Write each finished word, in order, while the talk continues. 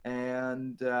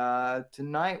and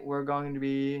tonight we're going to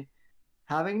be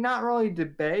having not really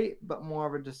debate, but more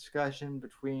of a discussion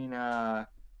between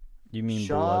You mean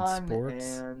blood Sean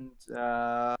sports?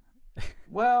 and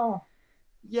well,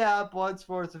 yeah, blood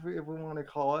sports if we want to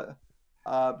call it,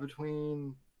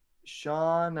 between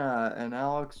Sean and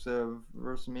Alex of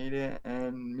Versa Media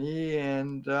and me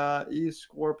and E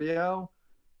Scorpio.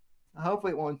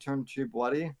 Hopefully, it won't turn too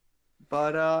bloody,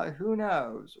 but who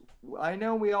knows? I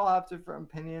know we all have different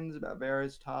opinions about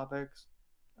various topics,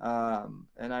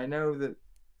 and I know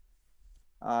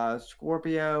that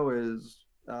Scorpio is,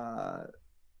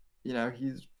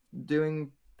 he's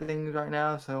doing things right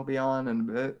now, so he'll be on in a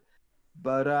bit.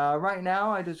 But right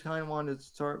now, I just kind of wanted to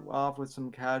start off with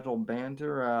some casual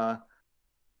banter.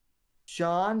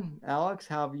 Sean, Alex,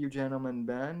 how have you gentlemen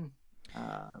been?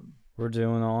 Um, We're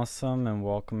doing awesome, and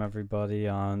welcome everybody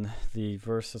on the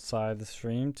Versa side of the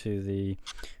stream to the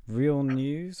real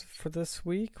news for this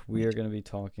week. We are going to be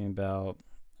talking about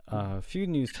a few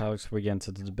news topics before we get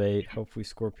into the debate. Hopefully,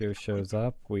 Scorpio shows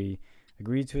up. We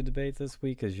agreed to a debate this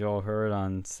week, as y'all heard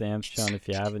on Sam's channel. If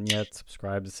you haven't yet,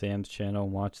 subscribe to Sam's channel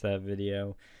and watch that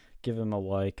video. Give him a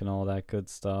like and all that good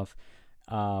stuff.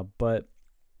 But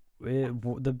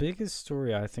the biggest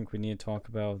story I think we need to talk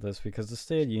about this, because the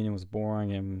State of the Union was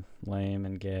boring and lame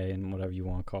and gay and whatever you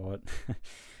want to call it.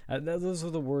 Those are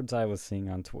the words I was seeing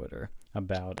on Twitter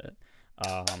about it.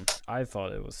 I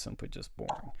thought it was simply just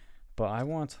boring. But I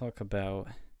want to talk about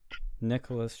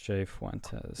Nicholas J.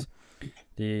 Fuentes,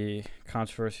 the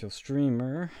controversial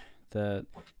streamer that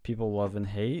people love and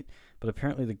hate, but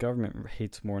apparently the government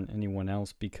hates more than anyone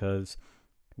else, because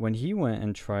when he went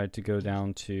and tried to go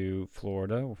down to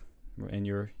Florida, in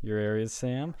your area,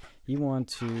 Sam, he wanted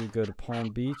to go to Palm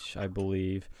Beach, I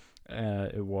believe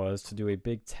it was, to do a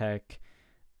big tech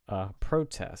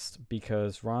protest,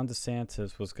 because Ron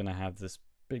DeSantis was going to have this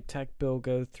big tech bill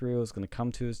go through. It was going to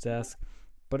come to his desk,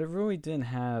 but it really didn't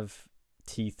have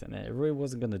teeth in it. It really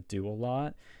wasn't going to do a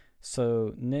lot.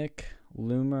 So Nick,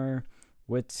 Loomer,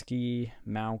 Witzke,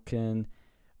 Malkin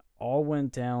all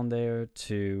went down there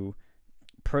to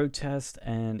protest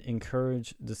and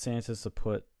encourage DeSantis to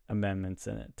put amendments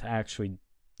in it to actually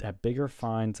have bigger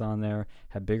fines on there,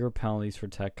 have bigger penalties for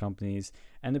tech companies,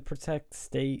 and to protect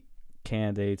state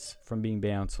candidates from being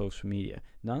banned on social media.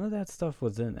 None of that stuff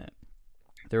was in it.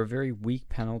 There were very weak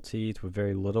penalties with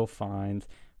very little fines.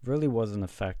 Really wasn't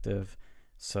effective.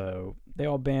 So they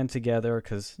all band together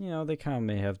because, they kind of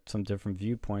may have some different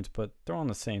viewpoints, but they're on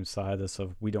the same side of this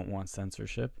of we don't want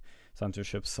censorship.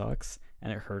 Censorship sucks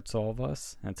and it hurts all of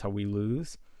us. And it's how we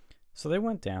lose. So they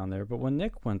went down there, but when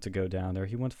Nick went to go down there,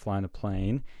 he went to fly in a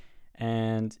plane,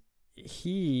 and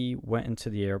he went into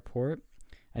the airport,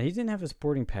 and he didn't have his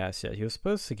boarding pass yet. He was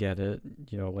supposed to get it,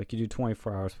 like you do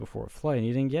 24 hours before a flight, and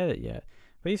he didn't get it yet.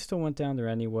 But he still went down there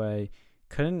anyway,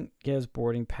 couldn't get his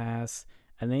boarding pass,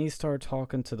 and then he started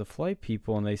talking to the flight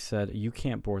people, and they said, you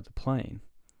can't board the plane.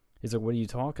 He's like, what are you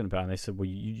talking about? And they said, well,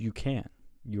 you can't.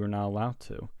 You are not allowed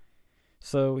to.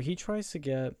 So he tries to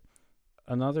get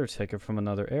another ticket from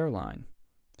another airline.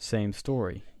 Same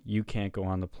story. You can't go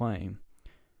on the plane.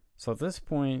 So at this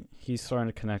point, he's starting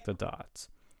to connect the dots.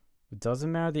 It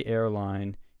doesn't matter the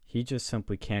airline. He just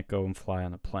simply can't go and fly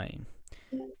on a plane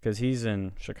because he's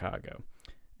in Chicago.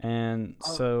 And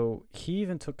so he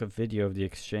even took a video of the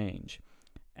exchange.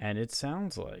 And it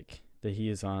sounds like that he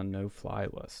is on no-fly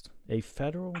list. A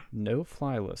federal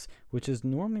no-fly list, which is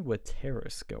normally what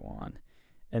terrorists go on.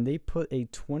 And they put a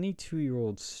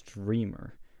 22-year-old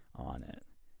streamer on it.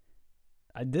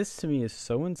 This to me is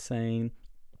so insane.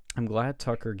 I'm glad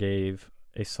Tucker gave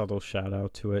a subtle shout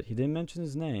out to it. He didn't mention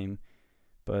his name,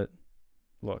 but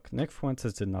look, Nick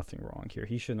Fuentes did nothing wrong here.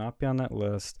 He should not be on that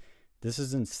list. This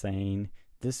is insane.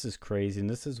 This is crazy, and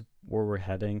this is where we're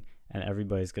heading, and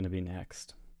everybody's going to be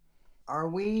next. Are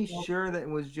we sure that it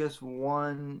was just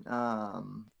one?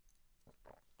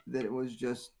 That it was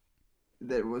just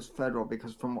that it was federal,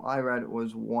 because from what I read, it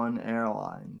was one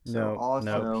airline. So No,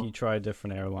 also, he tried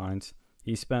different airlines.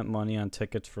 He spent money on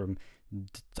tickets from,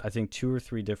 I think, 2 or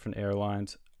 3 different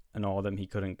airlines, and all of them he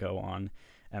couldn't go on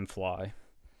and fly.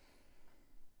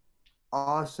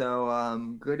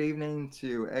 good evening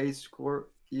to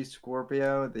E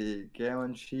Scorpio, the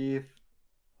Galen Chief,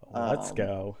 Let's um,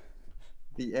 go.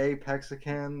 the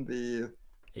Apexican, the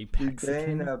bane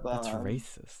Apexican? of That's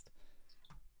racist.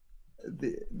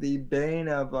 the bane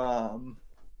of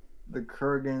the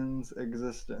Kurgan's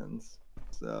existence.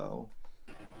 So,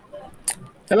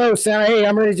 Hello, Sam. Hey,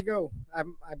 I'm ready to go.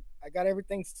 I got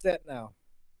everything set now.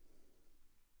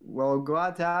 well,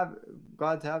 glad to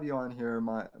have you on here,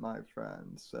 my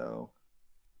friend. So,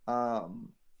 um,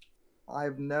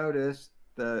 I've noticed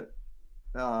that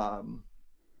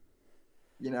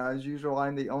as usual,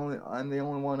 I'm the only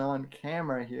one on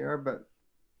camera here, but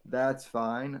that's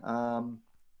fine.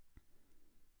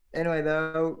 Anyway,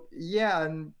 though, yeah,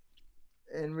 and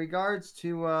in regards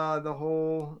to the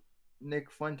whole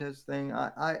Nick Fuentes thing,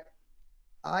 I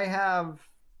have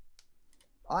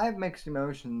mixed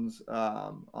emotions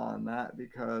on that,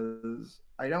 because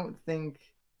I don't think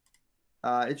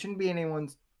it shouldn't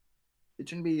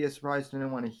be a surprise to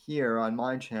anyone here on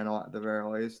my channel, at the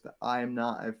very least, that I'm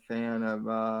not a fan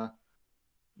of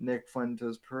Nick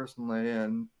Fuentes personally,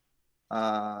 and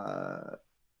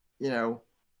you know,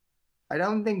 I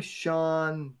don't think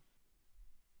Sean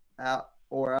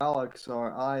or Alex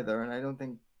are either, and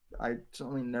I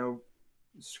certainly know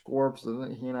Scorps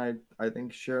doesn't. He and I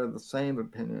think, share the same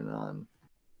opinion on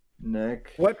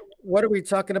Nick. What are we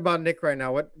talking about, Nick, right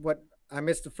now? What I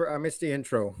missed I missed the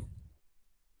intro.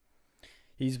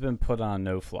 He's been put on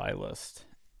no-fly list,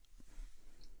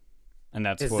 and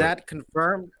that's Is that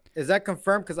confirmed? Is that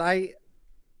confirmed? Because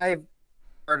I've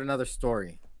heard another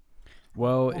story.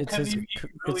 Well, Can you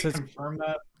really confirm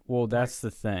that? Well, that's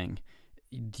the thing.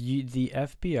 The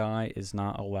FBI is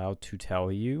not allowed to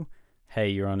tell you, hey,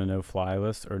 you're on a no-fly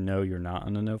list, or no, you're not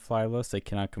on a no-fly list. They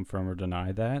cannot confirm or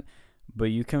deny that. But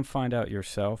you can find out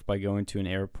yourself by going to an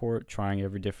airport, trying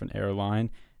every different airline,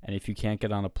 and if you can't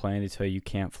get on a plane, they tell you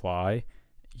can't fly,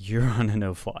 you're on a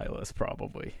no-fly list,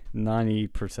 probably.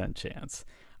 90% chance.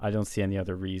 I don't see any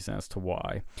other reason as to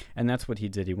why. And that's what he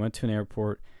did. He went to an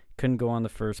airport, couldn't go on the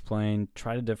first plane,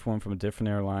 tried a different one from a different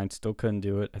airline, still couldn't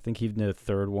do it. I think he even did a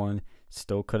third one,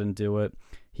 still couldn't do it.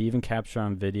 He even captured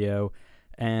on video.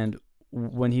 And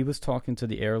when he was talking to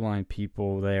the airline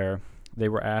people there, they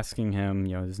were asking him,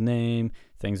 his name,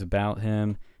 things about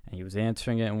him, and he was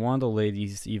answering it. And one of the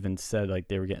ladies even said, like,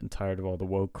 they were getting tired of all the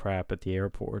woke crap at the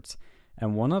airports.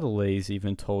 And one of the ladies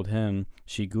even told him,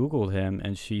 she Googled him,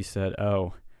 and she said,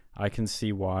 oh, I can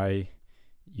see why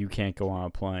you can't go on a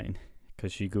plane,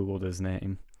 because she Googled his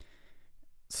name.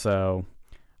 So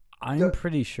I'm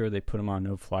pretty sure they put him on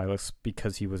no-fly list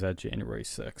because he was at January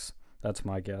 6th. That's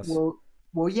my guess.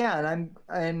 Well, yeah,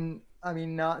 and I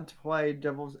mean, not to play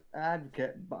devil's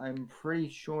advocate, but I'm pretty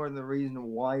sure the reason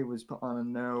why he was put on a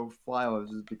no-fly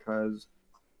list is because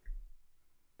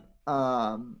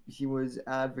he was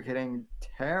advocating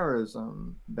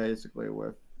terrorism, basically,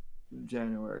 with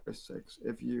January 6th.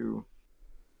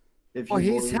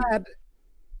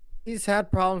 He's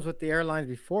had problems with the airlines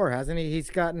before, hasn't he? He's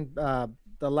gotten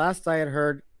the last I had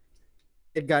heard,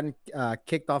 he'd gotten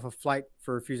kicked off a flight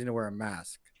for refusing to wear a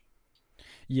mask.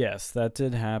 Yes, that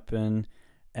did happen.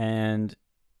 And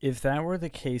if that were the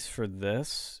case for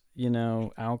this,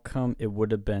 outcome, it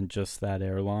would have been just that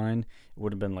airline. It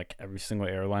would have been like every single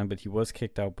airline, but he was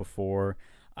kicked out before.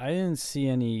 I didn't see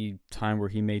any time where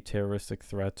he made terroristic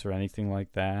threats or anything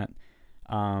like that.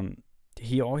 All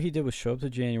he did was show up to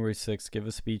January 6th, give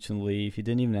a speech, and leave. He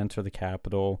didn't even enter the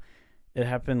Capitol. It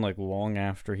happened like long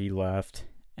after he left,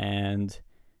 and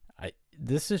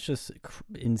this is just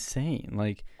insane.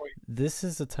 Like, this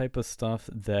is the type of stuff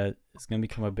that is going to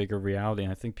become a bigger reality,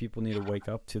 and I think people need to wake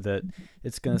up to that.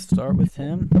 It's going to start with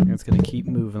him, and it's going to keep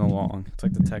moving along. It's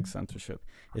like the tech censorship.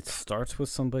 It starts with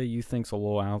somebody you think's a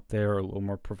little out there or a little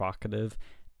more provocative,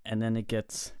 and then it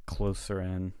gets closer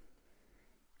in.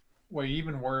 Well,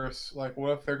 even worse, like,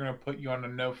 what if they're going to put you on a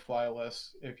no-fly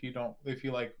list if you don't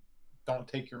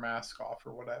take your mask off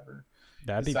or whatever?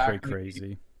 That'd be pretty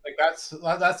crazy.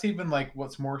 Like, that's even like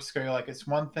what's more scary. Like, it's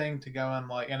one thing to go and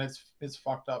like, and it's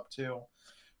fucked up too,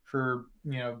 for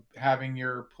having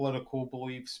your political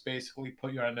beliefs basically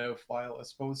put you on a no-fly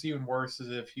list. But what's even worse is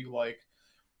if you like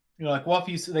well,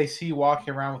 if they see you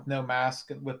walking around with no mask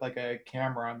with like a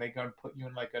camera on, they go and put you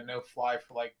in like a no-fly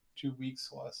for like 2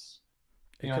 weeks less.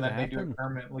 And then they do it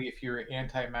permanently if you're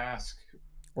anti-mask,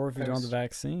 or if you don't have the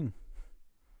vaccine.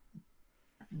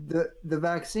 The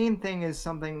vaccine thing is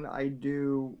something that I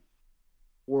do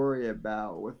worry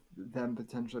about, with them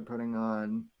potentially putting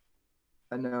on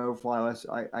a no-fly list.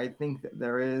 I think that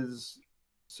there is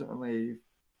certainly,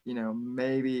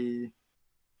 maybe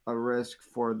a risk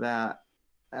for that.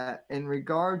 In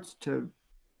regards to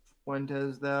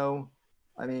Fuentes, though,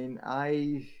 I mean,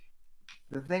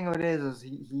 the thing of it is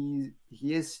he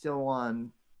is still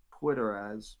on Twitter,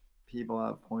 as people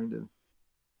have pointed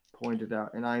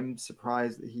out, and I'm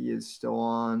surprised that he is still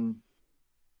on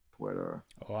Twitter.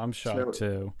 Oh, I'm shocked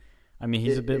too. I mean,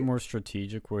 he's a bit more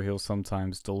strategic, where he'll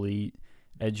sometimes delete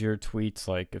edgier tweets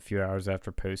like a few hours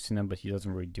after posting them, but he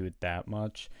doesn't really do it that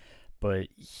much. But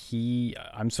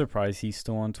I'm surprised he's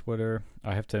still on Twitter.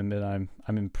 I have to admit, I'm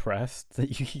impressed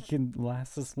that he can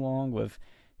last this long with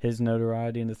his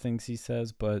notoriety and the things he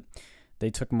says. But They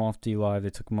took him off DLive,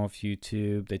 they took him off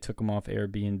YouTube, they took him off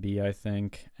Airbnb, I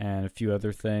think, and a few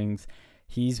other things.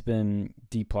 He's been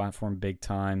deplatformed big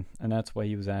time, and that's why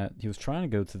he was trying to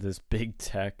go to this big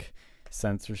tech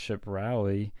censorship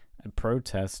rally and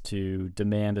protest to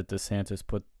demand that DeSantis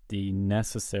put the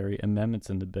necessary amendments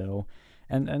in the bill.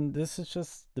 And this is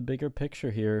just the bigger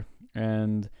picture here.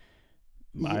 And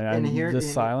the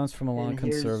silence from a lot of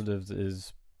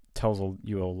conservatives tells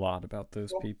you a lot about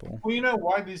those people. Well, you know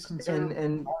why these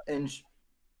conservatives and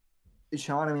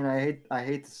Sean, I mean, I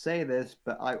hate to say this,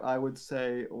 but I would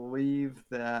say leave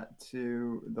that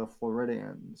to the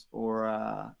Floridians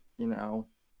or you know,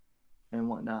 and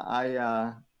whatnot.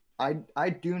 I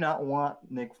do not want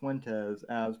Nick Fuentes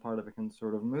as part of a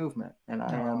conservative movement, and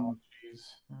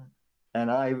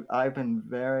I've been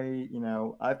very, you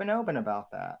know, I've been open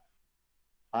about that.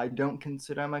 I don't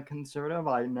consider I'm a conservative.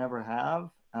 I never have.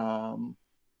 You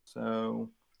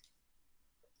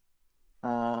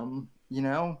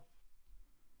know,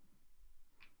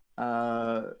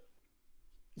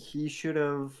 he should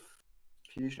have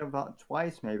thought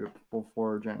twice maybe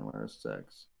before January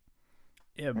 6th.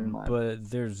 Yeah, but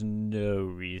there's no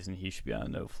reason he should be on a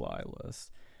no-fly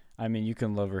list. I mean, you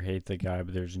can love or hate the guy,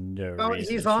 but there's no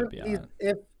reason he's on.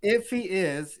 If he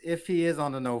is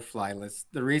on the no-fly list,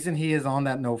 the reason he is on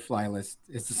that no-fly list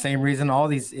is the same reason all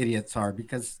these idiots are,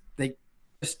 because they're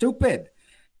stupid.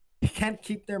 They can't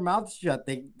keep their mouths shut.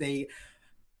 They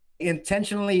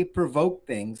intentionally provoke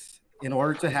things in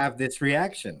order to have this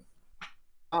reaction.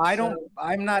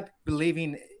 I'm not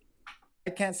believing.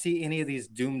 I can't see any of these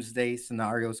doomsday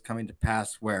scenarios coming to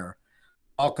pass where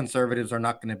all conservatives are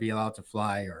not going to be allowed to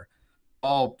fly or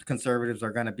all conservatives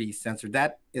are going to be censored.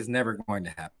 That is never going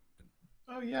to happen.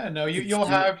 Oh yeah, no, you'll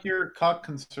have your cuck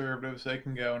conservatives. They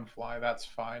can go and fly. That's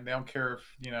fine. They don't care if,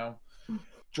 you know,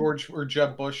 George or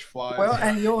Jeb Bush flies. Well,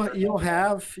 and you'll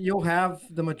have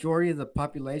the majority of the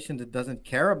population that doesn't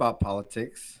care about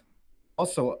politics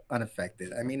also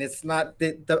unaffected. I mean, it's not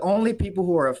the only people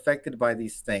who are affected by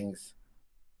these things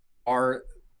are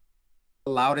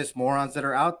the loudest morons that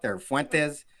are out there.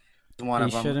 Fuentes is one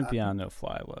of them. He shouldn't be on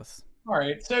no-fly list. All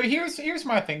right, so here's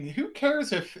my thing. Who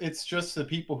cares if it's just the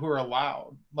people who are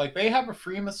allowed? Like, they have a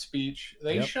freedom of speech.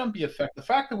 They shouldn't be affected. The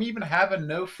fact that we even have a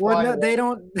no-fly. Well, no, they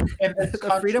don't.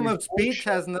 The freedom of speech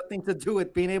has nothing to do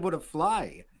with being able to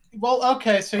fly. Well,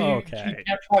 okay, so you can't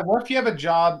fly. What if you have a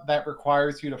job that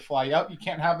requires you to fly? Up, you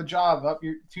can't have a job. Up,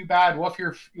 you're too bad. What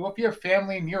if you have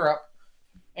family in Europe,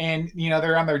 and you know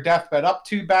they're on their deathbed? Up,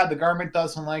 too bad. The government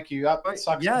doesn't like you. Up, it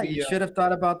sucks. Yeah, you should have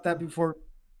thought about that before.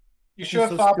 You should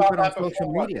have thought about that on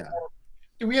social media.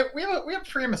 We have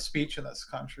freedom of speech in this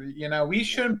country. You know, we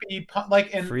shouldn't be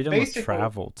like in freedom of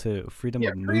travel too, freedom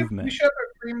of movement. We should have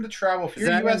freedom to travel. Is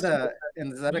that in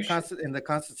the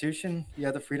Constitution? You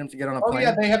have the freedom to get on a plane. Oh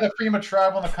yeah, they have the freedom of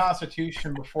travel in the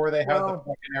Constitution before they had the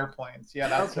fucking airplanes. Yeah,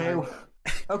 that's okay.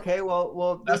 Okay,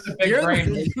 well, that's a big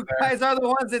brain. You guys are the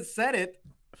ones that said it.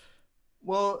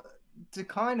 Well, to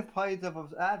kind of play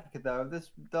devil's advocate, though,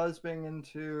 this does bring in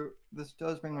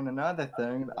another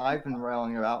thing that I've been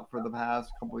railing about for the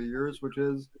past couple of years, which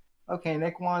is, okay,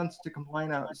 Nick wants to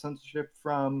complain about censorship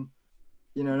from,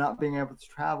 you know, not being able to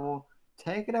travel.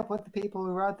 Take it up with the people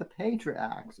who wrote the Patriot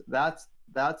Act. That's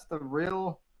the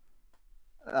real,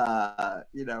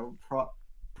 you know,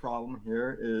 problem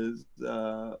here is,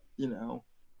 you know,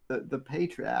 the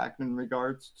Patriot Act in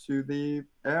regards to the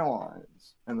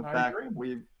airlines and the fact that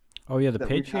we've. Oh yeah, the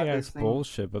Patriot Act's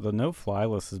bullshit, but the no-fly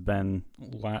list has been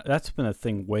that's been a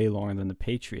thing way longer than the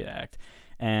Patriot Act,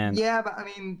 and yeah, but I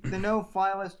mean the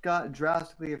no-fly list got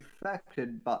drastically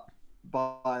affected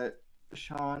by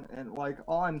Sean, and like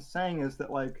all I'm saying is that,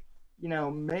 like, you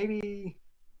know, maybe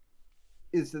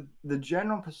is the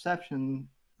general perception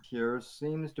here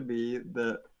seems to be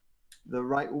that the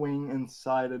right wing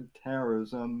incited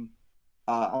terrorism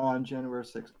on January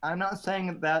 6th. I'm not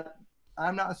saying that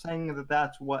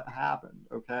that's what happened,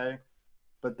 okay?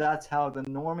 But that's how the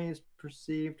normies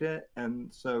perceived it,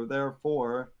 and so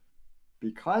therefore,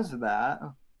 because of that,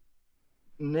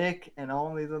 Nick and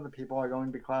all these other people are going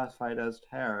to be classified as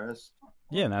terrorists.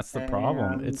 Yeah, and that's the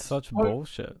problem. It's such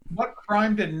bullshit. What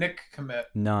crime did Nick commit?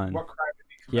 None. What crime did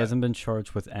he commit? He hasn't been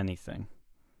charged with anything.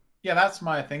 Yeah, that's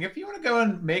my thing. If you want to go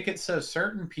and make it so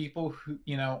certain people who,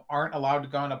 you know, aren't allowed to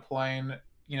go on a plane,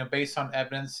 you know, based on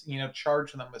evidence, you know,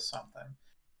 charge them with something.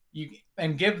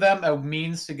 And give them a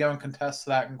means to go and contest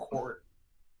that in court.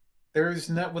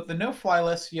 With the no-fly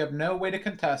list, you have no way to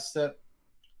contest it.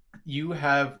 You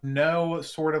have no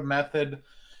sort of method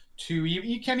to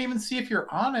you can't even see if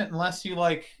you're on it unless you,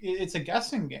 like, it's a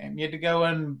guessing game. You had to go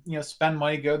and, you know, spend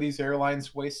money, go to these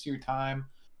airlines, waste your time.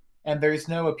 and there's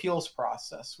no appeals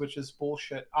process, which is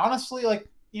bullshit. Honestly, like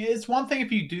it's one thing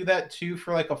if you do that too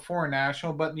for like a foreign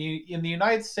national, but in the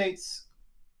United States,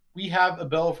 we have a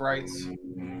Bill of Rights.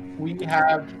 We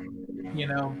have,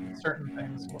 certain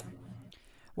things.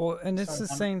 Well, and it's the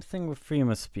same thing with freedom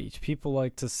of speech. People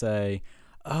like to say,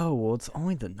 oh, well, it's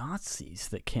only the Nazis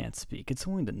that can't speak. It's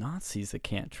only the Nazis that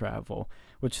can't travel,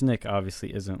 which Nick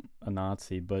obviously isn't a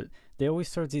Nazi, but they always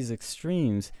start these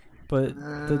extremes. But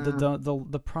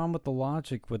the problem with the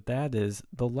logic with that is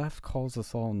the left calls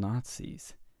us all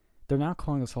Nazis. They're not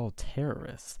calling us all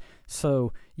terrorists.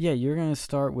 So, yeah, you're going to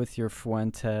start with your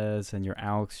Fuentes and your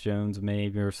Alex Jones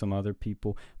maybe or some other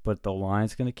people, but the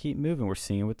line's going to keep moving. We're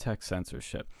seeing it with tech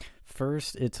censorship.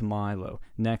 First, it's Milo.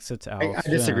 Next, it's Alex I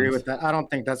disagree Jones. with that. I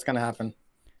don't think that's going to happen.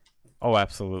 Oh,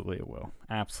 absolutely it will.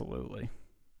 Absolutely.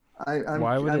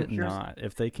 Why would it not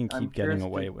if they can keep getting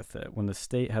away with it? When the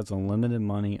state has unlimited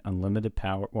money, unlimited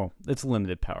power. Well, it's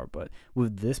limited power, but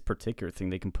with this particular thing,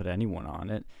 they can put anyone on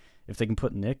it. If they can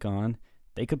put Nick on,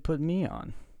 they could put me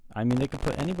on. I mean, they could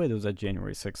put anybody that was at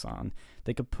January 6th on.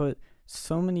 They could put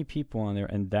so many people on there,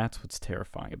 and that's what's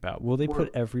terrifying about. Will they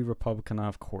put every Republican on?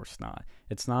 Of course not.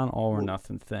 It's not an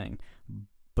all-or-nothing thing.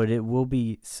 But it will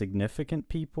be significant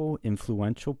people,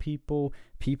 influential people,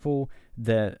 people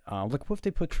that, like, what if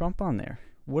they put Trump on there?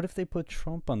 What if they put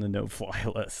Trump on the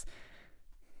no-fly list?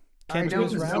 I don't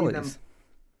see rallies.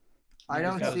 I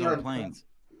don't see them planes.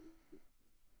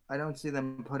 I don't see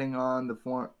them putting on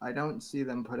I don't see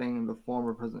them putting the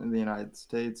former president of the United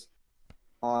States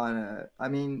on a. I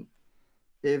mean,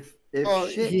 if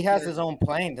he has his own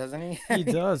plane, doesn't he? He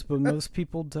does, but most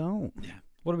people don't. Yeah.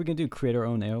 What are we gonna do? Create our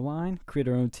own airline? Create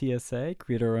our own TSA?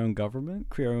 Create our own government?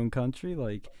 Create our own country?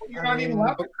 Like you're not even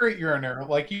allowed to create your own airline.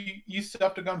 Like you still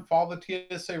have to go and follow the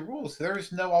TSA rules. There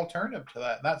is no alternative to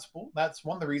that. That's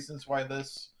one of the reasons why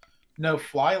this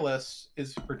no-fly list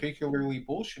is particularly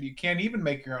bullshit. You can't even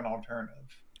make your own alternative.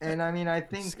 And I mean, I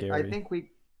think we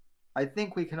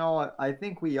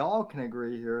all can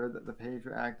agree here that the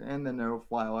Patriot Act and the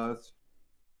no-fly list,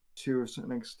 to a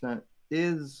certain extent,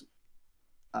 is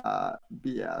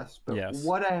BS. But yes.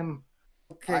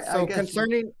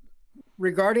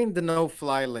 Regarding the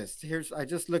no-fly list, I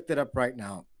just looked it up right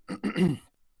now,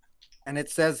 and it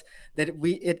says that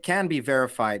it can be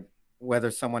verified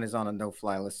whether someone is on a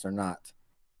no-fly list or not.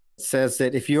 It says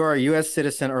that if you are a U.S.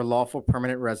 citizen or lawful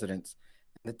permanent resident,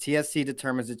 the TSC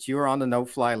determines that you are on the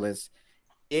no-fly list,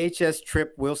 AHS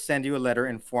TRIP will send you a letter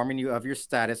informing you of your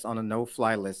status on a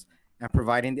no-fly list and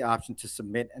providing the option to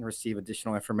submit and receive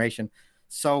additional information.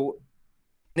 So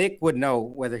Nick would know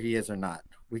whether he is or not.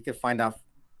 We could find out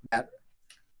that.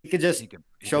 He could just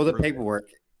show the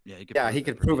paperwork. Yeah, he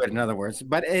could prove it, in other words.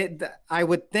 But I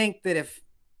would think that if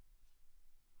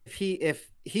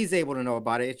he's able to know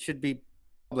about it, it should be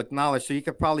public knowledge. So you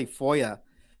could probably FOIA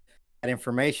that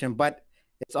information. But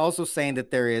it's also saying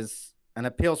that there is an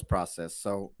appeals process.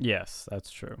 So yes, that's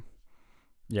true.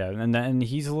 Yeah, and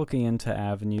he's looking into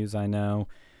avenues, I know,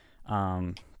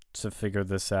 to figure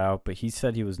this out. But he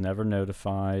said he was never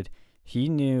notified. He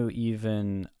knew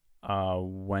even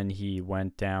when he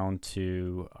went down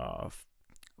to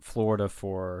Florida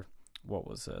for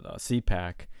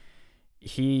CPAC.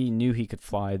 He knew he could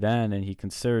fly then, and he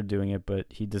considered doing it, but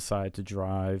he decided to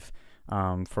drive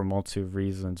for a multitude of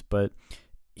reasons. But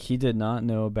he did not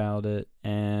know about it,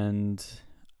 and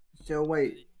so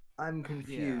wait, I'm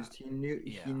confused.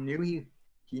 Yeah. He knew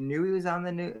he was on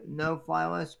the no-fly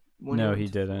list. No, he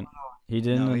didn't. He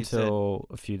didn't until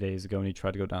a few days ago, and he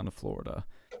tried to go down to Florida.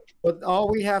 But all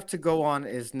we have to go on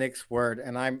is Nick's word,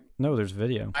 and there's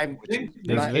video.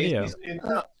 There's video.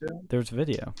 There's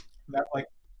video.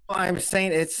 I'm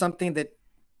saying it's something that,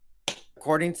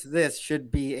 according to this,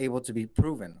 should be able to be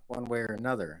proven one way or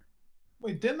another.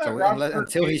 Wait, didn't that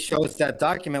until he shows that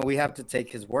document, we have to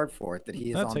take his word for it that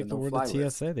he is on the take the word of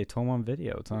TSA. They told him on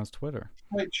video. It's on his Twitter.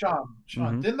 Wait, Sean,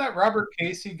 didn't that Robert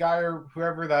Casey guy or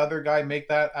whoever the other guy make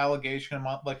that allegation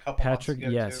like a couple Patrick,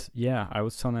 months ago? yes. Too? Yeah, I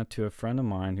was telling that to a friend of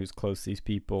mine who's close to these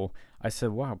people. I said,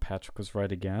 wow, Patrick was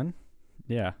right again?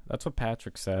 Yeah, that's what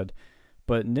Patrick said.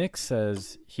 But Nick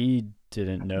says he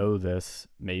didn't know this.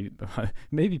 Maybe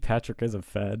Patrick is a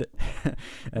Fed,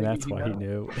 and that's why he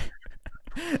knew.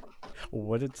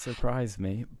 Wouldn't surprise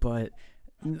me. But,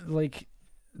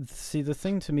 see, the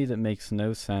thing to me that makes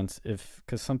no sense,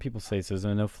 because some people say there's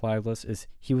a no-fly list, is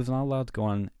he was not allowed to go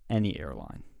on any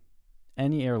airline.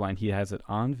 Any airline. He has it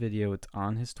on video. It's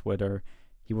on his Twitter.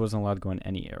 He wasn't allowed to go on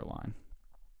any airline.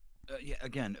 Yeah,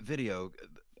 again, video.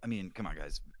 I mean, come on,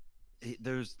 guys.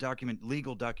 There's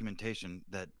legal documentation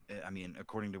that,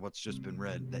 according to what's just been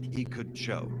read, that he could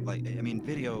show.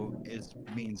 Video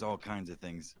means all kinds of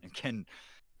things and can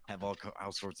have all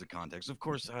sorts of context. Of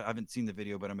course, I haven't seen the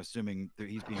video, but I'm assuming that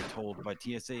he's being told by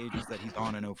TSA agents that he's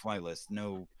on a no-fly list.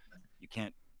 No, you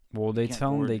can't. Well, they can't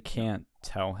tell him board, they you know. can't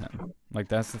tell him. Like,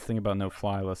 that's the thing about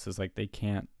no-fly lists, is like they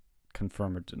can't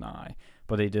confirm or deny.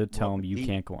 But they did tell Well, him you he-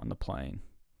 can't go on the plane.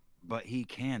 But he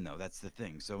can, though. That's the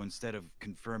thing. So instead of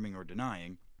confirming or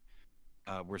denying,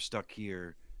 we're stuck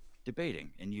here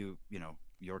debating, and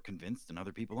you're convinced, and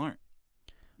other people aren't.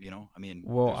 I mean,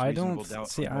 Well, there's I reasonable don't doubt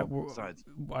see. on both sides.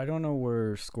 I don't know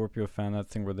where Scorpio found that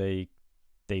thing where they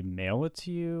mail it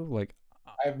to you. Like,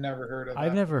 I've never heard of that.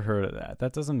 I've never heard of that.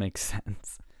 That doesn't make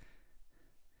sense.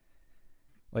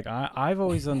 Like, I've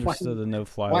always understood the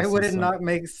no-fly Why list would as it not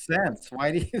make sense?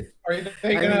 Why do you? Are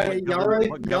they I gonna? mean,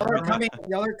 what government-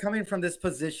 y'all are coming from this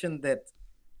position that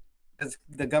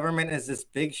the government is this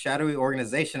big shadowy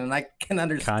organization, and I can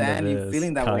understand you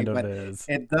feeling that way, but is.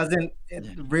 it doesn't.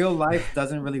 Real life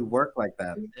doesn't really work like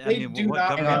that. I They mean, do what not-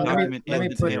 government let me- document let me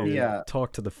isn't put mailed? the,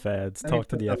 Talk to the feds. let me Talk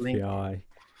to put the the link. FBI.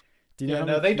 Do you know Yeah, how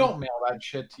no, many they people- don't mail that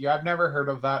shit to you. I've never heard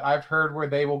of that. I've heard where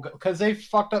they will go because they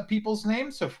fucked up people's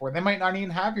names before. They might not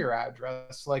even have your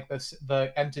address. Like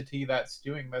the entity that's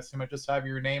doing this, they might just have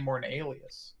your name or an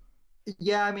alias.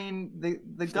 Yeah, I mean the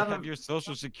They have government. your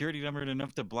social security number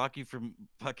enough to block you from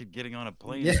fucking getting on a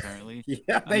plane. Yeah. Apparently,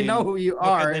 Yeah, I they know mean, who you look,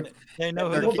 are. and they know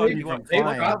they're who the fuck keeping you you are. from They've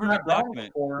flying. What gotten that government wrong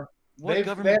document? before. What They've-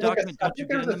 government they look at- document I don't you think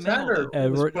get in the there's a mail? senator though?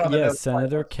 who was put on the no-fly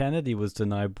Senator list. Kennedy was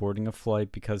denied boarding a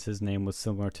flight because his name was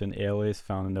similar to an alias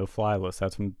found in no-fly list.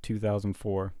 That's from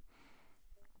 2004.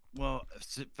 Well,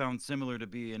 found similar to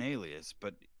be an alias,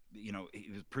 but he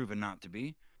was proven not to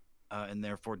be, and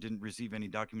therefore didn't receive any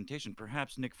documentation.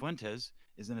 Perhaps Nick Fuentes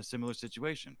is in a similar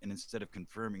situation, and instead of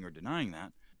confirming or denying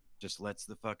that, just lets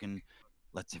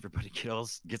everybody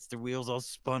gets their wheels all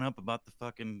spun up about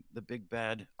the big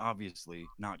bad, obviously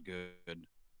not good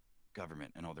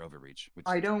government and all their overreach, which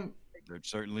I don't. they're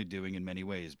certainly doing in many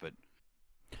ways. But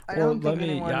I Well, don't think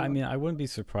anyone. yeah, I mean, I wouldn't be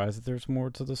surprised if there's more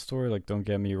to the story. Like, don't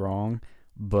get me wrong,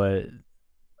 but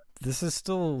this is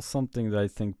still something that I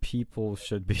think people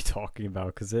should be talking about,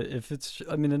 because if it's,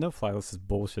 I mean, the no-fly list is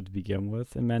bullshit to begin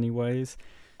with in many ways,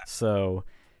 so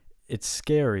it's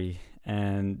scary,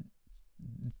 and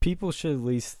people should at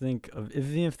least think of,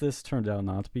 even if this turned out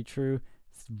not to be true,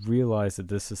 realize that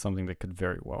this is something that could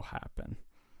very well happen.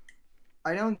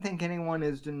 I don't think anyone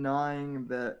is denying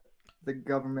that the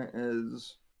government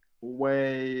is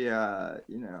way,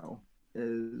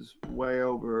 is way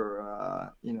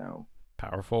over,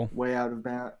 Powerful. way out of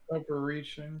bounds,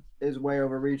 Overreaching. is way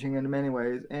overreaching in many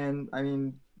ways. And I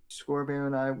mean, Scorpio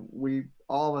and I,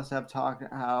 all of us have talked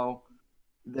how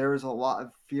there's a lot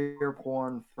of fear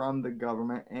porn from the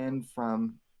government and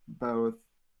from both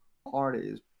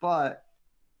parties. But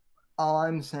all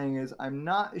I'm saying is I'm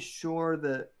not sure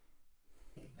that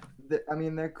I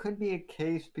mean, there could be a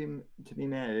case to be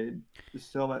made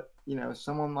still that,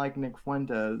 someone like Nick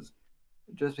Fuentes,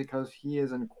 just because he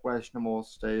is in questionable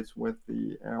states with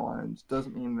the airlines,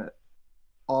 doesn't mean that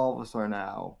all of us are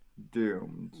now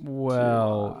doomed.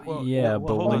 Well, yeah, but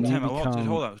hold when on, you time out. become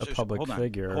Hold on, a public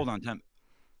figure, Hold on, time.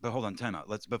 But hold on, time out.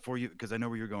 Before you, because I know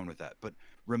where you're going with that. But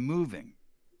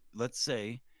let's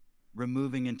say,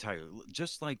 removing entirely,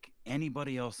 just like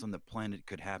anybody else on the planet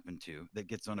could happen to, that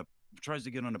tries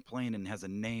to get on a plane and has a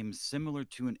name similar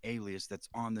to an alias that's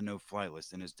on the no-fly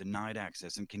list and is denied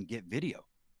access and can get video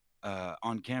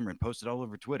on camera and post it all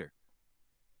over Twitter,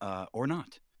 or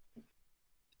not.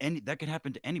 That could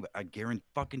happen to anybody. I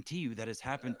guarantee you that has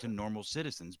happened to normal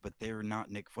citizens, but they're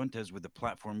not Nick Fuentes with a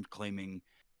platform claiming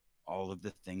all of the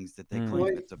things that they claim.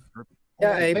 Well, That's a purpose.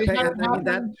 Yeah, They I have mean that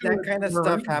happened to kind of stuff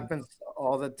Marines. happens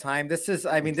all the time. This is,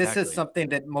 I mean, this is Exactly. something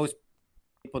that most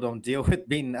people don't deal with,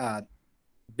 being on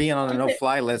a They-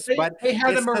 no-fly list. But They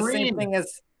had a it's the same Marine. thing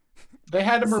as They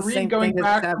had a it's the Marine same going thing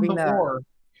as back from the having a- war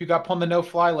who got put on the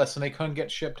no-fly list and they couldn't get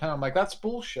shipped home. Like, that's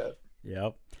bullshit.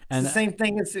 yep. it's And the same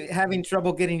thing as having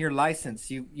trouble getting your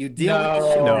license. You deal with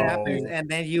the shit No. that happens, and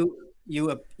then you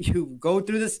go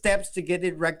through the steps to get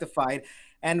it rectified.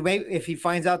 And maybe if he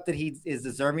finds out that he is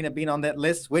deserving of being on that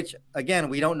list, which again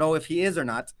we don't know if he is or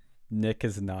not. Nick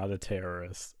is not a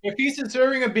terrorist. If he's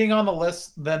deserving of being on the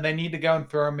list, then they need to go and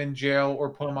throw him in jail or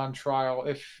put him on trial.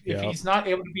 If Yep. he's not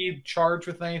able to be charged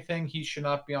with anything, he should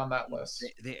not be on that list.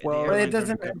 Well, But airlines it are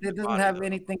doesn't good it doesn't body, have though.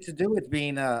 anything to do with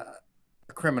being a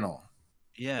criminal.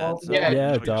 Yeah, Well, it's yeah, Yeah,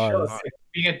 it it's your does. body.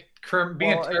 Being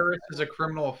Well, a terrorist is a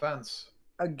criminal offense.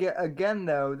 Again,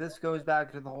 though, this goes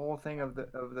back to the whole thing of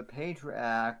the Patriot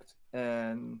Act,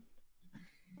 and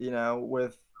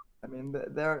with, I mean,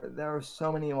 there are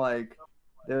so many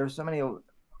there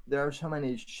are so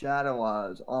many shadow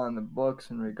laws on the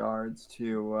books in regards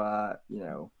to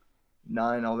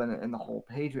 9/11 and the whole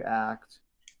Patriot Act,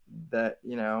 that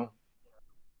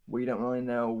we don't really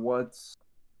know what's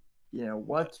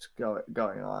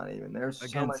going on. Even there's so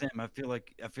Again, much. Sam, I feel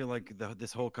like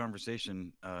this whole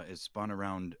conversation is spun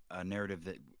around a narrative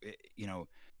that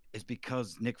is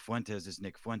because Nick Fuentes is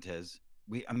Nick Fuentes.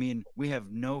 I mean, we have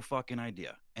no fucking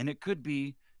idea, and it could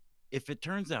be, if it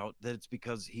turns out that it's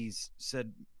because he's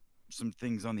said some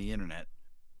things on the internet,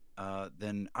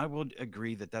 then I would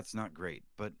agree that that's not great.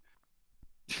 But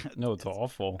No, it's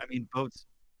awful. I mean,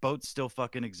 boats still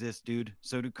fucking exist, dude.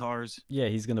 So do cars. Yeah,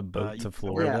 he's gonna boat You to can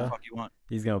go wherever Florida. the fuck you want.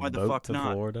 He's gonna Why the boat fuck to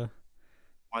not? Florida.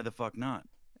 Why the fuck not?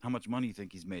 How much money do you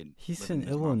think he's made? He's living in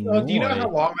his life? Illinois. Well, do you know how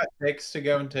long that takes to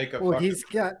go and take a Well, fucking he's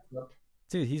got.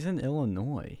 Dude, he's in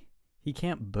Illinois. He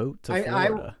can't boat to I-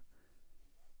 Florida.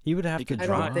 He would have He to could I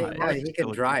don't drive. think- yeah, he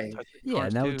can drive. Yeah,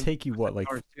 and that would take you what, like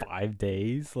Cars, too. 5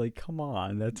 days? Like, come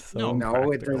on, that's so No,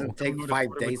 it impractical. doesn't take Go to 5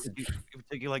 Florida days. It would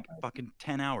take you like fucking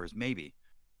 10 hours, maybe.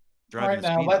 All right, Driving the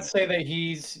now speed let's limit. say that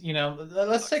he's,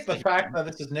 let's take the fact that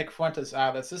this is Nick Fuentes out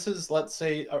of this. This is, let's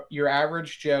say, your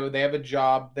average Joe. They have a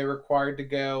job. They're required to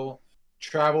go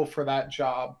travel for that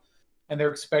job, and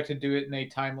they're expected to do it in a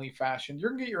timely fashion.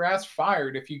 You're gonna get your ass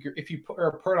fired if you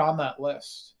are put on that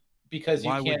list because you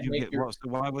Why can't would you make get? your Well, so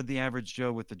why would the average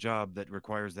Joe with the job that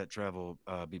requires that travel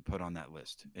be put on that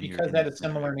list? And you're because in they had a that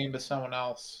similar name to someone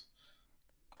else.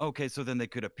 Okay, so then they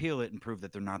could appeal it and prove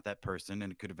that they're not that person,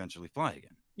 and it could eventually fly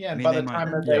again. Yeah, I and mean, by they the might-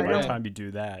 time that Yeah, they by the win, time you do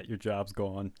that, your job's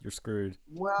gone. You're screwed.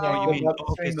 Well, Yeah, You mean, let's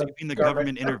okay, say so the you mean the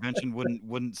government- government intervention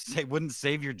wouldn't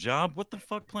save your job? What the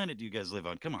fuck planet do you guys live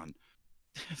on? Come on.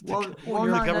 Well, The well,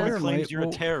 the not government necessarily. claims you're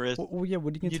a terrorist. Well, yeah,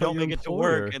 what are you gonna You tell don't your make it to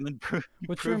employer? work, and then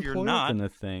What's your prove you're employer not. gonna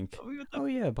think? I mean, what the Oh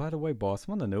yeah, by the way, boss,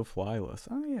 I'm on the no-fly list.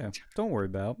 Oh yeah, don't worry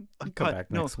about it. I'll come But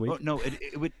back no, next week. oh, no,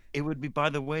 it would be, by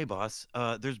the way, boss.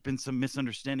 There's been some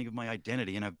misunderstanding of my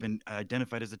identity, and I've been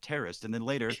identified as a terrorist. And then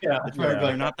later, Yeah, it's yeah.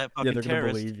 you're not that Yeah, fucking they're gonna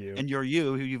terrorist, believe you. and you're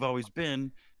you who you've always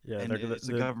been. Yeah, And they're gonna. it's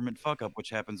a government fuck up, which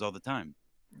happens all the time,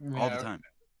 all the Yeah. time.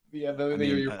 Yeah, I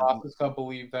mean, your boss is gonna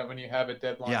believe that when you have a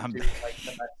deadline, Yeah, I'm- due, like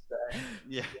the next day.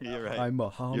 Yeah, you're right. I'm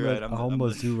Muhammad right, I'm the-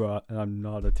 Al-Mazura, and I'm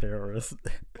not a terrorist.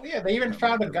 Well, yeah, they even Yeah,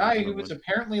 found a I'm guy sure who it was would.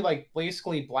 apparently like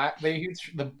basically black.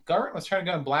 The government was trying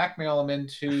to go and blackmail him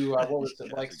into what was it,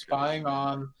 Yeah, like that's a spying crazy, man.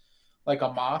 on like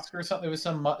a mosque or something. It was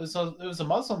it was a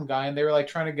Muslim guy, and they were like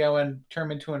trying to go and turn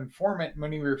him into an informant. And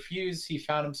when he refused, he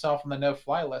found himself on the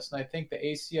no-fly list. And I think the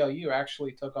ACLU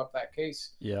actually took up that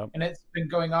case, Yeah. and it's been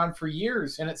going on for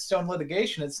years, and it's still in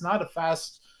litigation. It's not a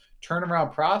fast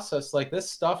turnaround process. Like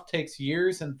this stuff takes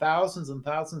years and thousands of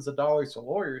dollars to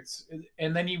lawyers,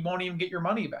 and then you won't even get your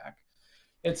money back.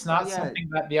 It's not Yeah. something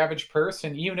that the average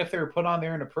person, even if they were put on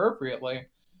there inappropriately,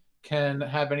 can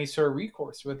have any sort of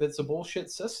recourse with. It's a bullshit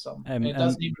system. And- It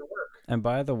doesn't even work. And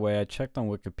by the way, I checked on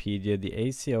Wikipedia. The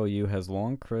ACLU has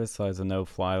long criticized the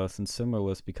no-fly list and similar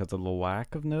lists because of the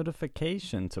lack of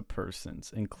notification to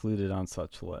persons included on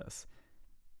such lists.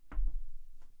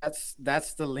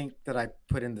 That's the link that I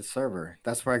put in the server.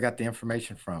 That's where I got the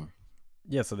information from.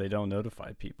 Yeah, so they don't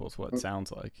notify people is what it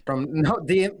sounds like. From no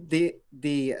the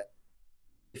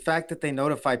fact that they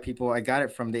notify people, I got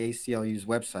it from the ACLU's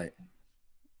website.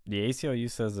 The ACLU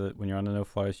says that when you're on the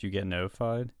no-fly list, you get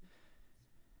notified.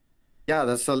 Yeah,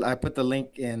 that's so I put the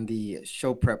link in the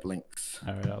show prep links.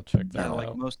 All right, I'll check that Yeah,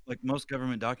 out. like most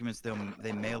government documents,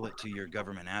 they mail it to your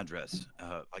government address.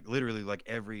 Like literally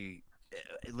every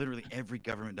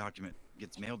government document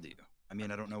gets mailed to you. I mean,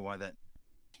 I don't know why that.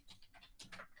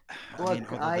 I mean,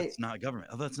 Look, although that's not government.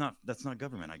 Oh, that's not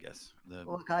government. I guess.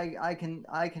 Look, I can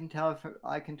tell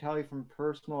you from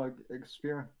personal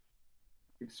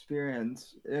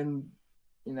experience, and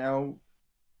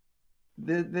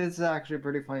this is actually a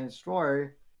pretty funny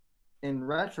story in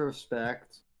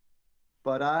retrospect,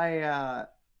 but I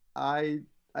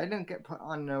didn't get put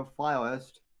on no fly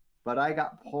list, but I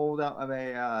got pulled out of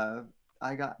a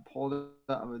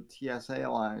TSA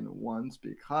line once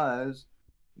because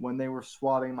when they were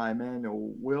swabbing my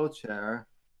manual wheelchair,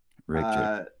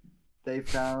 they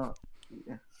found.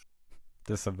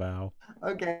 Disavow.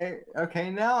 Okay,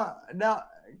 now,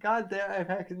 God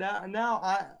damn it,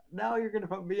 now you're gonna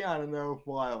put me on a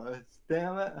no-fly list.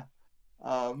 Damn it.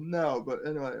 No, but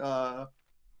anyway,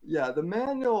 yeah, the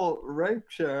manual rape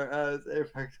chair, as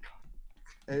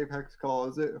Apex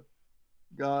calls it,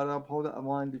 got pulled out of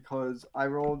line because I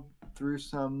rolled through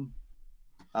some,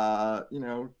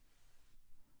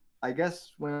 I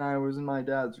guess when I was in my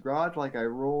dad's garage, like I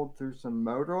rolled through some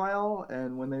motor oil,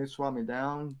 and when they swabbed me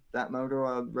down, that motor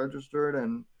oil registered,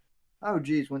 and oh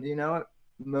geez, when you know it,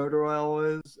 motor oil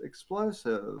is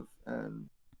explosive, and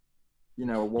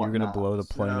You're gonna blow the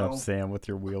plane up, Sam, with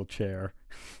your wheelchair.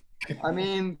 I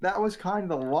mean, that was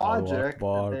kind of the logic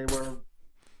Akbar.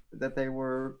 that they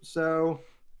were. So,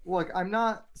 look, I'm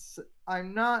not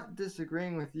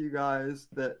disagreeing with you guys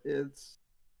that it's.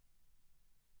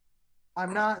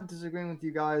 I'm not disagreeing with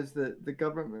you guys that the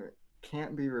government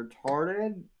can't be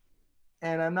retarded,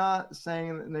 and I'm not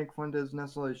saying that Nick Fuentes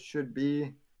necessarily should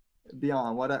be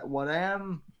beyond. What I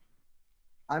am,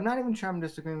 I'm not even sure I'm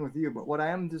disagreeing with you, but what I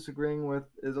am disagreeing with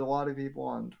is a lot of people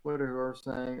on Twitter who are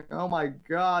saying, "Oh my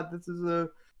God, this is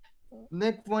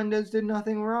Nick Fuentes did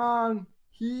nothing wrong.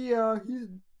 He's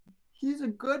a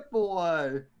good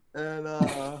boy."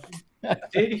 And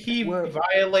Did he Well-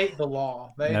 violate the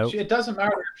law? Nope. It doesn't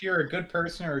matter if you're a good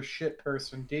person or a shit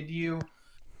person. Did you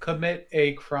commit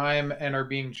a crime and are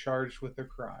being charged with a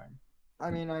crime?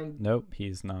 I mean, I'm Nope,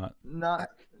 he's not. not.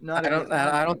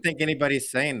 I don't think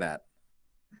anybody's saying that.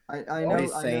 I know.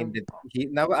 Nobody's saying that he.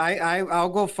 No, I'll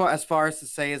go as far as to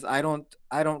say is I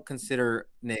don't consider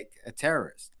Nick a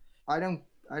terrorist. I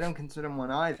don't consider him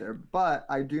one either, but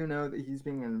I do know that he's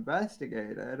being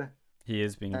investigated, He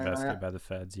is being And investigated by the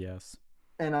feds, yes.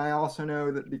 and I also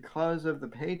know that because of the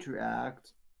Patriot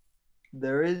Act,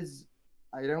 there is.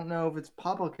 I don't know if it's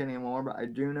public anymore, but I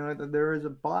do know that there is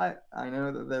I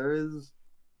know that there is,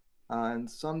 in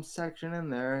some section in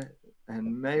there,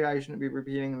 and maybe I shouldn't be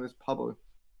repeating this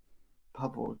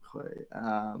publicly.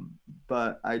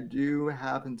 But I do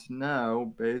happen to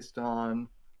know, based on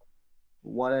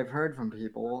what I've heard from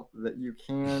people, that you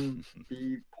can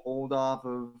be pulled off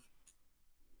of.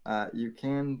 You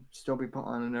can still be put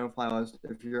on a no-fly list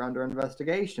if you're under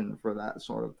investigation for that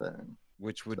sort of thing.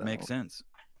 Which would make So- sense.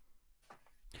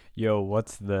 Yo,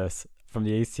 what's this? From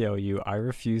the ACLU, I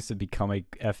refuse to become a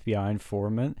FBI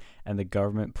informant, and the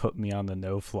government put me on the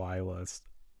no-fly list.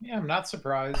 Yeah, I'm not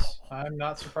surprised. I'm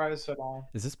not surprised at all.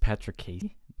 Is this Patrick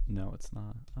Casey? No, it's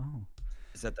not. Oh.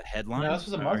 Is that the headline? No, this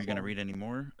was a Are you Muslim. going to read any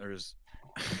more, or is?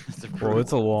 is it Well,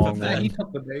 it's a proof long of Yeah, one. he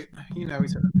took the bait. You know,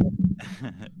 he's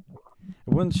It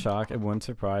wouldn't shock, it wouldn't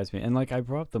surprise me. And like I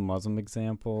brought up the Muslim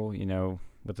example, you know,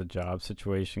 with the job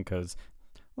situation, because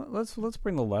let's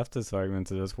bring the leftist argument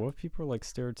to this. What if people are like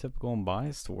stereotypical and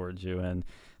biased towards you, and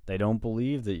they don't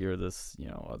believe that you're this, you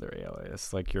know, other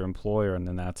alias, like your employer, and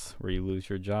then that's where you lose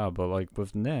your job. But like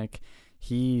with Nick,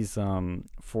 he's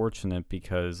fortunate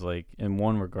because, like, in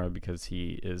one regard, because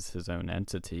he is his own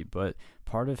entity, but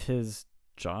part of his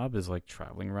job is like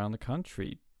traveling around the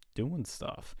country doing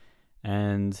stuff,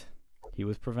 and he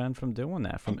was prevented from doing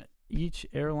that from each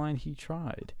airline he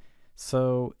tried.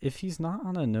 So if he's not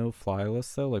on a no-fly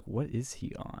list, though, like, what is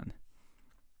he on?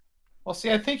 Well,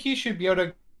 see, I think he should be able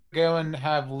to go and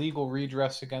have legal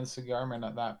redress against the government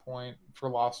at that point for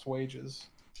lost wages.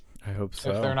 I hope If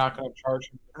they're so, not going to charge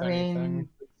him with I mean, anything.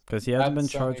 because he hasn't been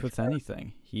that's charged only with fair.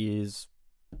 anything. He is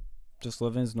just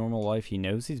living his normal life. He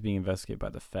knows he's being investigated by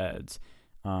the feds,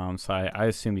 so I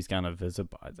assume he's gonna visit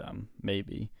by them,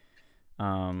 maybe.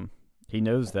 He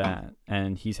knows that,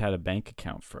 and he's had a bank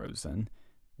account frozen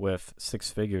with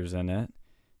 6 figures in it,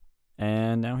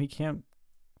 and now he can't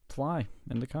fly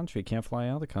in the country. Can't fly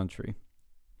out of the country.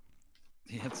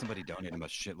 He had somebody donate him a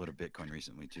shitload of Bitcoin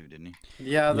recently too, didn't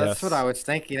he? Yeah, that's what Yes. I was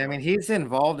thinking. I mean, he's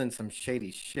involved in some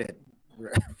shady shit.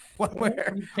 Where,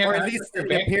 You can't or at access least your it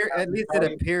bank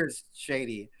account appears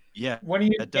shady. Yeah, When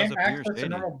you that does can't appear access a shady.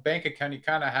 normal bank account, you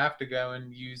kind of have to go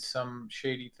and use some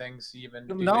shady things to even.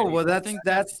 Do No, well, anything.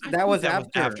 that I was think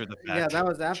after. the fact. Yeah, that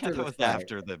was after that the was fact.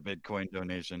 after the Bitcoin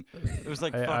donation. It was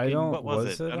like I fucking. don't- What was,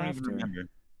 was it? it I don't after? even remember.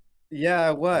 Yeah,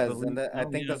 it was, believe and I so,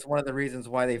 think yeah. that's one of the reasons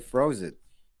why they froze it.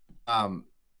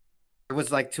 It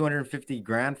was like 250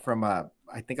 grand from I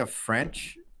think a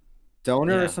French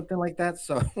donor Yeah. or something like that.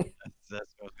 So That's what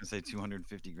I was gonna say.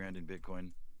 250 grand in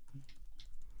Bitcoin.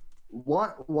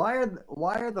 What? Why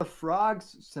are the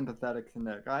frogs sympathetic to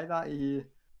Nick? I thought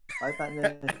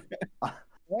Nick.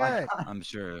 What? I'm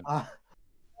sure. uh,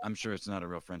 I'm sure it's not a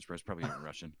real French person. Probably a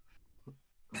Russian.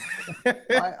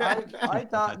 I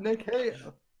thought Nick hated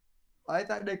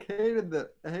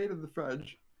the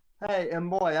French. Hey, and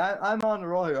boy, I'm on the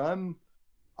roll here. I'm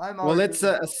well, it's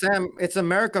arguing- Sam. It's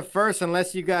America first,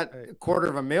 unless you got Hey. a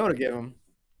 $250,000 to give him.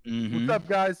 Mhm. What's up,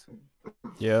 guys?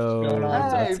 Yo, going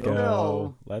on? let's Hey, go.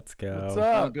 Phil. Let's go. What's Oh,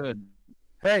 up? good.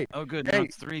 Hey, Oh, good. Hey. Now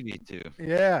it's 3v2.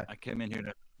 yeah. I came in here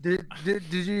to.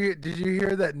 Did you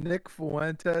hear that Nick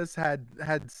Fuentes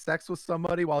had sex with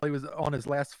somebody while he was on his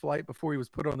last flight before he was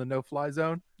put on the no-fly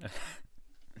zone?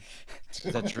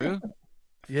 Is that true?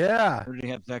 Yeah, Who did he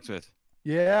have sex with?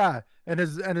 yeah, and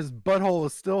his butthole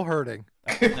is still hurting.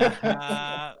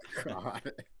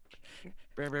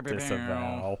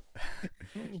 Disavow.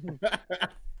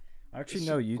 Actually,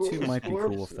 no. YouTube might be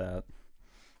cool with that.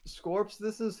 Scorps,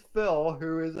 this is Phil,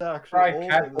 who is actually Probably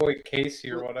older Catboy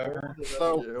Casey or than- whatever.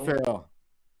 older than So, you. Phil,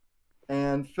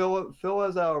 And Phil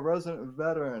is our resident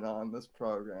veteran on this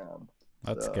program.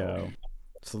 Let's So- go.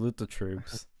 Salute the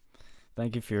troops.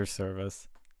 Thank you for your service.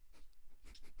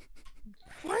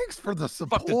 Thanks for the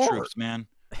Fuck support. the troops, man.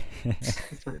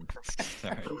 Sorry.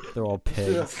 They're all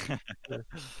pigs.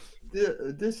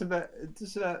 Disavow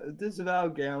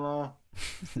Gamma.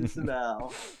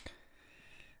 Disavow.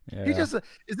 Yeah. He just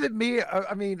is it me?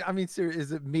 I mean, seriously,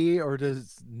 is it me or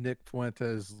does Nick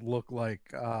Fuentes look like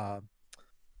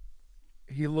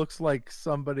he looks like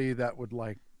somebody that would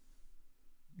like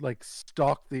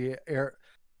stalk the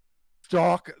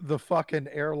fucking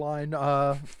airline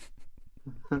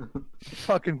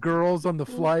fucking girls on the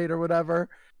flight or whatever.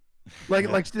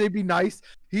 Like should they be nice?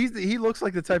 He looks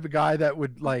like the type of guy that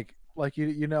would like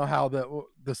you know how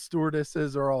the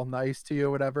stewardesses are all nice to you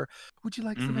or whatever. Would you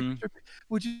like some Mhm. extra?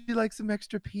 Would you like some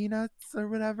extra peanuts or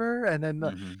whatever? And then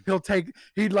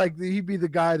Mhm. he'd be the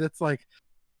guy that's like,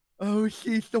 oh,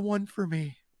 she's the one for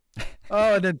me.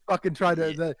 Oh, and then fucking try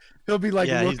to he'll be like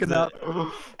Yeah, he's looking the- up He's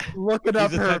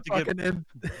the her type to get- fucking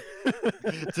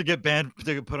to get banned,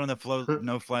 to get put on the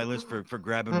no-fly list for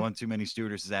grabbing one too many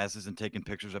stewardesses' asses and taking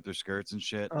pictures up their skirts and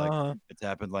shit. Like it's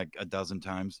happened like a dozen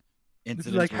times.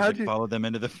 Incidents like, where how'd they you- follow them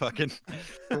into the fucking.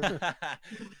 into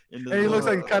And the he looks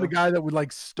like the kind Uh, of guy that would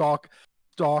like stalk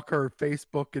her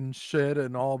Facebook and shit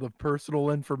and all the personal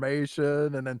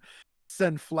information and then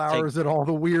send flowers at all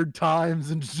the weird times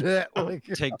and shit. Like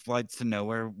take flights to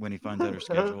nowhere when he finds out her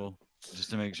schedule, just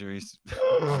to make sure he's.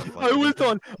 I was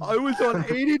on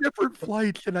 80 different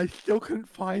flights and I still couldn't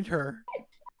find her.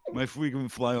 My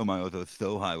frequent flyer miles are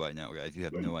so high right now, guys. You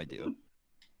have no idea.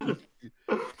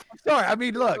 Sorry, I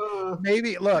mean, look,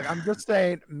 I'm just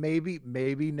saying, maybe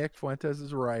Nick Fuentes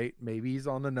is right. Maybe he's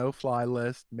on the no-fly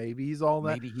list. Maybe he's all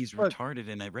that. Maybe he's but- retarded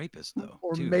and a rapist, though.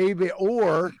 Or too. maybe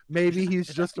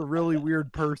he's just a really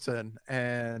weird person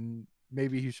and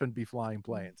maybe he shouldn't be flying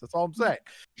planes. That's all I'm saying.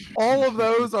 All of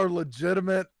those are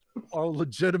legitimate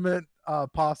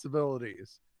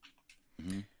possibilities.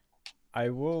 I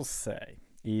will say,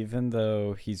 even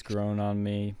though he's grown on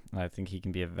me, I think he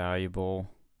can be a valuable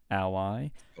ally.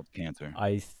 Of cancer.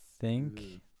 I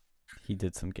think he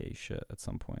did some gay shit at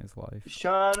some point in his life.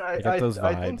 Sean, I got those vibes.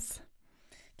 I think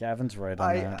Gavin's right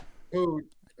on that. who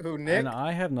Nick? And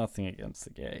I have nothing against the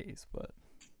gays, but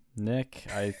Nick,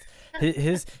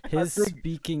 his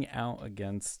speaking out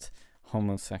against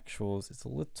homosexuals is a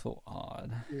little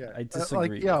odd. Yeah, I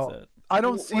disagree yo, with it. I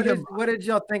don't see him. What did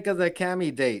y'all think of the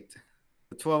Cammy date?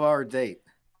 The 12-hour date.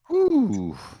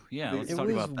 Ooh, yeah. Let's It talk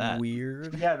was about that.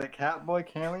 weird. yeah, the Catboy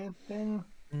Cammy thing.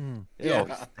 Mm.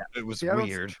 Yeah, it was Yeah, I don't-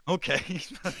 weird. Okay,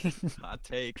 hot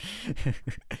take.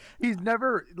 He's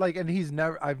never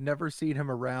I've never seen him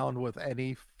around with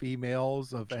any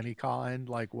females of any kind,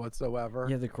 like whatsoever.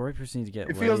 Yeah, the Groypers need to get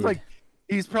It feels laid. like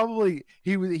he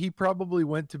probably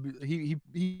went to be,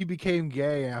 he became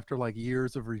gay after like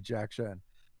years of rejection.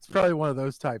 It's probably one of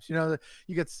those types. You know,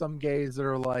 you get some gays that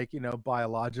are like, you know,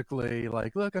 biologically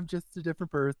like, look, I'm just a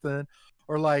different person,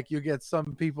 or like you get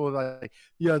some people like,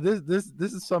 yeah, this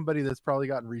is somebody that's probably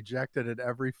gotten rejected at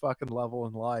every fucking level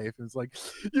in life, and it's like,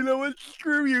 you know what,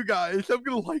 screw you guys, I'm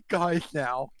gonna like guys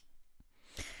now.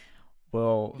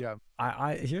 Well, Yeah.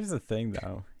 I here's the thing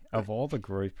though. Of all the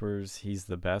Groypers, he's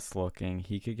the best looking.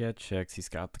 He could get chicks. He's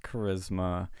got the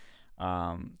charisma.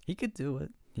 He could do it.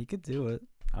 He could do it.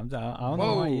 I don't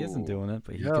know why he isn't Whoa. doing it,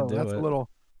 but he Yo, could do that's it. a little.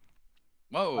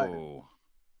 Whoa,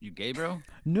 you gay, bro?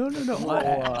 No. No,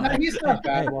 he's not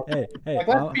bad Hey, looking. hey, hey! Like,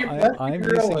 let's be I'm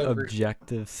real using over here.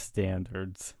 objective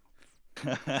standards.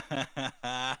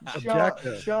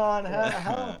 Objective. Sean,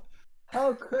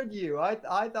 how could you? I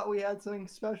thought we had something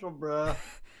special, bro.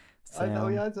 I thought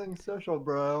we Sam, had something special,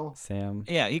 bro. Sam,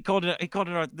 Yeah, he called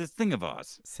it this thing of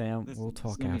ours. Sam. This- We'll this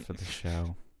talk thing- after the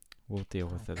show. We'll deal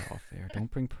with it off air. Don't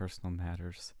bring personal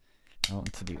matters out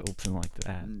into the open like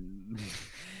that.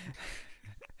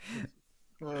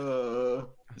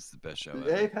 This is the best show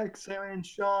The ever. Apex Sammy and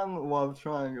Sean love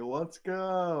triangle. Let's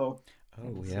go. Oh,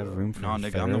 we have room for No, a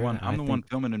nigga, I'm the third? one. I'm I the one think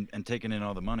filming and taking in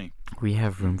all the money. We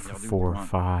have room Y'all for do what you 4 or want.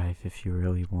 5 if you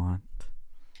really want.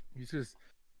 He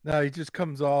just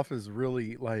comes off as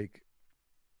really like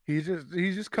he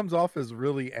just comes off as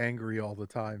really angry all the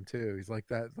time too. He's like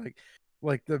that,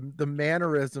 like the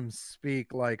mannerisms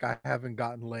speak like I haven't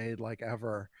gotten laid like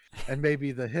ever, and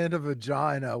maybe the hint of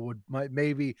vagina might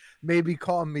maybe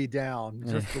calm me down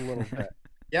just a little bit.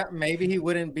 Yeah, maybe he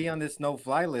wouldn't be on this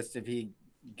no-fly list if he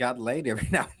got laid every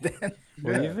now and then.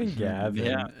 Well, Yeah. even Gavin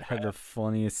Yeah. had the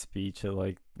funniest speech at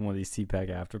like one of these CPAC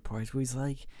after parties where he's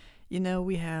like,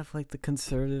 we have like the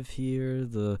conservative here,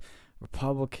 the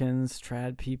Republicans,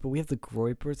 trad people. We have the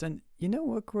Groypers, and you know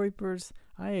what, Groypers?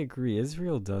 I agree.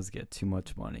 Israel does get too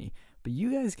much money, but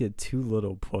you guys get too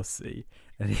little pussy.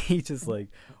 And he just like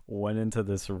went into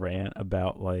this rant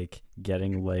about like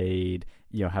getting laid,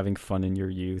 having fun in your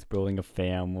youth, building a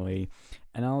family.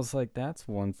 And I was like, that's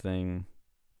one thing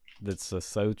that's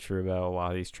so true about a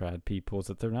lot of these trad people is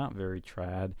that they're not very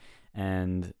trad.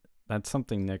 And that's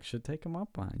something Nick should take him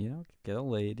up on, get a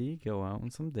lady, go out on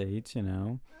some dates,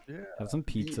 have some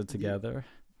pizza together.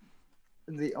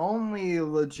 The only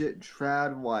legit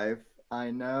trad wife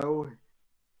I know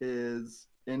is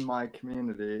in my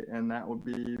community, and that would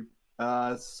be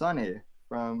Sunny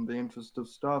from the Interest of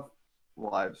Stuff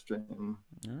live stream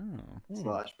 /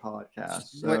 podcast.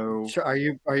 So Wait,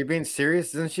 are you being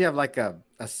serious? Doesn't she have like a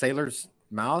sailor's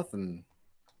mouth and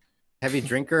heavy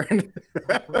drinker?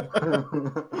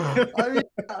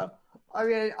 I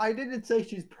mean, I didn't say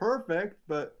she's perfect,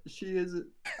 but she is.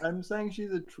 I'm saying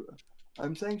she's a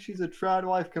trad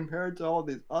wife compared to all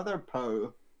these other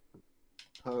posers.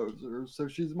 So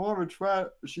she's more of a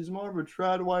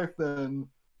trad wife than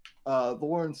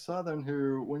Lauren Southern,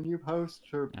 who, when you post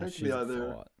her pic the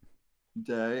other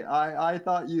day, I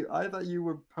thought you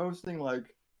were posting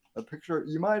like a picture.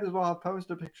 You might as well have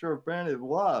posted a picture of Branded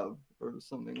Love or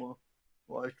something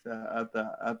like that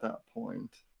at that point.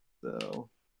 So.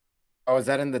 Oh, is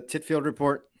that in the Titfield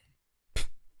report?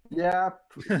 Yeah.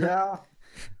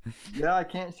 I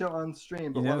can't show on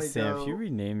stream. But Sam, if you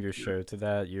rename your show to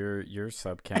that, your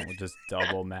sub count would just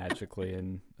double magically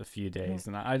in a few days,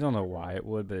 and I don't know why it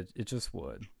would, but it just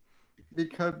would.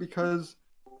 Because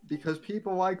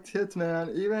people like tits,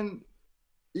 man.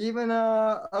 Even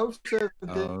Oster,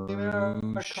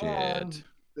 shit.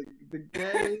 The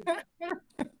gay.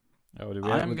 Oh, do we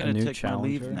have I'm a gonna new take my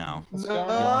leave challenger? now. No.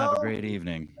 Y'all have a great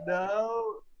evening.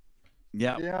 No.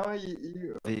 Yeah.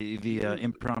 You The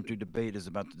impromptu debate is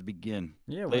about to begin.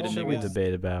 Yeah, Later, what should we niggas.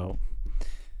 debate about?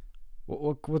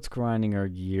 What's grinding our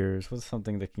gears? What's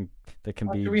something that can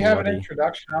be Do we have an bloody?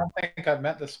 introduction? I don't think I've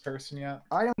met this person yet.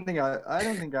 I don't think I've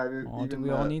Oh, do even. we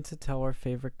all need to tell our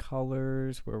favorite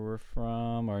colors, where we're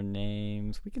from, our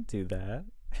names? We can do that.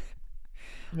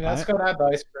 I mean, let's go to the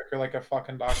icebreaker like a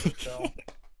fucking Dr. Phil.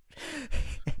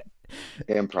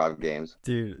 Improv games.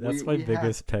 Dude, that's We- my we have-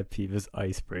 biggest pet peeve is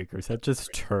icebreakers. That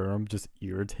term just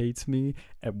irritates me,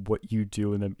 and what you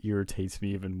do in them irritates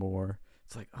me even more.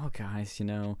 It's like, oh guys,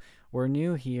 we're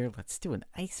new here. Let's do an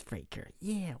icebreaker.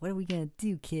 Yeah, what are we gonna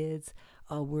do, kids?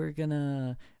 We're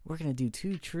gonna do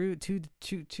two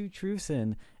truths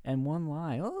and one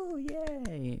lie. Oh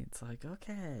yay! It's like,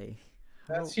 okay.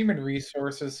 That's human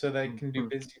resources so they can do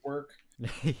busy work.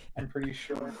 I'm pretty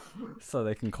sure. So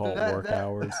they can call it That- work that-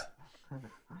 hours.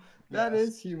 That Yes.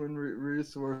 is human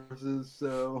resources.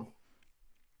 So.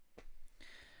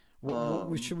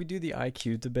 Should we do the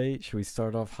IQ debate? Should we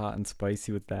start off hot and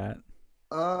spicy with that?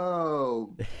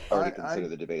 Oh. Already consider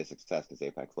the debate a success because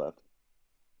Apex left.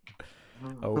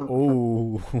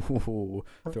 Oh,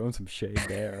 throwing some shade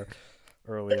there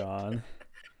early on.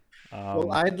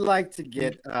 Well, I'd like to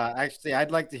get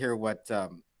I'd like to hear what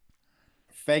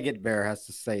Faggot Bear has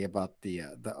to say about the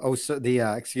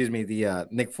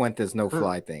Nick Fuentes no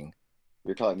fly thing.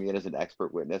 You're calling me in as an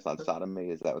expert witness on sodomy?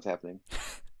 Is that what's happening?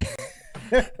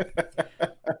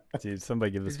 Dude,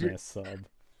 somebody give this Did you- man a sub.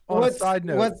 On a side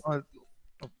note,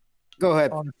 Go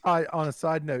ahead. on a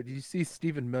side note, do you see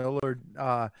Stephen Miller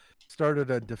started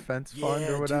a defense fund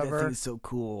or whatever? is so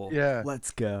cool. Yeah.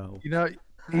 Let's go.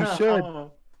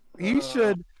 He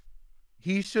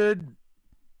should.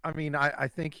 I mean, I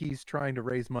think he's trying to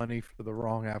raise money for the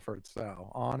wrong efforts.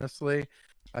 So honestly,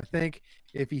 I think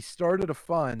if he started a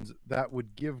fund that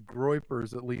would give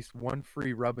Groypers at least one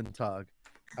free rub and tug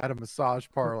at a massage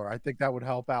parlor, I think that would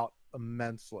help out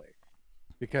immensely.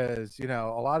 Because a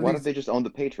lot of Why these. don't they just own the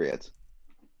Patriots?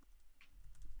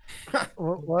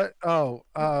 What? Oh,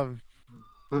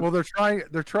 well, they're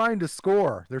trying to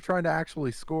score. They're trying to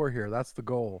actually score here. That's the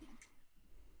goal.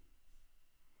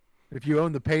 If you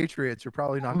own the Patriots, you're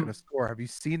probably not going to score. Have you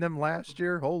seen them last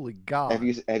year? Holy God! Have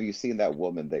you seen that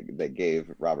woman that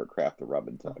gave Robert Kraft the rub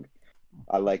and tug?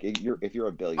 I like it. If you're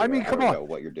a billionaire, I mean, come already on. know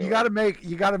what you're doing. You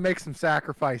got to make some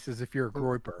sacrifices if you're a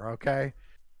Groyper. Okay,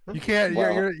 you can't.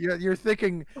 Well- You're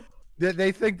thinking that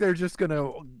they think they're just going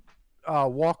to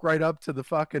walk right up to the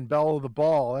fucking bell of the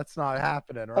ball. That's not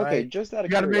happening, right? Okay, just out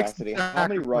of You gotta make some curiosity, how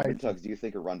many rub and sacrifices. tugs do you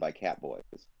think are run by cat boys?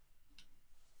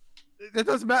 It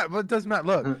doesn't matter. But it doesn't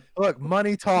matter. Look,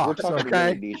 money talks. We're talking Okay,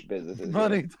 really niche businesses. here.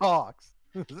 money talks.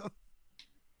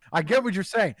 I get what you're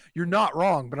saying. You're not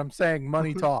wrong, but I'm saying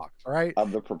money talks. All right.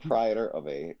 I'm the proprietor of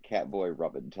a Catboy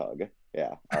Rub and Tug.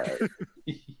 Yeah, all right.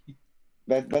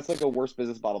 That's like a worse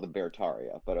business model than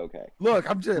Bertaria, but okay. Look,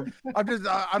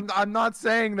 I'm not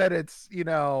saying that it's,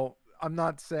 I'm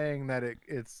not saying that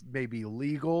it's maybe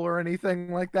legal or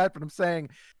anything like that, but I'm saying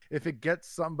if it gets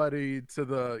somebody to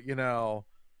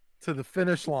the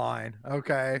finish line,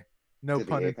 okay, no To the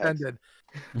pun apex. intended,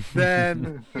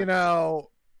 then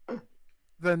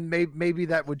then maybe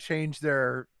that would change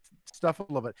their stuff a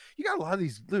little bit. You got a lot of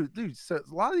these dude, so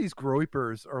a lot of these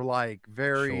groypers are like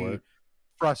very Short.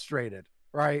 frustrated,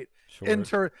 right?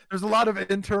 Short. There's a lot of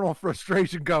internal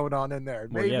frustration going on in there.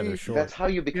 Well, Maybe yeah, they're short. That's how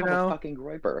you become know? a fucking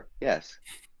groiper. Yes.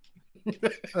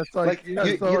 that's Like yeah,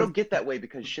 you so don't get that way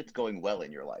because shit's going well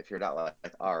in your life. You're not like,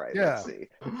 all right, Yeah. let's see.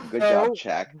 Good So- job,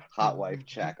 check. Hot wife,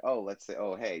 check. Oh, let's say,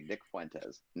 oh hey, Nick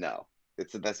Fuentes. No.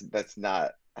 That's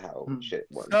not how shit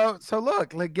works. so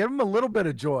look, like give them a little bit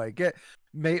of joy.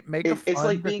 Make a It's fun,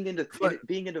 like being into but-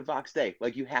 being into Vox Day.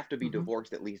 Like you have to be Mhm.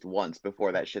 divorced at least once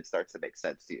before that shit starts to make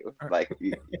sense to you. Right.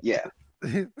 Like yeah.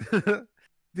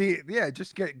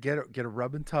 Just get a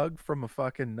rub and tug from a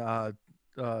fucking a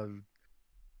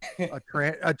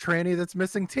tranny that's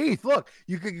missing teeth. Look,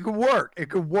 it could work. It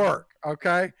could work.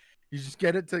 Okay, you just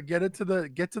get to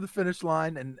the finish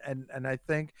line, and I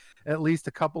think at least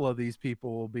a couple of these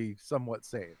people will be somewhat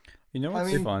saved. You know I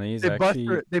what's mean, funny is They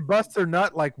actually. they bust their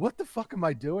nut like, what the fuck am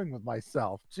I doing with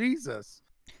myself? Jesus,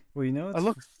 Well, you know I what's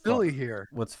look fu- silly here.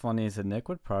 What's funny is that Nick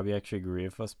would probably actually agree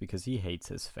with us because he hates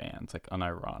his fans, like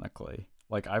unironically.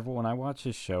 Like when I watch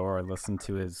his show or I listen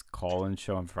to his call-in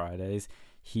show on Fridays,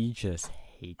 he just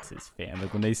hates his fan.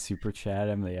 Like when they super chat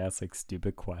him, they ask like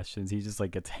stupid questions. He just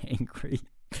like gets angry.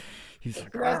 He's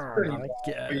like, That's pretty "Argh,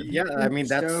 again." Yeah, I mean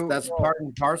So- that's part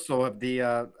and parcel of the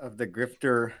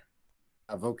grifter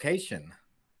vocation.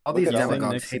 All these Okay, You think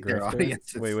demagogues Nick's a hate their grifter?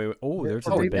 audiences. Wait. Oh, there's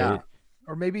a Oh, debate. yeah.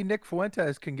 Or maybe Nick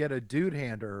Fuentes can get a dude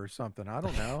hander or something. I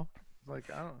don't know. Like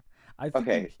I don't. I think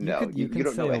Okay, no, you you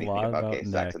don't say know a anything lot about gay Nick.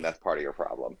 sex, and that's part of your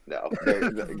problem. No,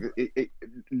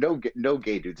 no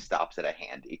gay dude stops at a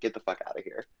handy. Get the fuck out of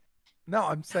here. No,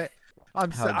 I'm saying, How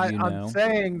do you know? I'm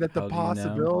saying that the How do you know?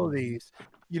 possibilities,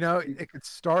 it could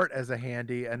start as a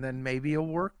handy, and then maybe it'll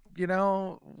work,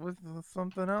 with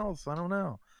something else. I don't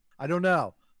know.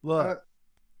 Look,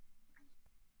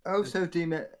 Also,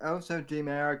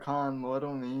 Demaricon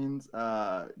little means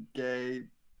gay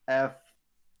F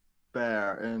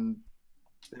bear in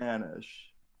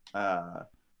Spanish. And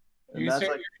You that's say,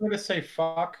 like you're going to say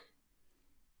fuck?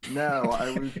 no,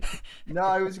 I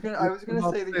was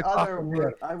gonna say the other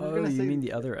word. I was Oh, gonna you say mean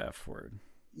the other F word?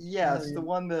 yes, the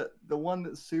one that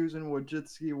Susan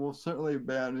Wojcicki will certainly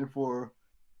ban me for.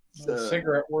 The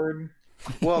cigarette word?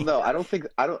 Well, no, I don't think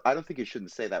you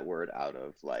shouldn't say that word out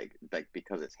of like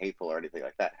because it's hateful or anything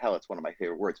like that. Hell, it's one of my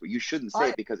favorite words, but you shouldn't say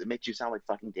it because it makes you sound like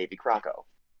fucking Davy Crocco.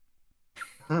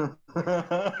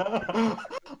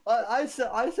 I say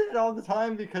it all the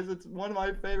time because it's one of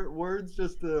my favorite words.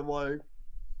 Just to like,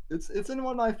 it's in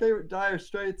one of my favorite Dire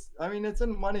Straits. I mean, it's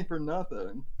in Money for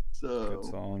Nothing. So, Good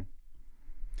song.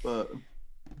 but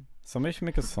Somebody should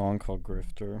make a song called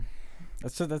Grifter.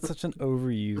 That's such an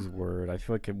overused word. I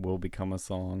feel like it will become a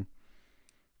song.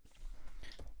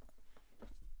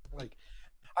 like,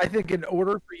 I think in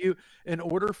order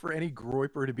for any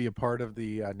groyper to be a part of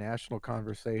the national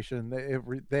conversation,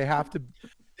 they have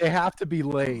to be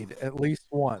laid at least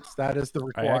once. That is the I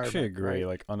requirement. actually agree. right?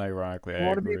 Like unironically, You I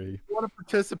wanna agree. If you want to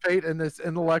participate in this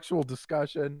intellectual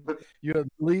discussion, you at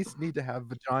least need to have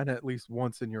vagina at least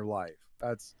once in your life.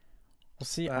 That's Well,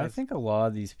 see, I That's- think a lot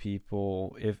of these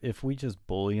people, if we just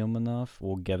bully them enough,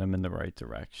 we'll get them in the right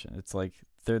direction. It's like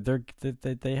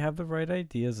they have the right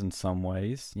ideas in some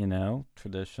ways,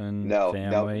 tradition, No,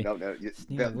 family. no. Just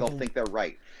need a They'll little- think they're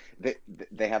right.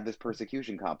 They have this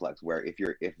persecution complex where if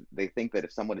they think that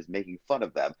if someone is making fun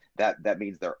of them, that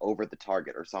means they're over the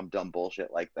target or some dumb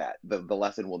bullshit like that. The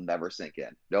lesson will never sink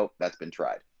in. Nope, that's been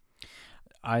tried.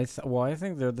 I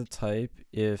think they're the type.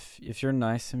 If you're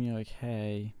nice to them, you're like,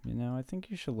 hey, I think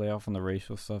you should lay off on the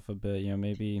racial stuff a bit.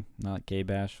 Maybe not gay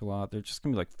bash a lot. They're just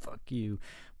gonna be like, fuck you.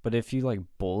 But if you like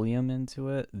bully them into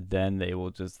it, then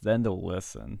they'll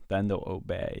listen. Then they'll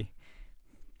obey.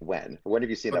 When have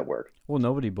you seen that work? Well,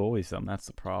 nobody bullies them. That's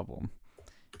the problem.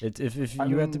 It's if I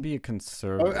you have to mean- be a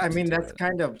conservative. I mean to do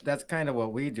that's it. kind of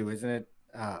what we do, isn't it?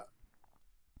 On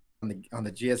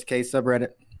the GSK subreddit.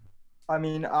 I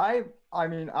mean,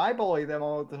 I bully them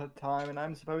all the time, and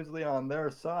I'm supposedly on their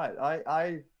side.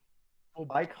 I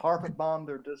carpet bomb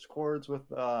their discords with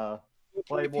if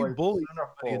Playboy you bully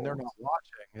somebody and they're centerfolds. not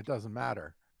watching, it doesn't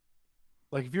matter.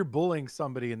 Like if you're bullying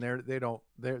somebody and they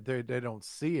don't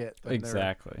see it, then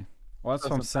Exactly. Well, that's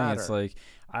what I'm Doesn't saying. It's matter. like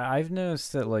I've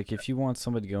noticed that like if you want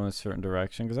somebody to go in a certain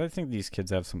direction, because I think these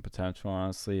kids have some potential.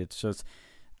 Honestly, it's just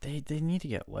they need to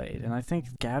get laid, and I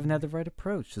think Gavin had the right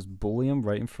approach. Just bully them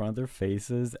right in front of their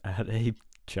faces at a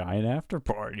giant after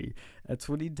party. That's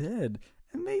what he did.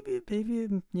 And maybe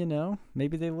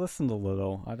maybe they listened a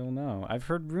little. I don't know. I've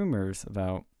heard rumors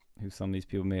about who some of these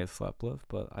people may have slept with,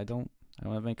 but I don't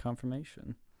have any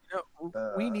confirmation. You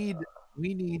know, we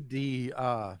need the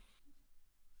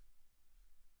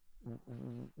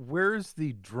where's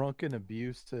the drunken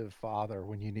abusive father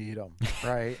when you need him,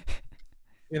 right?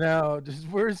 Just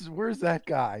where's that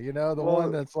guy? The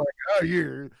one that's like, oh,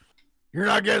 you're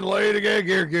not getting laid again.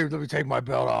 Here, let me take my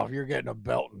belt off. You're getting a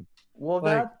belting. Well,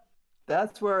 Like-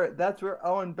 that's where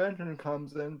Owen Benjamin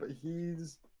comes in, but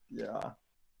he's No,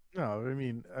 I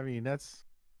mean that's.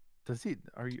 Does he?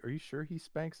 Are you sure he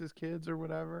spanks his kids or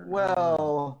whatever?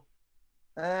 well.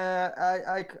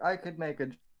 I could make a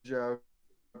joke,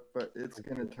 but it's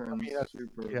gonna turn that's-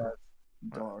 super yeah.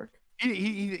 dark.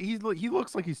 He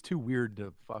looks like he's too weird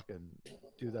to fucking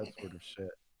do that sort of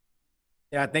shit.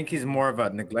 Yeah, I think he's more of a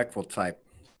neglectful type.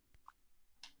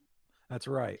 That's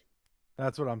right.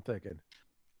 That's what I'm thinking.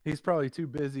 He's probably too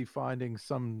busy finding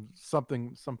some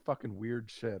fucking weird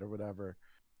shit or whatever.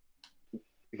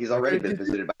 He's already Like, been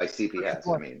visited by CPS.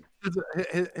 I mean,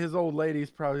 His old lady's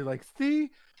probably like,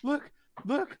 see, look,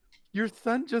 your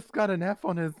son just got an F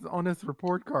on his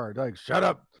report card. Like, shut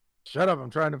up. I'm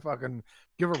trying to fucking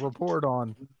give a report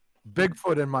on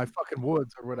Bigfoot in my fucking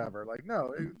woods or whatever. Like,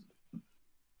 no.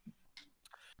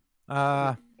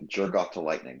 jerk off to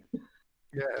lightning.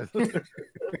 Yeah.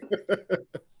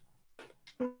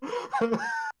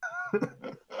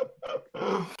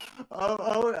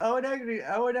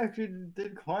 I would actually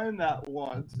did climb that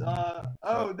once. That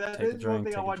Take a is one drink, thing I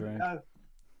take a wanted drink. to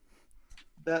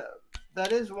ask.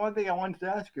 That is one thing I wanted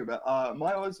to ask you about.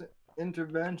 Milo's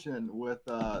intervention with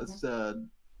said.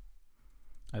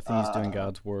 I think he's doing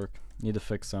God's work. Need to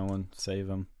fix someone, save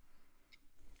him.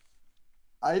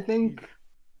 I think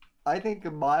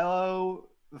Milo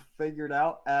figured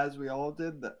out, as we all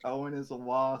did, that Owen is a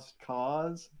lost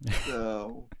cause.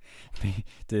 So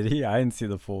Did he? I didn't see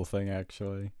the full thing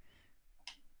actually.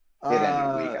 It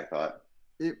ended weak, I thought.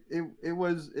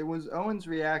 it was Owen's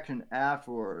reaction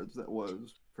afterwards that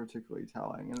was particularly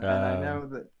telling, and I know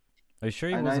that. Are you sure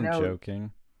he And I wasn't know-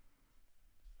 joking?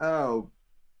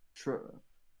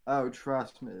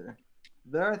 Trust me.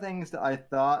 There are things that I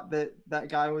thought that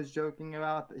guy was joking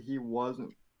about that he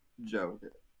wasn't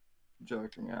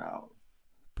joking out.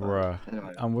 Bruh.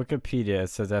 Anyway. On Wikipedia, it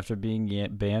says after being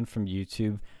banned from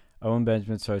YouTube, Owen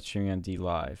Benjamin started streaming on D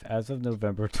Live. As of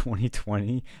November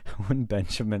 2020, Owen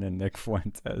Benjamin and Nick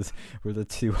Fuentes were the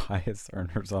two highest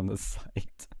earners on the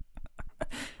site.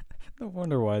 No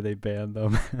wonder why they banned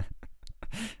them.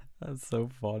 That's so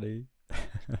funny.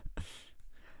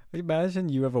 Imagine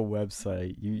you have a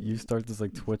website, you start this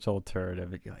like Twitch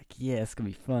alternative, and you're like, yeah, it's gonna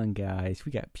be fun, guys.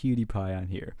 We got PewDiePie on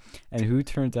here. And who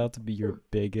turns out to be your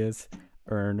biggest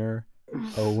earner?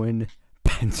 Owen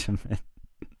Benjamin.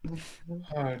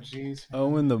 Oh, jeez.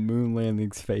 Owen the moon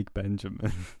landing's fake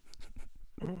Benjamin.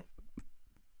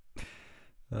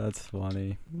 That's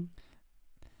funny.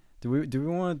 Do we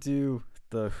want to do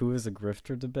the who is a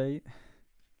grifter debate?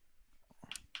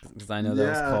 Because I know that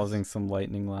was Yes. causing some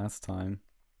lightning last time.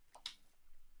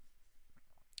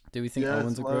 Do we think Yes,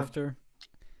 Owen's a well- grifter?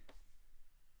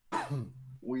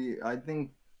 I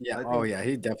think Yeah. I Oh think- yeah,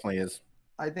 he definitely is.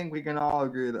 I think we can all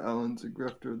agree that Owen's a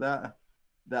grifter. That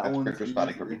That's one's grifter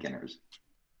spotting for easy. beginners.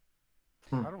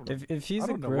 I don't know. If he's I a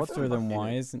don't know what the grifter, then fuck he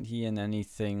why is. isn't he in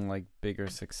anything like big or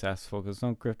successful? Because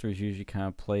don't grifters usually kind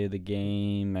of play the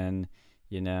game and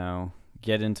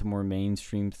get into more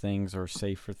mainstream things or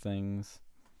safer things?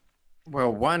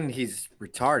 Well, one, he's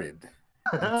retarded.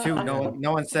 And two,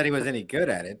 no one said he was any good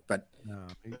at it. But No.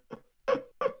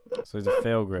 So he's a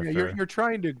fail Yeah, grifter. you're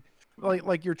trying to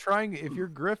like you're trying if you're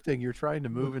grifting, you're trying to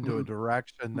move into a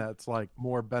direction that's like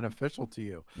more beneficial to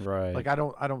you. Right. Like I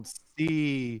don't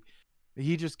see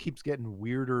he just keeps getting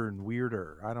weirder and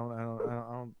weirder. I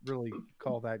don't really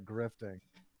call that grifting.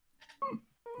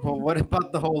 well, what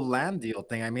about the whole land deal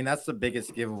thing? I mean, that's the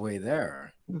biggest giveaway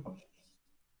there.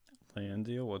 Land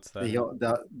deal? What's that?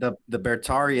 The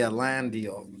Bertaria land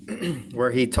deal,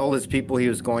 where he told his people he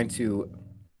was going to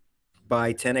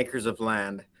buy 10 acres of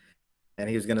land, and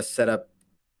he was going to set up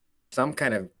some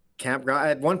kind of campground.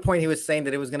 At one point, he was saying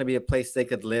that it was going to be a place they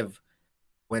could live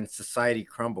when society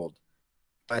crumbled.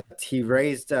 But he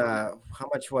raised how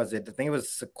much was it? I think it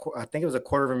was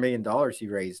 $250,000 he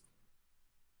raised,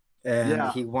 and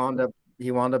Yeah. he wound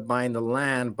up buying the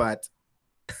land, but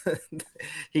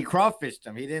he crawfished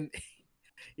him.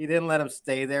 He didn't let him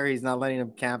stay there. He's not letting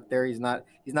him camp there. He's not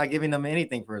giving him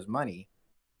anything for his money.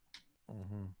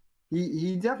 Mhm.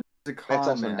 He definitely is a con It's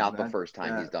also man. not the first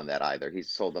time he's done that either. He's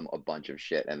sold them a bunch of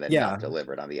shit and then not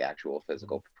delivered on the actual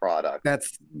physical product.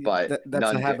 That's But that's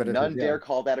none, a habit. none dare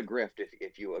call that a grift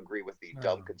if you agree with the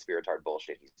dumb No. conspiratard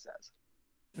bullshit he says.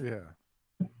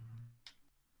 Yeah.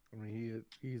 I mean,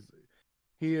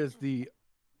 he is the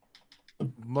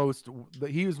most.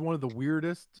 He is one of the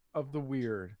weirdest of the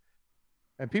weird.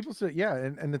 And people say, yeah,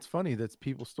 and it's funny that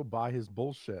people still buy his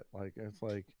bullshit. Like it's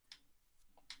like,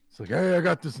 hey, I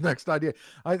got this next idea.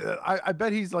 I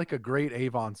bet he's like a great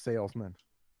Avon salesman.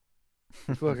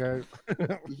 Look,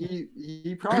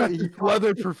 he probably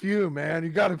leather perfume, man. You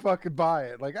got to fucking buy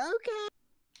it. Like, okay.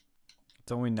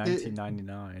 It's only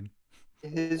 $19.99.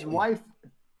 His wife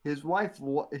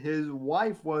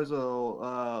was a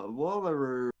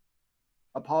Lularoe.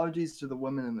 Apologies to the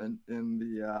women in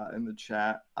the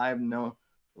chat. I have no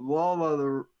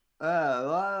Lularoe.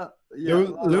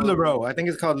 Lularoe. I think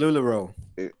it's called Lularoe.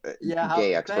 Yeah,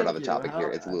 Gay expert on the thank topic you. here.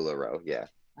 It's Lularoe. Yeah.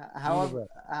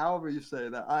 However you say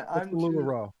that,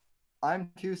 I'm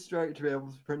too straight to be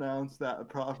able to pronounce that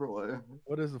properly.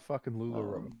 What is a fucking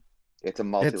Lularoe? It's a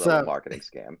multi-level marketing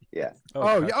scam. Yeah. Yeah.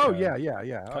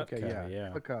 Cutco, Okay, yeah.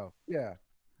 Cutco, yeah.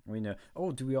 We know.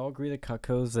 Oh, do we all agree that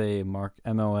Cutco's a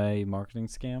MLA marketing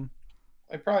scam?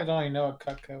 I probably don't even know what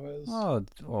Cutco is. Oh,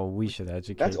 well, we should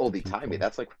educate. That's the oldie timey. people.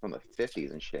 That's like from the 50s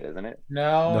and shit, isn't it?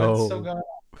 No, it's still going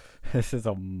on. This is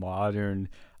a modern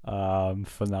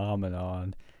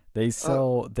phenomenon. They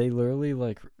sell. They literally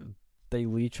they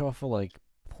leech off of like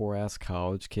poor ass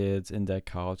college kids, in-debt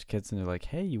college kids, and they're like,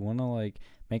 "Hey, you want to like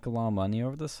make a lot of money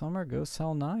over the summer? Go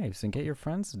sell knives and get your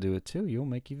friends to do it too. You'll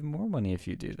make even more money if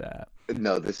you do that."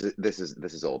 No, this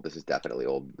is old. This is definitely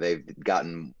old. They've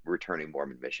gotten returning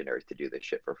Mormon missionaries to do this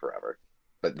shit for forever,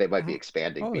 but they might be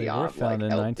expanding They were beyond like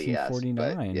founded in LDS.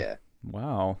 1949. But yeah,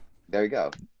 Wow. there you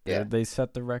go. Yeah, They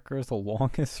set the record as the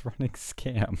longest running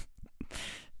scam.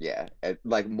 yeah. And,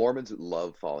 like Mormons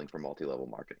love falling for multi-level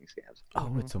marketing scams.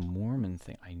 Oh, it's a Mormon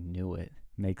thing. I knew it.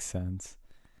 Makes sense.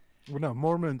 Well, no,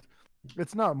 Mormons.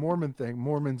 It's not a Mormon thing.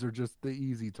 Mormons are just the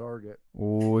easy target.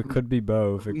 Oh, it could be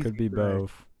both. It could be Easy prey.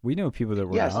 both. We know people that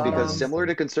were Yes, not. because Mormons. similar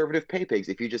to conservative pay pigs,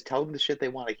 if you just tell them the shit they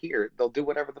want to hear, they'll do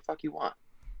whatever the fuck you want.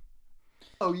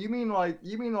 Oh, you mean like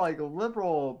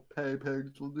liberal pay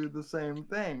pigs will do the same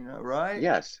thing, right?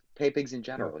 Yes, pay pigs in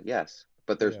general. Yes,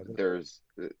 but there's Yeah, there's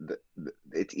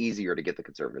it's easier to get the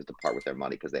conservatives to part with their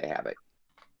money because they have it.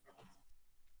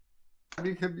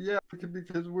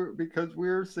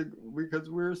 Because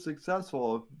we're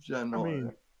successful generally. I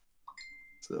mean-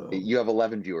 so You have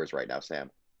 11 viewers right now,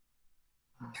 Sam.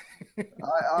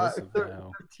 I This is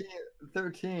now.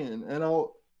 13, and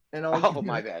I'll Oh,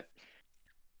 my bad.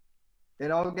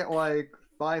 and I'll get like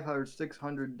 500,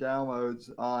 600 downloads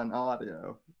on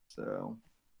audio. So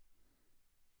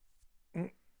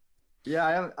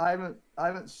yeah, I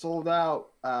haven't sold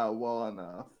out well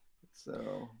enough.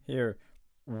 So Here,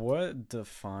 what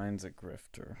defines a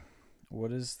grifter?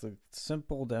 What is the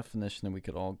simple definition that we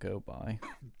could all go by?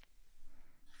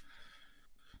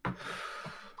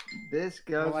 this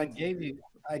goes. Well, I gave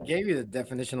you the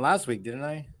definition last week, didn't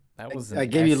I? That was I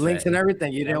gave you links and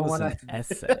everything. You That didn't was want an to.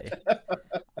 essay.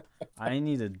 I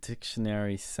need a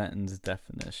dictionary sentence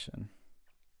definition.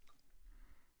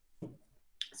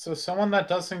 So someone that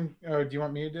doesn't, or do you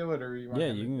want me to do it, or you want Yeah,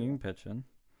 him to you do it? can pitch in.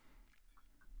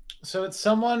 So it's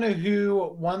someone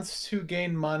who wants to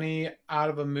gain money out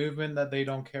of a movement that they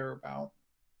don't care about.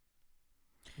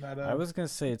 That, I was gonna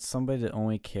say it's somebody that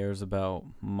only cares about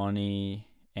money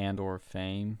and or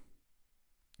fame.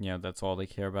 You know, that's all they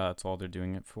care about. That's all they're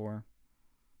doing it for.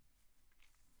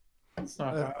 it's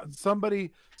not bad.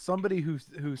 Somebody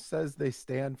who says they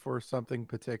stand for something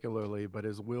particularly, but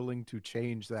is willing to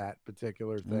change that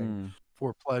particular thing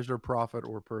for pleasure, profit,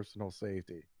 or personal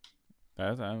safety.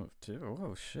 Too.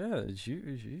 Oh shit! Did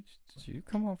you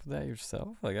come up with that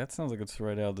yourself? Like that sounds like it's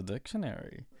right out of the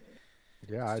dictionary.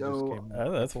 Yeah, I just So- came.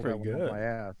 Oh, that's pulled that pretty one off good. My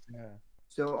ass. Yeah.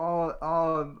 So all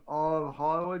of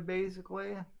Hollywood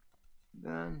basically,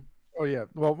 then. Oh yeah.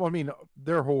 Well, I mean,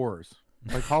 they're whores.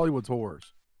 Like Hollywood's whores.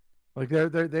 Like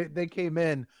they came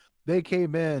in. They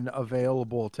came in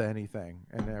available to anything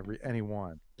and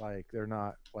anyone. Like they're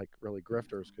not like really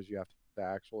grifters because you have to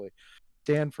actually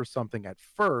stand for something at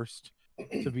first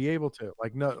to be able to.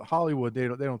 Like no Hollywood, they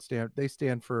don't stand. They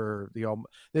stand for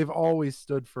they've always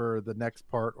stood for the next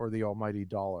part or the almighty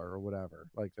dollar or whatever.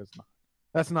 Like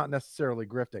that's not necessarily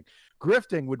grifting.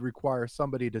 Grifting would require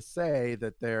somebody to say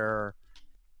that they're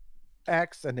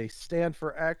X and they stand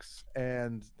for X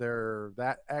and they're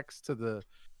that X to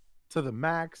to the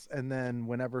max, and then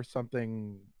whenever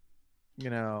something,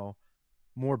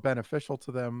 more beneficial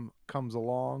to them comes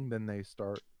along, then they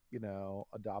start,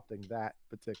 adopting that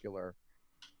particular,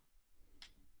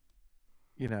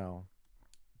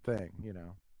 thing.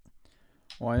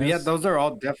 Well, But yeah, those are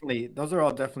all definitely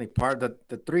part of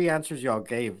the three answers y'all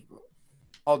gave.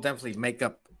 All definitely make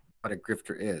up what a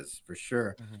grifter is for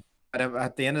sure. Mhm. But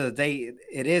at the end of the day,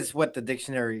 it is what the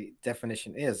dictionary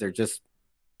definition is. They're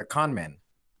con men.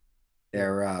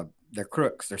 They're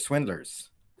crooks. They're swindlers.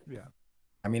 Yeah.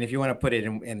 I mean, if you want to put it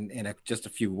in just a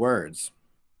few words.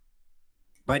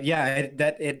 But yeah,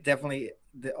 it definitely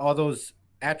all those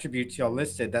attributes y'all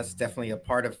listed. That's definitely a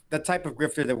part of the type of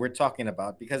grifter that we're talking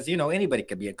about. Because anybody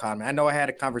could be a con man. I know I had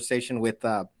a conversation with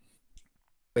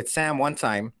Sam one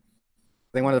time.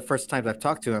 I think one of the first times I've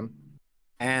talked to him,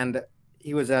 and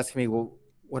he was asking me, well,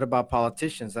 what about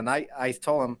politicians? And I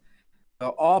told him,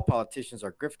 well, all politicians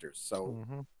are grifters. So,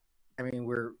 Mhm. I mean,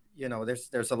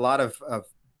 there's a lot of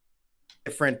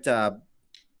different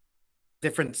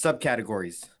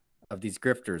subcategories of these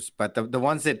grifters, but the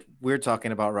ones that we're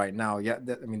talking about right now, I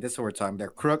mean, this is what we're talking. They're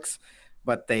crooks,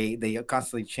 but they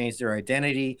constantly change their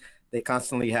identity. They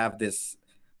constantly have this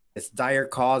dire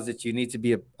cause that you need to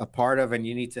be a part of, and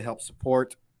you need to help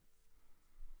support.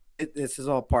 This is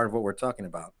all part of what we're talking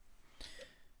about.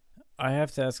 I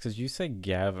have to ask, because you said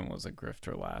Gavin was a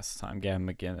grifter last time, Gavin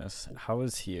McGinnis. How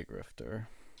is he a grifter?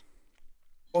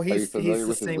 Well, Are you he's familiar the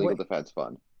with his same legal way. defense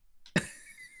fund?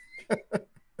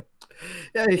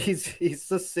 Yeah, he's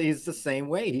the same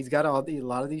way. He's got a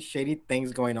lot of these shady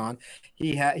things going on.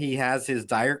 He has his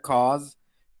dire cause.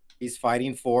 He's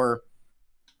fighting for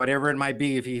whatever it might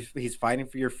be. If he's fighting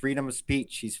for your freedom of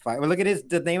speech, he's fighting. Well, look at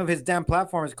the name of his damn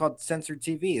platform is called Censored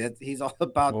TV. He's all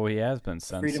about Well, he has been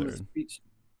freedom of censored. speech.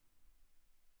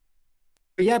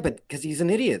 But yeah, but because he's an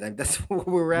idiot. That's where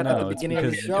we're at the No, it's beginning of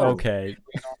the because, show. okay,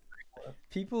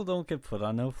 people don't get put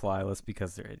on no-fly list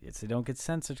because they're idiots. They don't get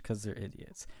censored because they're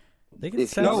idiots. They get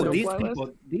Is he on No, the censored.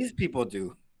 no-fly these people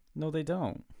do. No, they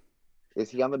don't. Is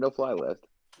he on the no-fly list?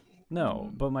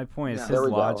 No, but my point is No. his There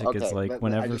we go. logic is Okay, like but I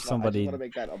whenever just somebody. want to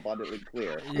make that abundantly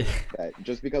clear. Yeah. That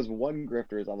just because one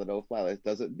grifter is on the no-fly list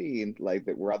doesn't mean like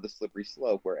that we're on the slippery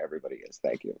slope where everybody is.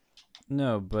 Thank you.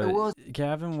 No, but was-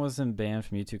 Gavin wasn't banned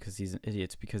from YouTube because he's an idiot.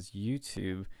 It's because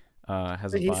YouTube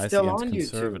has But a he's bias still against on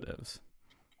YouTube. conservatives.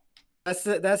 That's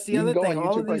the You other can go thing. on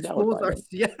All YouTube of right these now and fools find are him.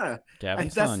 yeah.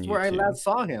 Gavin's That's on where I YouTube. last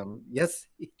saw him. Yes,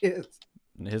 he is.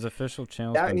 His official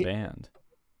channel's Yeah, been he- banned.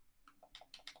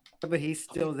 But he's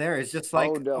still there. It's just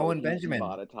like oh no, Owen he's Benjamin.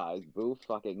 demonetized. Boo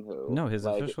fucking who? No, his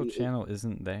Like, official channel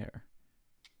isn't there.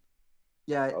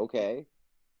 Yeah, Okay.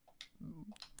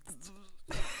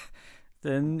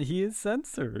 Then he is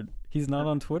censored. He's not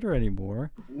on Twitter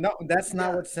anymore. No, that's not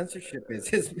Yeah. what censorship is.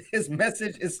 His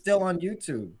message is still on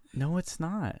YouTube. No, it's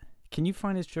not. Can you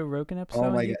find his Joe Rogan episode Oh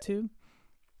on my God. YouTube?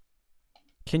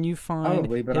 Can you find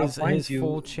Probably, but I'll his find you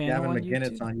full channel Gavin on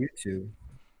McGinnis YouTube? on YouTube.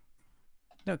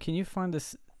 No, can you find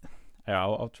this?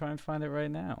 I'll try and find it right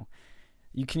now.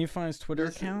 Can you find his Twitter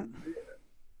account?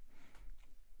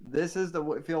 This is the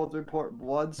Whitfield Report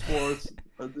Blood Sports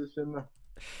edition.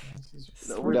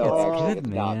 We're No, all- actually, good, it's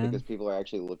not man. because people are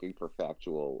actually looking for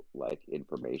factual like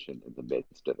information in the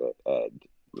midst of it, and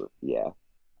yeah.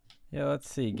 Yeah, let's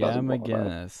see. Doesn't Gavin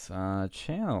qualify. McGinnis.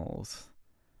 Channels.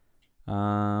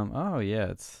 Oh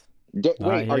yeah, it's Wait,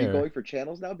 Not are you here. going for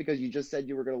channels now? Because you just said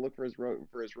you were going to look for his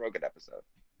Rogan episode.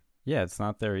 it's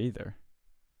not there either.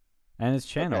 And his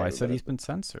channel, Okay, I said but he's been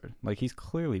censored. Like he's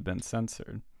clearly been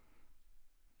censored.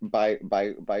 By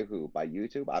who? By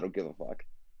YouTube? I don't give a fuck.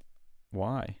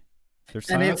 Why? They're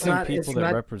And it's silencing not- people it's that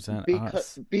not- represent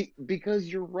Because us.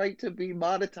 because your right to be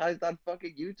monetized on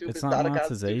fucking YouTube It's is not not a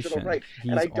constitutional monetization. right,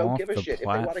 He's and I don't off give a the shit if they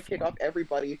want to kick platform. off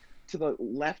everybody to the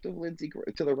left of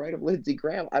to the right of Lindsey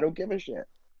Graham. I don't give a shit.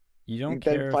 You don't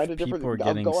Then care find if a different- people are I'll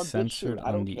getting go on BitChute. censored I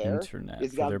on don't the care. internet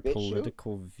Is he for on their BitChute?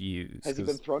 political views. Has he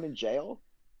been 'cause- thrown in jail?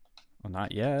 well,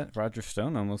 not yet. Roger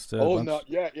Stone almost did. Oh no,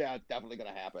 yeah, it's definitely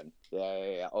gonna happen.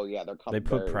 Yeah. Oh yeah, they're coming. They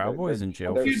put Proud Boys in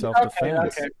jail for they're-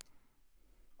 self-defense. Okay.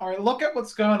 All right, look at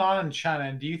what's going on in China.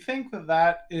 And do you think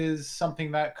that is something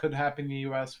that could happen in the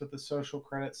U.S. with the social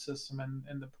credit system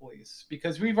and the police?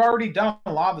 Because we've already done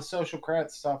a lot of the social credit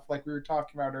stuff, like we were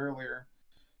talking about earlier,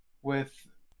 with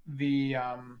the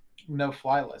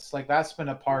no-fly list. Like that's been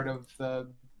a part of the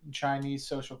Chinese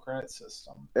social credit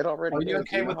system. It already Are you is.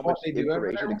 okay You know with how what much they do over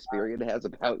information there? Experian has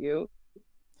about you?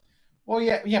 Well,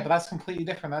 yeah, but that's completely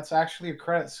different. That's actually a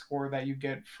credit score that you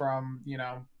get from,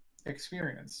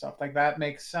 experience stuff. Like that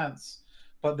makes sense.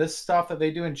 But this stuff that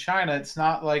they do in China, it's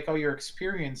not like, oh, your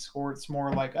experience score. It's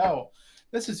more like, oh,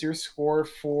 this is your score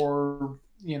for,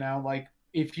 like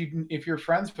if you're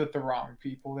friends with the wrong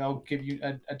people, they'll give you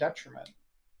a detriment.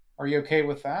 Are you okay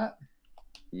with that?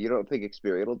 You don't think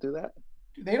Experian will do that?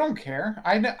 They don't care.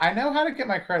 I know how to get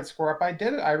my credit score up. I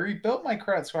did it. I rebuilt my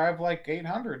credit score. I have like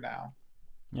 800 now.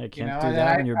 Yeah, you can't know, do and that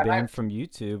I- when you're and I- banned from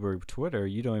YouTube or Twitter.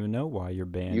 You don't even know why you're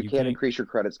banned. You can't increase your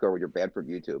credit score when you're banned from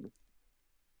YouTube.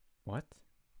 What?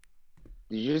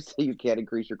 Did you just say you can't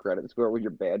increase your credit score when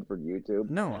you're banned from YouTube?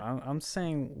 No, I'm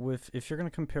saying if you're gonna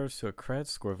compare us to a credit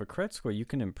score, if a credit score you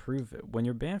can improve it. When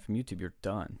you're banned from YouTube, you're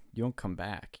done. You don't come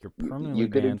back. You're permanently You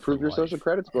could banned improve for your life. social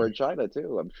credit score in China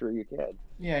too. I'm sure you can.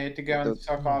 Yeah, you had to go and Those-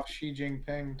 suck off Xi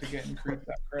Jinping to get increase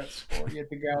that credit score. You had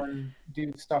to go and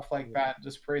do stuff like that and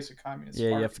just praise the communist Yeah,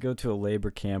 you party. have to go to a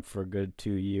labor camp for a good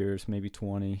 2 years, maybe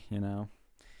 20. You know.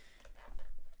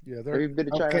 Yeah, Have they're you been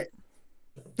to China? Okay.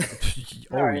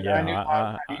 Oh I yeah, knew-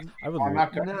 I would. I'm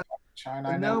not going No, to China.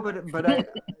 I no, know. but I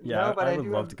Yeah, no, but I I would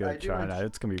do love have- to go I to do have- China.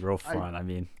 It's gonna be real I- fun. I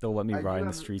mean, they'll let me I do ride in the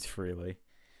have- streets freely.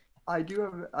 I do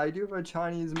have a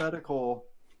Chinese medical.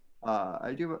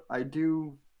 I do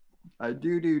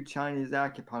Chinese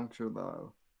acupuncture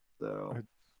though. So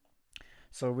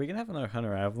So are we gonna have another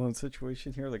Hunter Avalon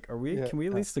situation here? Like, are we? Yeah, Can we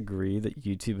at least agree that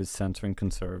YouTube is censoring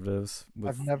conservatives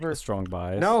with never- a strong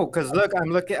bias? No, because look,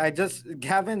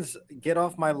 Gavin's Get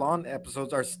Off My Lawn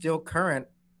episodes are still current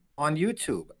on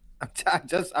YouTube.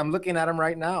 I'm looking at him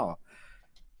right now.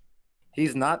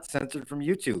 He's not censored from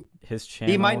YouTube, His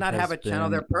channel. might not has have a channel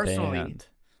there been personally. banned.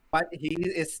 but he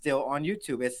is still on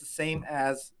YouTube. It's the same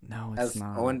as No, it's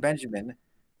not. Owen Benjamin.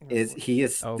 Oh,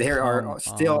 There come are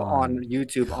still on on.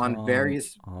 YouTube on Come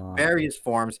various on.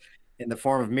 forms, in the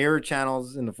form of mirror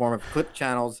channels, in the form of clip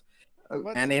channels.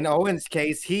 What? And in Owen's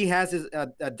case, he has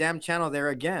a damn channel there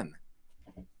again.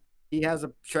 He has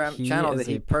a channel as that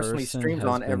he a personally person streams has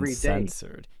on been every day.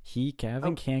 censored.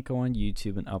 Gavin Oh. can't go on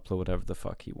YouTube and upload whatever the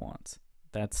fuck he wants.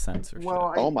 That's censorship.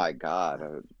 Well, Oh my God,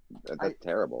 that's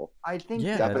terrible. I think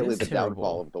Yeah, that Definitely is the terrible.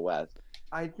 downfall of the West.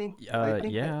 I think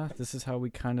Yeah, this is how we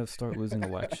kind of start losing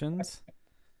elections.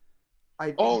 I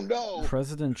think, Oh no,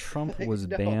 President Trump was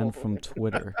No. banned from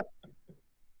Twitter.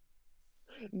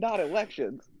 not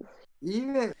elections.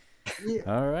 even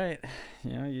All right,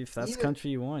 if that's the Even- country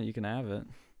you want, you can have it.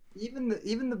 even the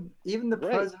Right.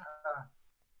 president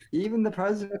even the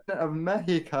president of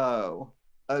Mexico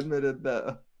admitted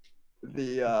that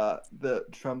the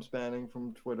Trump's banning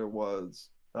from Twitter was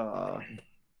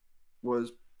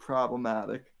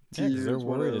problematic. to Yeah, because they're use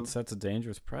one worried of- it sets a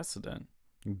dangerous precedent.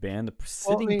 You ban the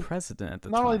sitting president at the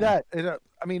not time. only that,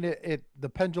 the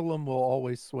pendulum will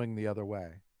always swing the other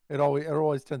way. It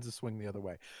always tends to swing the other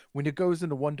way. When it goes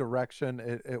into one direction,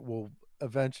 it'll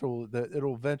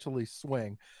eventually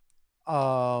swing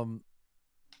to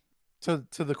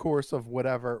the course of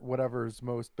whatever is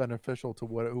most beneficial to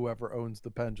whoever owns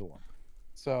the pendulum.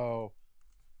 So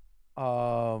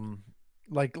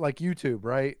like YouTube,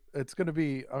 right? It's going to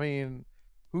be, I mean,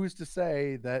 who's to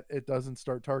say that it doesn't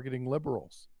start targeting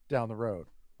liberals down the road?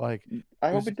 Like, I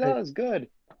hope Who's it to say- does. Good.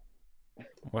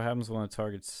 What happens when it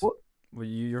targets? Well- Well,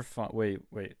 you're fine. Wait.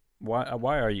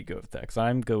 Why are you good with that? Because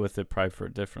I'm good with it probably for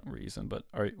a different reason. But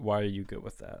why are you good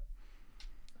with that?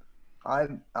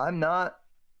 I'm not.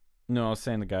 No, I was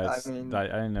saying the guys. I mean-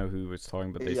 didn't know who was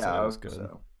talking, but they said Yeah, it was good.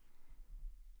 so.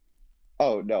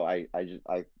 Oh no, I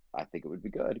think it would be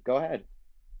good. Go ahead.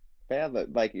 Ban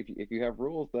that. Like if you have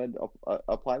rules, then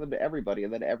apply them to everybody,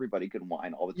 and then everybody can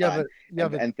whine all the time.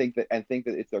 And think that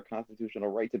it's their constitutional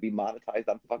right to be monetized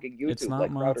on fucking YouTube. It's not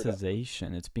like Crowder does.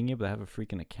 monetization. It's being able to have a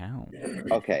freaking account.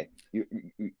 Okay,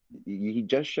 he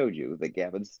just showed you that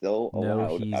Gavin's still No,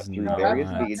 allowed he's through not. various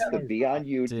means to be on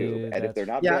YouTube, Dude, and if they're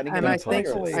not Yeah, banning and him I think-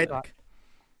 entirely,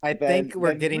 I then- think we're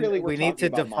then getting. really we we're need to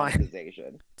talking about define.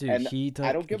 monetization. Dude, And he does.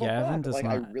 I don't give a Gavin fuck. does Like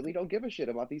not. I really don't give a shit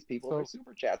about these people So- for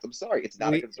super chats. I'm sorry, it's not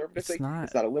a We- conservative It's thing. not-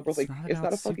 It's not a liberal it's thing. not It's not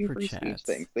about a fucking super free speech chats.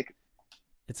 thing. Like,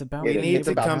 It's about. We It need is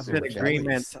to about come to an censorship.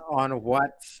 agreement on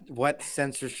what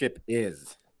censorship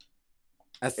is.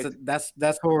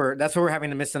 That's where we're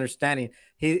having a misunderstanding.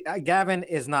 Gavin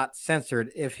is not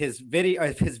censored if his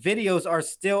videos are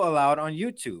still allowed on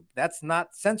YouTube. That's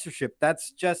not censorship.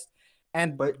 That's just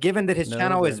But- given that his No,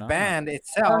 channel they're is not. banned Are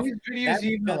itself, these videos that's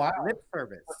even just allowed? lip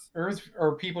service.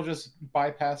 Or people just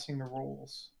bypassing the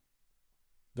rules?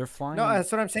 They're flying. No,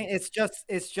 that's what I'm saying. It's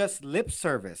just lip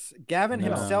service. Gavin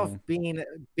himself No.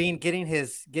 getting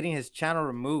his channel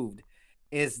removed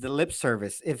is the lip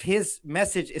service. If his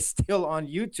message is still on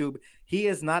YouTube, he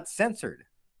is not censored.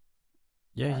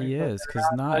 Yeah, he Right, but is, they're because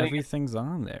not not letting it- everything's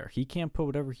on there. He can't put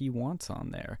whatever he wants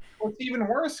on there. Well, it's even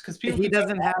worse because people He can go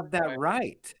doesn't have that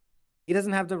right. He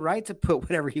doesn't have the right to put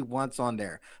whatever he wants on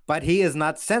there. But he is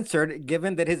not censored,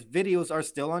 given that his videos are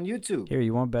still on YouTube. Here,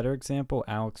 you want a better example?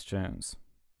 Alex Jones.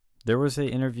 There was an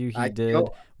interview he I did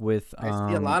know- with. I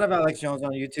see a lot of Alex Jones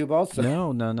on YouTube also.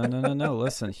 No.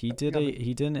 Listen, he did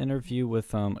an interview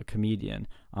with a comedian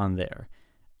on there,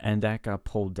 and that got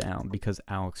pulled down because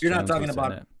Alex. You're Jones not talking was in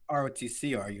about it.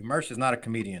 ROTC, are you? Mersh is not a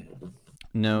comedian.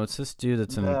 No, it's this dude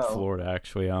that's in No. Florida.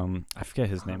 Actually, I forget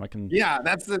his name. I can. Yeah,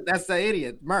 that's the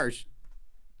idiot, Mersh.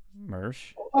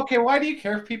 Mersh. Okay, why do you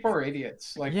care if people are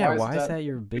idiots? Like, Yeah, why is that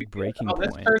your big breaking Oh, this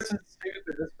point? person's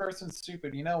stupid. This person's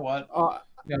stupid. You know what? Uh,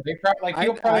 You know, they probably like.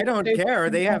 he'll I probably don't say- care.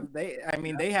 They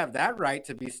have that right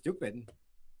to be stupid.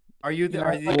 Are you the Yeah,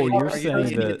 are you, well, you're are you saying the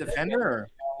idiot that- defender? Or?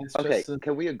 It's Okay, just a-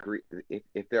 can we agree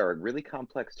if there are really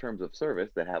complex terms of service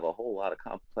that have a whole lot of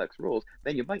complex rules,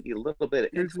 then you might need a little bit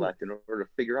of Here's the- intellect in order to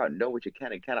figure out know what you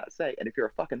can and cannot say. And if you're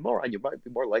a fucking moron, you might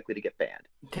be more likely to get banned.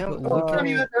 Can, Well, It's not can-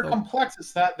 even that they're complex.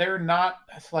 It's that they're not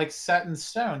like set in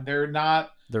stone. They're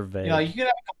not. They're vague. You know, you can have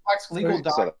a complex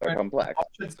legal So they're document.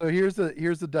 complex. So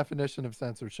here's the definition of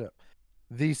censorship: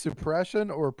 the suppression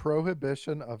or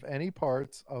prohibition of any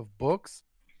parts of books,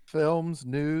 films,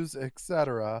 news,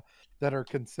 etc., that are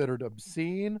considered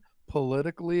obscene,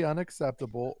 politically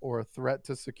unacceptable, or a threat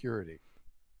to security.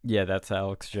 Yeah, that's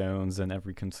Alex Jones and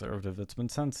every conservative that's been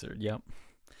censored. Yep.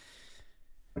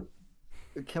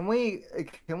 can we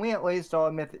at least all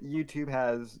admit that YouTube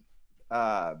has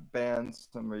banned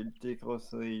some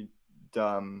ridiculously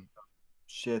dumb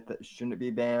shit that shouldn't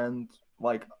be banned,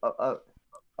 like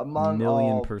among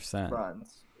Million all percent.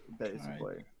 fronts,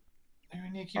 basically. I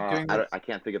mean, you keep doing I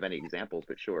can't think of any examples,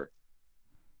 but sure.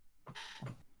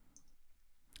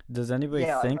 Does anybody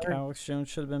Yeah, think I- Alex Jones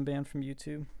should have been banned from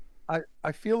YouTube?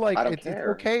 I feel like I don't it's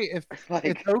care. okay if Like,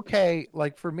 it's okay.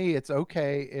 Like for me, it's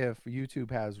okay if YouTube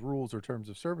has rules or terms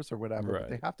of service or whatever. But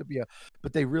they Right. have to be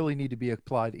but they really need to be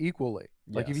applied equally.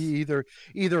 Like if Yes. you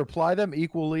either apply them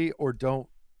equally or don't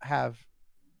have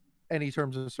any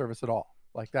terms of service at all.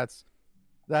 Like that's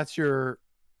your,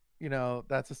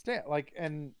 that's a stand. Like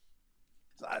and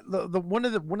the one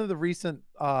of the recent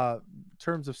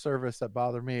terms of service that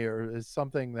bother me is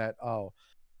something that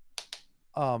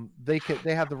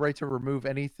they have the right to remove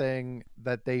anything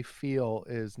that they feel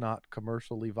is not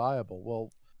commercially viable.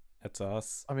 Well, That's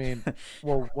us. I mean,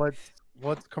 well,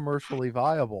 what's commercially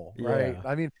viable, right? Yeah.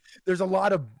 I mean, there's a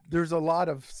lot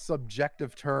of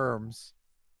subjective terms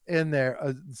in there,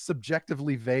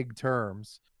 subjectively vague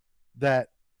terms that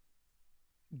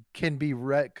can be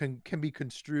can be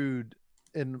construed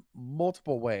in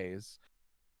multiple ways.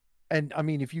 And I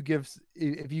mean, if you give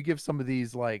some of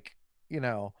these, like,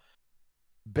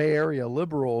 Bay Area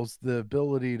liberals the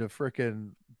ability to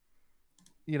frickin',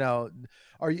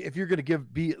 if you're going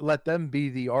to let them be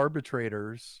the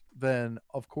arbitrators, then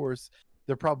of course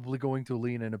they're probably going to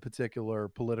lean in a particular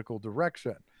political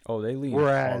direction. Oh, they lean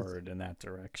Whereas- hard in that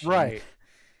direction. Right.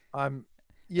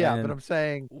 Yeah, And- but I'm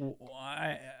saying,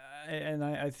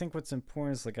 I think what's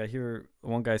important is, like, I hear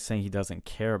one guy saying he doesn't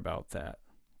care about that.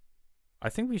 I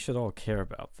think we should all care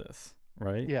about this,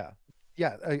 right? yeah,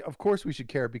 of course we should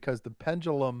care, because the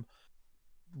pendulum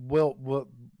will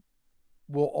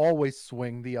always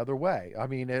swing the other way. I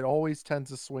mean, it always tends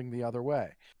to swing the other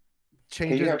way. can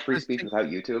Changes. you have free speech without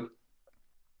YouTube?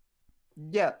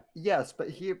 Yes, but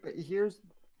here's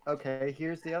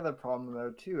the other problem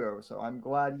though too. So I'm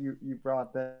glad you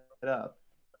brought that up.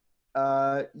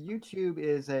 YouTube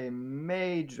is a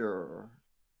major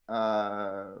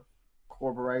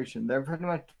corporation. They're pretty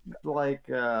much like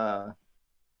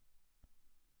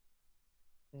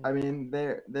I mean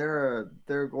they're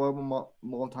a global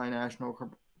multinational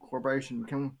corporation.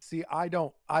 See, I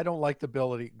don't like the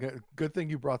ability. Good thing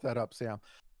you brought that up, Sam.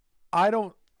 I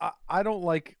don't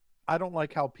like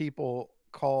how people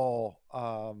call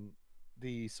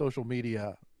the social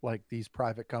media like these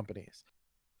private companies.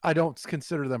 I don't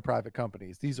consider them private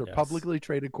companies. These are Yes. publicly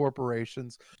traded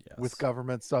corporations with Yes.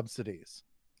 government subsidies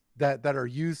that are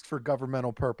used for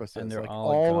governmental purposes. And they're like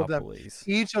all of them, oligopolies.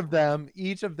 each of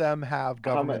them have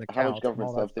government How accounts. much government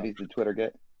and all that subsidies did Twitter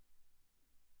get?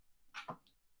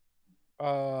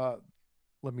 stuff.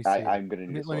 Let me see. I'm going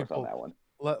to need a Let me source on pull- that one.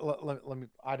 Let me.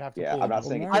 I'd have to. Yeah, pull I'm it not up.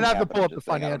 saying it I'd didn't have to happen, pull I'm up the just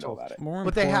saying I don't know financials. about it. More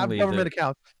But they have importantly, government that-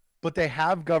 accounts. But they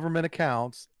have government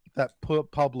accounts that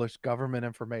publish government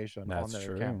information That's on their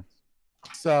true. accounts.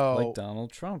 So Like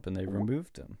Donald Trump, and they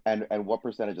removed him. And what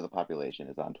percentage of the population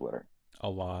is on Twitter? A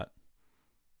lot.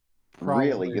 Really?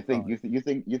 probably You think not.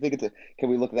 you think it's a? Can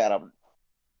we look that up?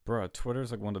 Bro,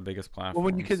 Twitter's like one of the biggest platforms. Well,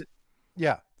 when you could,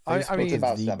 yeah. I Facebook's mean,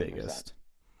 about the 7%. biggest.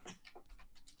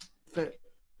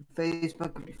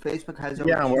 Facebook has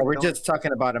Yeah, over well, 2 we're billion. just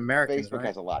talking about Americans, Facebook right?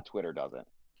 has a lot. Twitter doesn't.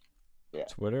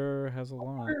 Twitter has a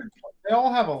lot. They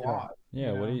all have a lot.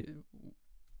 Yeah, what do know? you?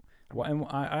 Why, and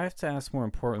I have to ask more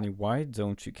importantly, why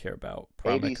don't you care about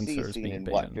prominent ABC is conservatives seen being in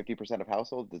what, banned? 50% of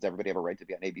households? Does everybody have a right to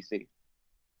be on ABC?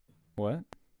 What?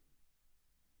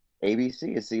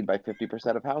 ABC is seen by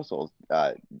 50% of households.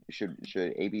 Should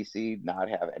ABC not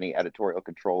have any editorial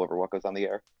control over what goes on the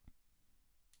air?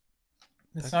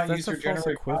 It's not That's a user false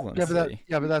generated. equivalency. That's That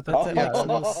yeah, makes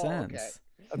no Oh, sense.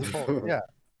 okay. that's a fault. Yeah.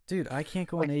 Dude, I can't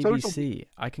go on Like, social- ABC.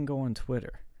 I can go on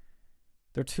Twitter.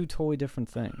 They're two totally different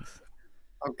things.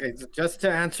 Okay, so just to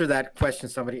answer that question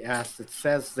somebody asked, it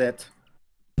says that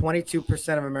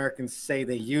 22% of Americans say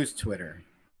they use Twitter.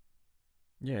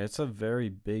 Yeah, it's a very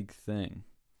big thing.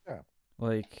 Yeah.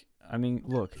 Like, I mean,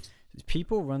 look,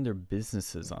 people run their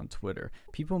businesses on Twitter.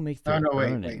 People make their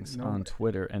wait, earnings no. on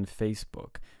Twitter and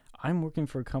Facebook. I'm working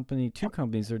for a company, two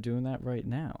companies are doing that right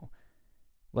now.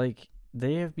 Like,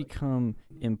 they have become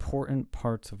important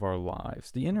parts of our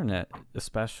lives. The internet,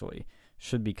 especially,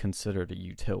 should be considered a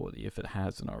utility if it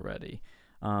hasn't already,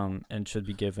 and should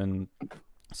be given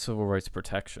civil rights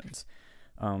protections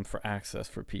for access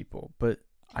for people. But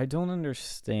I don't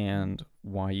understand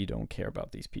why you don't care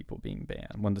about these people being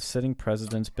banned. When the sitting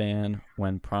president's banned,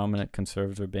 when prominent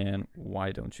conservatives are banned,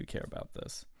 why don't you care about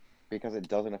this? Because it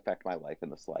doesn't affect my life in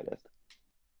the slightest.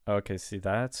 Okay, see,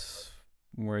 that's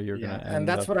where you're Yeah, gonna end and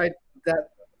that's up.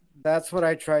 that's what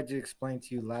I tried to explain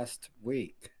to you last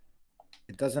week.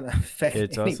 It doesn't affect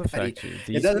It does anybody. affect you. It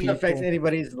These doesn't affect people-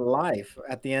 anybody's life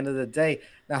at the end of the day.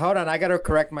 Now, hold on. I got to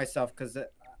correct myself because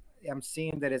I'm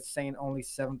seeing that it's saying only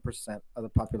 7% of the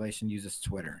population uses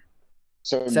Twitter.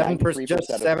 So 7%, 93% just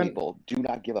of 7 people do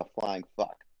not give a flying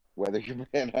fuck whether you're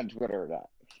banned on Twitter or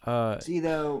not. See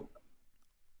though,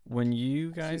 When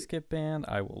you guys get banned,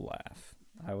 I will laugh.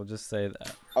 I will just say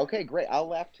that. Okay, great. I'll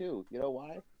laugh too. You know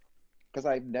why? Because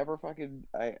I've never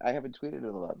I haven't tweeted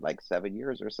in like 7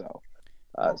 years or so.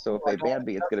 So if they ban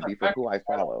me, it's going to be for who I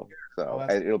follow. So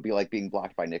it'll be like being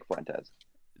blocked by Nick Fuentes.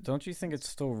 Don't you think it's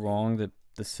still wrong that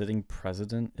the sitting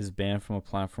president is banned from a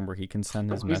platform where he can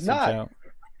send his He's message not. out?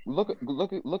 Look at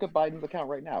Biden's account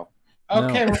right now.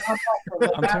 Okay, No. we're not talking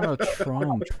about I'm talking about that.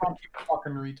 Trump. Trump, you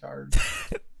fucking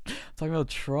retard. I'm talking about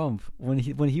Trump when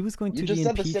he was going You through just the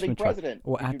said the sitting impeachment trial. president.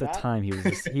 Well, Did at you the not? time he was a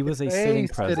A sitting sitting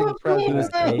president.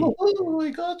 president. Oh, I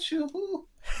got you.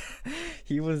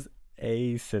 He was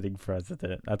a sitting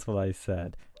president. That's what I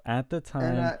said. At the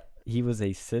time, and he was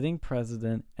a sitting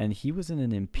president, and he was in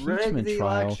an rigged impeachment the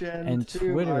trial, election and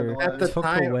too, Twitter by the way. At the took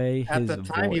time- away At his the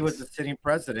time voice. he was the sitting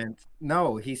president.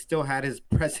 No, he still had his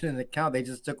president account. They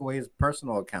just took away his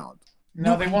personal account.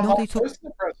 No, they won't no, let they him took- post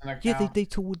the president Yeah, account.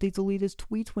 they deleted his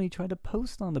tweets when he tried to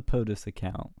post on the POTUS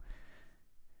account.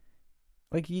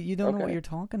 Like, you don't know what Okay. you're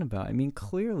talking about. I mean,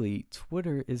 clearly,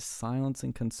 Twitter is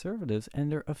silencing conservatives, and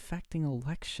they're affecting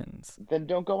elections. Then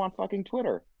don't go on fucking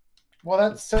Twitter. Well,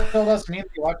 that still doesn't mean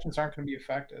the elections aren't going to be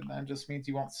affected. That just means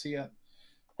you won't see it.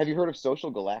 Have you heard of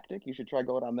Social Galactic? You should try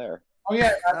going on there. Oh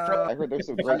yeah, I heard there's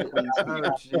some great clean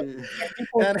Oh, gee.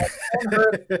 people And,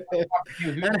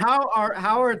 who- and how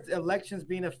are elections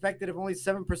being affected if only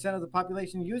 7% of the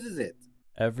population uses it?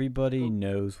 Everybody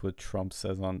knows what Trump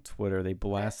says on Twitter. They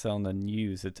blast it on the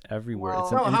news. It's everywhere. It's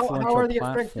an Well, No, influential how are the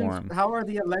platform. elections? How are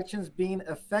the elections being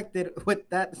affected with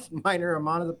that minor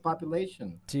amount of the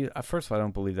population? Dude, first of all, I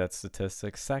don't believe that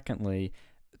statistic. Secondly,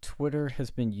 Twitter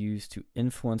has been used to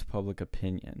influence public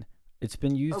opinion. It's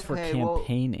been used for Okay, well-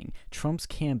 campaigning. Trump's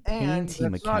campaign And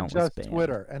team It's not account was just banned.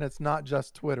 Twitter, and it's not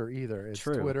just Twitter either. It's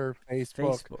True. Twitter,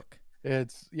 Facebook. Facebook.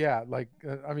 It's like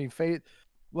I mean,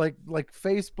 like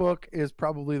Facebook is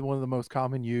probably one of the most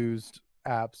common used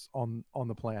apps on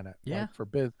the planet. Yeah. Like for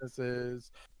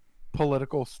businesses,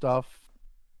 political stuff,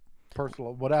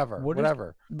 personal, whatever, What if-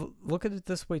 whatever. Look at it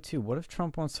this way too. What if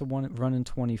Trump wants to run in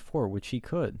 24, which he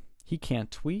could? He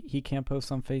can't tweet. He can't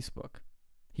post on Facebook.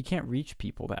 He can't reach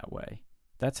people that way.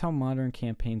 That's how modern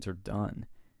campaigns are done.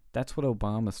 That's what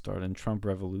Obama started and Trump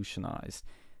revolutionized.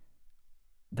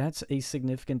 That's a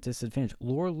significant disadvantage.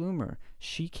 Laura Loomer,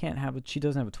 she doesn't have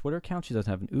a Twitter account. She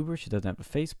doesn't have an Uber. She doesn't have a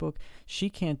Facebook. She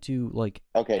can't do like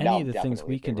Okay, any now of the I'm things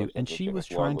definitely we can do. favor And social she was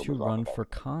justice. Laura trying to Loomer's run awful. for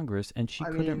Congress, and she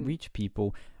I couldn't mean- reach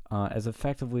people as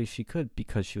effectively as she could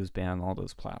because she was banned on all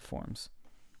those platforms.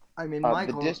 I mean, The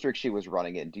Michael. district she was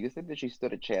running in, do you think that she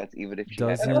stood a chance even if she had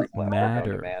Doesn't every platform known to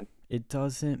matter. man? It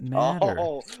doesn't matter.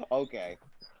 Oh, okay.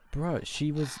 Bruh,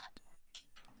 she was.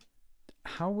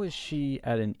 How was she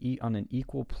at on an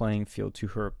equal playing field to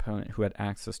her opponent who had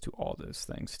access to all those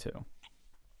things too?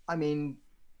 I mean,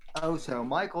 also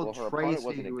Michael Well, her opponent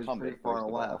wasn't Tracy was incumbent, pretty far first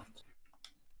of all. left.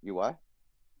 You what?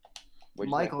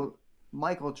 What'd you say?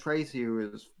 Michael Tracy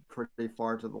was pretty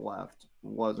far to the left.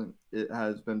 wasn't. It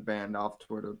has been banned off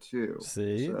Twitter too.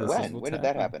 See, So- this is When? what's When did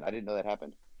that happening. happen? I didn't know that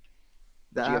happened.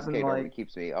 That GSK happened normally like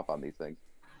keeps me up on these things.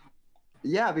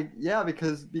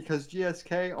 because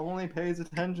GSK only pays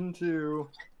attention to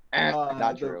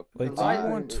Not the- true. Like, do you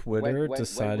When- want Twitter when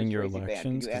deciding was your Tracy banned? Can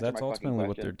elections? you Because answer that's my fucking ultimately what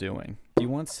question? they're doing. Do you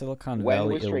want Silicon When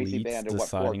Valley was Tracy elites banned and what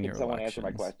for? deciding Can your someone answer my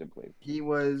elections? question, please? he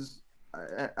was.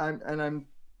 I'm.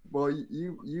 Well,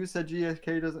 you said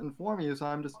GSK doesn't inform you, so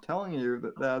I'm just telling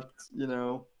you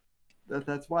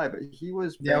that's why. But he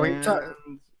was Yeah,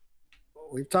 banned.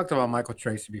 We've talked about Michael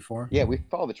Tracy before. Yeah, we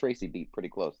follow the Tracy beat pretty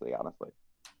closely, honestly.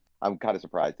 I'm kind of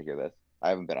surprised to hear this. I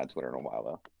haven't been on Twitter in a while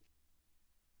though.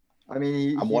 I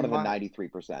mean, I'm he one of the might-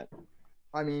 93%.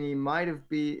 I mean, he might have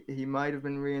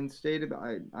been reinstated. But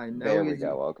I know There we he's-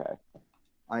 go. Okay.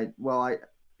 I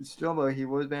still though he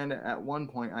was banned at one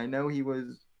point. I know he's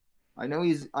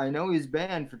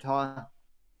banned for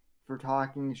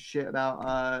talking shit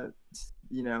about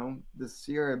the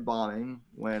Syria bombing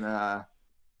when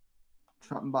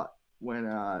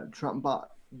Trump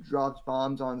drops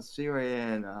bombs on Syria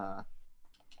and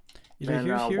Here's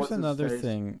what's his another face?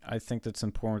 thing I think that's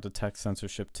important to tech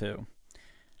censorship too.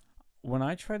 When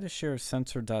I tried to share a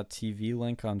censor.tv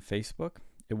link on Facebook,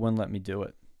 it wouldn't let me do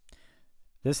it.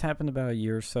 This happened about a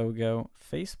year or so ago.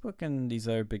 Facebook and these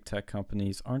other big tech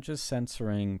companies aren't just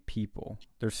censoring people.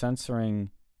 They're censoring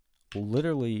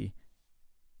literally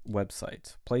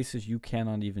websites, places you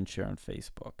cannot even share on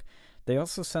Facebook. They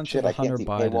also censored Shit, the I can't Hunter see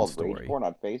Biden paywalled rage story. porn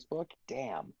on Facebook.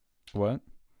 Damn. What?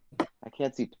 I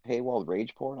can't see paywalled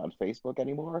rage porn on Facebook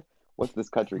anymore. What's this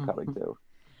country coming to?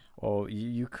 Well,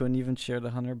 you couldn't even share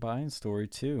the Hunter Biden story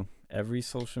too. Every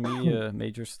social media,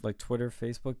 major like Twitter,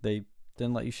 Facebook, they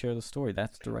didn't let you share the story.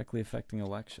 That's directly affecting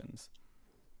elections.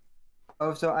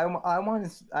 Oh, so I want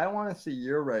to see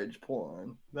your rage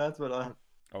porn. That's what I.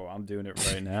 Oh, I'm doing it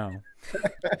right now.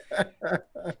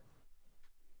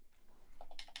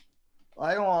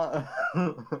 I want.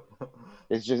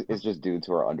 It's just dudes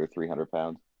who are under 300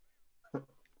 pounds.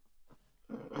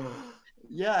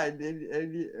 Yeah,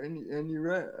 and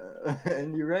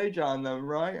you rage on them,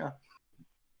 right?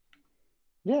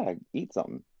 Yeah, eat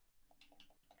something.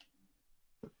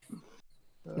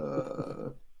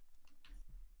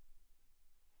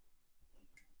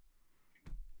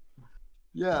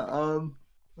 Yeah.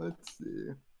 Let's see.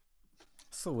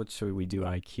 So what should we do?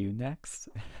 IQ next?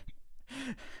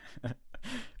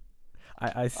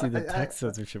 I see the tech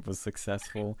censorship was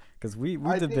successful because we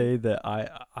I think- debated that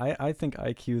I think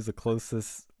IQ is the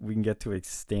closest we can get to a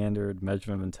standard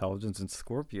measurement of intelligence, and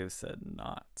Scorpio said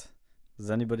not.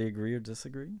 Does anybody agree or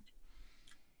disagree?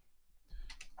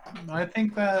 I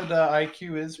think that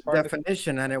IQ is part of the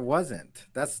Definition, and it wasn't.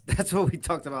 That's what we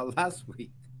talked about last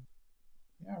week.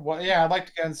 Yeah, well, yeah, I'd like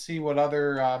to go and see what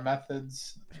other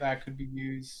methods that could be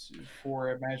used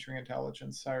for measuring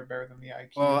intelligence are better than the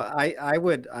IQ. Well,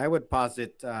 I would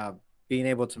posit being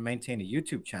able to maintain a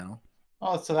YouTube channel.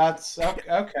 Oh, so that's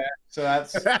okay. So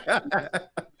that's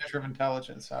measure of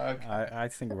intelligence. Okay. I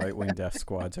think right wing death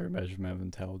squads are a measurement of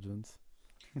intelligence.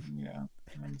 Yeah,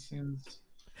 that seems.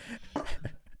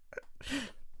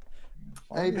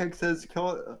 Apex says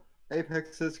kill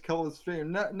the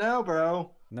stream. No,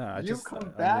 bro. No, I You just come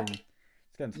I back- mean,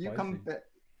 it's getting You spicy. come back.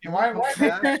 Yeah, why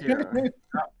back here. when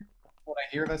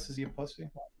I hear this, is he a pussy?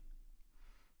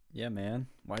 Yeah, man.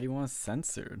 Why do you want us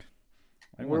censored?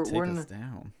 Why do you want to We're take n- us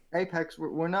down? Apex,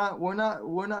 we're not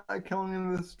killing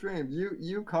in the stream.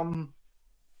 You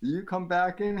come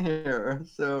back in here.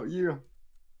 So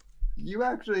you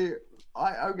actually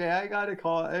I gotta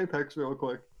call Apex real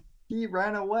quick. He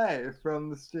ran away from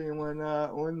the stream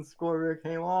when Scorpio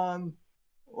came on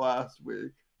last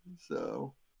week.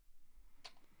 So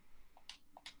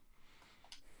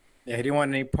Yeah, he didn't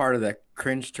want any part of the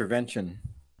cringe intervention.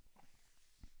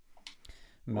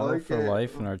 Mellow for Okay.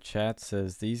 Life in our chat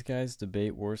says these guys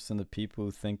debate worse than the people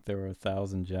who think there are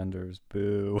 1,000 genders.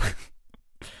 Boo.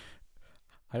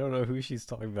 I don't know who she's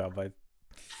talking about, but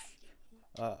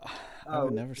I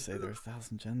would never say there are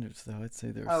 1,000 genders, though. I'd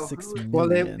say there are Oh, 6 who- million.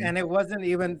 Well,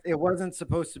 it wasn't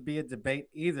supposed to be a debate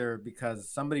either because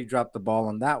somebody dropped the ball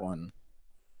on that one.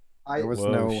 There was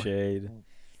Whoa, no. shade.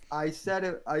 I said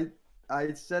it.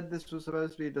 I said this was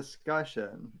supposed to be a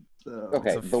discussion. So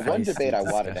Okay, It's a the one feisty debate I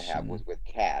wanted to have discussion. was with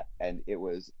Kat, and it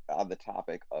was on the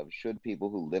topic of should people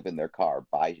who live in their car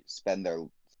spend their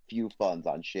few funds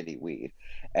on shitty weed,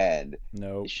 and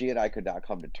Nope. she and I could not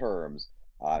come to terms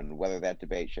on whether that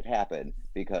debate should happen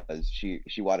because she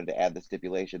wanted to add the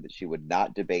stipulation that she would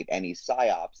not debate any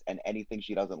psyops, and anything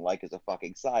she doesn't like is a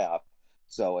fucking psyop.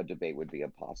 so a debate would be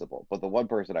impossible. But the one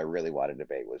person I really wanted to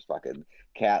debate was fucking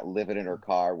Kat living in her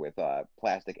car with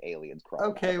plastic aliens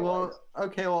crawling. out Okay, of her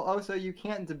legs. well. Also, you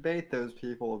can't debate those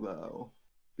people though,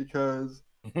 because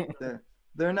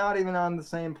they're not even on the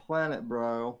same planet,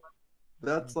 bro.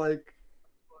 That's like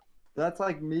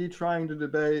me trying to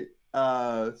debate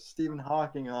Stephen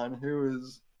Hawking on who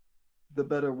is the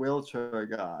better wheelchair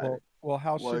guy. Well,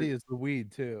 how Like- shitty is the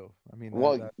weed too? I mean,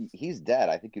 Well, he's dead.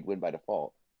 I think you'd win by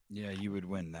default. Yeah, you would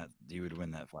win that. You would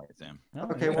win that fight, Sam. Oh,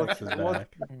 Okay, he well, got his well,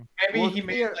 back. Maybe Well, he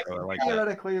made like Oh, I like that.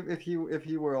 theoretically, if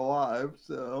he were alive,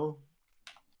 so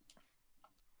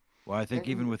Well, I think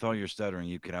even with all your stuttering,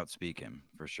 you could outspeak him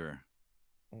for sure.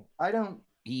 I don't.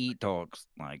 He talks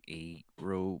like a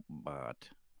robot.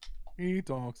 he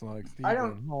talks like Stephen I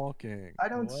don't- Hawking. I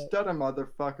don't What? stutter,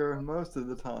 motherfucker, most of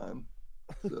the time.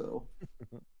 So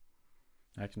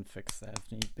I can fix that if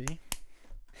need be.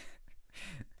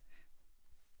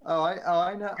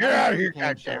 I know. Get I know outta you here, can,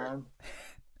 goddamn. Sean.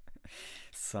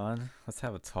 Son, let's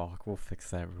have a talk. We'll fix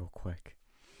that real quick.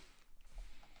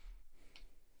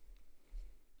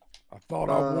 I thought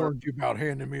I warned you about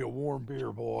handing me a warm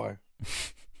beer, boy.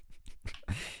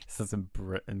 This isn't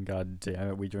Britain, god damn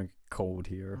it. We drink cold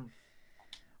here.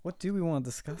 What do we want to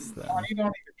discuss then? you don't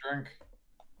even drink.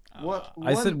 What-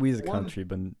 I said one- we as a one- country,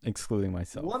 but excluding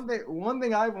myself. One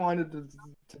thing I wanted to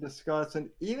discuss, and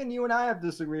even you and I have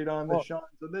disagreed on this, Well- Sean.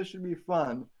 So this should be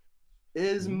fun.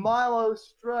 Is Mm. Milo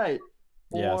straight,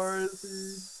 or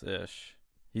is Yes, ish.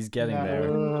 He's getting No.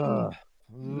 there. Ugh.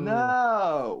 he?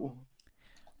 No.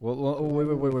 Well, oh,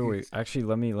 wait. Actually,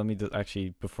 let me actually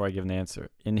before I give an answer,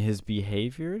 in his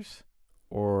behaviors,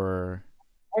 or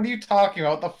What are you talking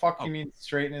about? What the fuck Oh. you mean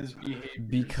straighten his behavior?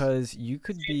 because you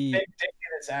could be. Big dick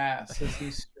in his ass. Is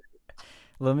he straight?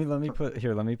 Let me put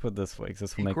it this way, because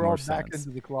this will He make more crawled back sense.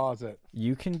 into the closet.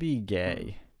 You can be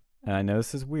gay, and I know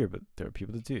this is weird, but there are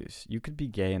people that do this. You could be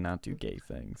gay and not do gay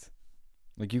things.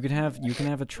 Like you can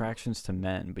have attractions to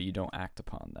men, but you don't act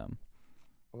upon them.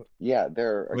 Yeah,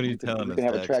 there. What are you can, telling you us, can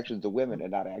have Dex? attractions to women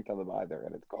and not act on them either,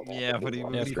 and it's called. Yeah, what are you, Yeah,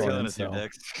 what are it's you called telling us here, incel.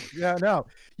 Dex? Yeah, no.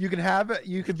 You can have it.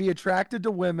 You could be attracted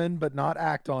to women, but not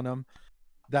act on them.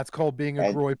 That's called being a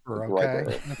And groiper. a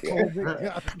Okay. groiper, That's yeah. called being-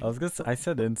 yeah. I was gonna say, I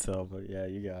said incel, but yeah,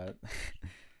 you got it.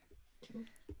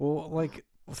 Well, like,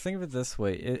 think of it this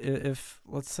way: if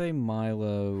let's say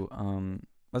Milo,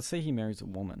 let's say he marries a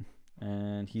woman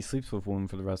and he sleeps with a woman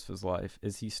for the rest of his life,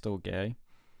 is he still gay?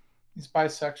 He's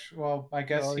bisexual. Well, I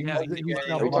guess Well, he he's- might be he's gay.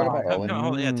 not Are you talking about bi. Owen? No,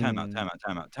 hold on, yeah, time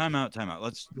Mm. out.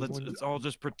 Let's all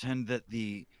just pretend that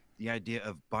the idea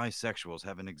of bisexuals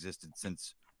haven't existed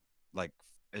since like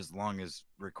as long as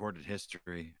recorded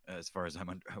history, as far as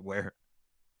I'm aware.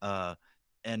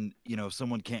 And you know,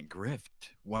 someone can't grift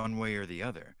one way or the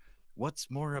other.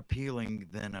 What's more appealing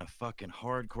than a fucking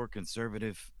hardcore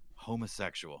conservative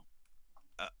homosexual?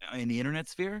 In the internet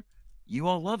sphere, you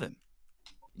all love him.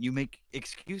 You make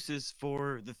excuses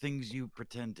for the things you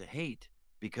pretend to hate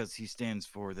because he stands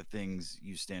for the things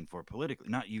you stand for politically.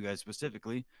 Not you guys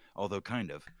specifically, although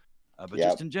kind of, but Yep.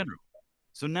 just in general.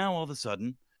 So now all of a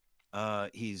sudden,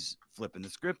 he's flipping the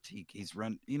script. He's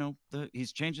run, you know,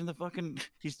 he's changing the fucking,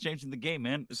 he's changing the game,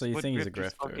 man. It's So you what think he's a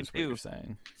grifters grifter? fucking Is what you're do.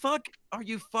 saying? Fuck, are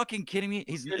you fucking kidding me?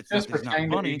 He's It's just not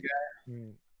pretending to funny. be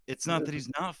gay. It's not that he's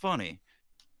not funny.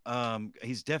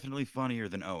 He's definitely funnier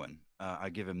than Owen. I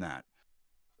give him that.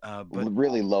 But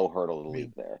Really low hurdle to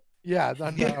leap there. Yeah, I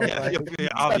know, Yeah, right? yeah, You set the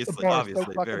obviously, bar so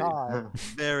obviously, fucking very- high.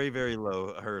 very, very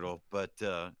low hurdle. But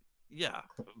yeah,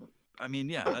 I mean,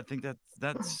 yeah, I think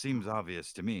that seems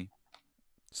obvious to me.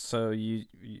 So you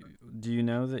do you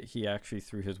know that he actually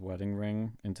threw his wedding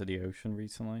ring into the ocean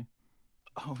recently?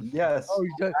 Oh Yes. Oh, he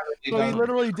did. He So he doesn't-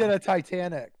 literally did a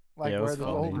Titanic, like Yeah, it where was the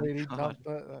funny. old Oh my lady God.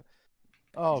 jumped.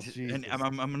 Oh, and Jesus.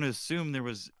 I'm going to assume there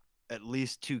was at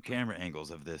least 2 camera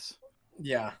angles of this.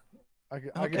 Yeah. I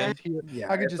could Okay. just hear.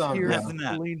 Yeah. I could it's just on hear Less video. than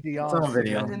that. Celine It's Dion on singing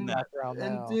video. in the background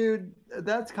And now. dude,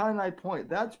 that's kind of my point.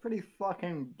 That's pretty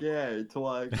fucking gay to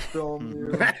like film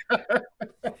you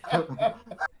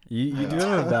You do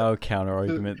have a valid counter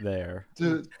argument there.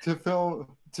 to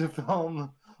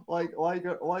film like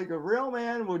a real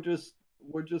man would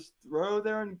just throw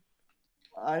there, and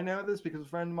I know this because a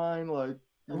friend of mine like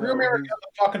A real man would go to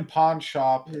the fucking pawn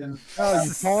shop and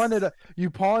No, you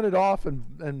pawn it off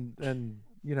and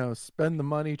you know spend the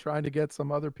money trying to get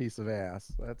some other piece of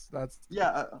ass.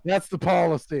 yeah That's the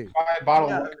policy. buy a bottle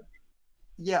yeah, of liquor.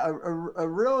 yeah a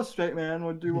real straight man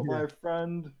would do what Yeah. my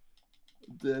friend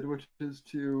did, which is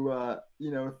to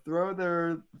throw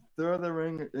their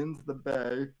ring into the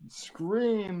bay,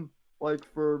 scream like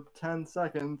for 10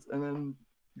 seconds, and then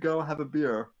go have a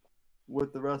beer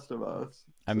with the rest of us.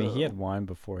 I mean, he So- had wine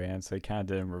beforehand, so he kind of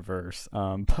did in reverse.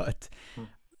 But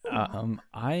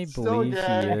I Still believe he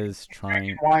gay. is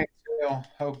trying. Wine too.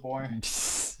 Oh boy.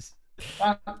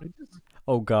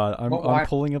 Oh God, I'm What wine?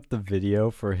 pulling up the video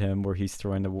for him where he's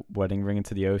throwing the wedding ring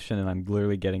into the ocean, and I'm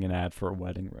literally getting an ad for a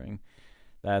wedding ring.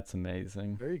 That's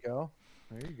amazing. There you go.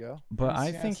 There you go. But I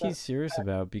Yes, think he's that's- serious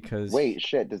about it because Wait,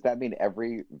 shit. Does that mean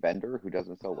every vendor who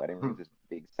doesn't sell wedding rings is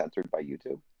being censored by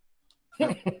YouTube?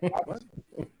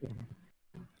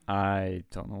 I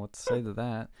don't know what to say to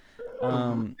that.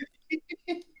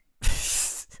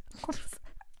 What was that?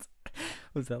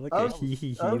 Was that like I a was- hee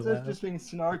hee hee I was laugh? just being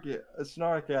snarky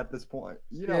at this point.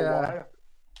 You know Yeah. why?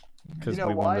 Because you know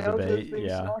we won why the I was just debate. being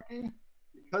Yeah. snarky?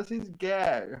 Because he's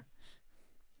gay.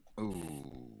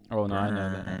 Ooh. Oh no, I know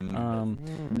that.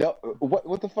 Burn. No.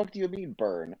 What the fuck do you mean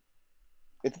burn?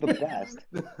 It's the best.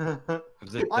 It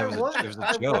was a, I that was a, wasn't- it was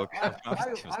a joke. I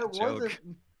It was a joke. wasn't.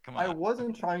 Come I on.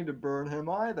 wasn't trying to burn him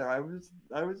either. I was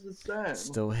just saying.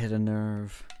 Still hit a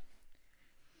nerve.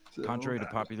 So- Contrary to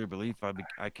popular belief,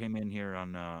 I came in here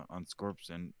on Scorps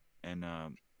and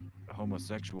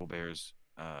homosexual bears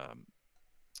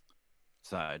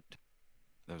side.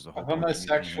 There was a A whole bunch of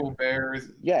homosexual bear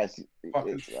is. Yes,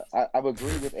 Fucking- I'm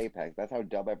agreeing with Apex. That's how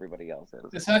dumb everybody else is.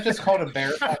 It's not just called a bear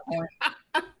at that point.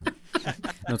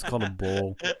 No, it's called a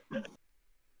bull.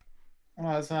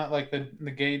 Well, it's not like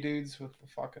the gay dudes with the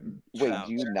fucking. Wait, Ouch.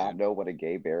 do you not know what a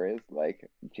gay bear is? Like,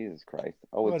 Jesus Christ.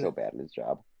 Oh, What it's so a- bad at his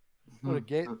job. What a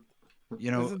gay.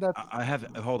 You know, Isn't that- I have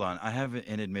hold on. I have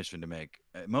an admission to make,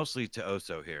 mostly to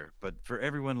Oso here, but for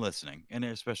everyone listening, and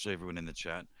especially everyone in the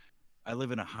chat. I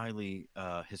live in a highly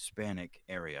Hispanic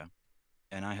area,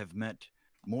 and I have met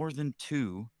more than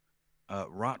 2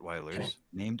 Rottweilers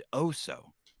named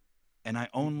Oso, and I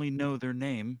only know their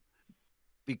name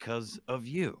because of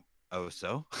you,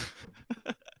 Oso.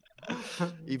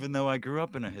 Even though I grew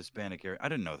up in a Hispanic area, I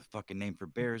didn't know the fucking name for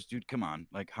bears, dude. Come on,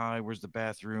 like, hi, where's the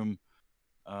bathroom?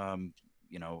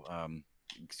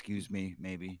 Excuse me,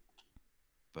 maybe,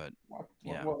 but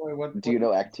Yeah. What, Do you know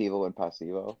Activo and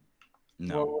Pasivo?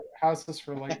 no. how's this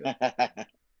related?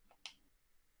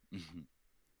 Mhm.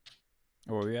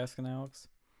 What were you asking, Alex?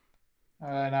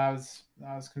 And I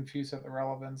was confused at the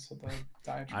relevance of the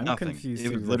diatribe. I'm Nothing. confused It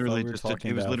too, was 'cause I literally thought we were just.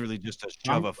 talking It was about- literally just to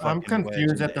shove a I'm fucking. wedge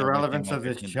confused into at the relevance everything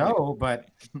of like this it can be. show, but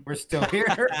we're still here.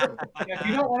 Yeah, if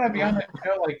you don't want to be on the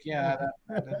show, like, yeah,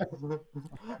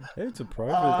 Hey, it's a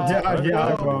private. Uh, it's a private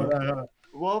yeah, company.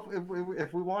 Well,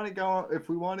 if we want to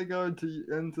go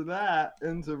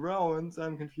into relevance,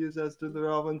 I'm confused as to the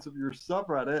relevance of your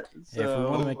subreddit. So Yeah, if we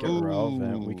want to make it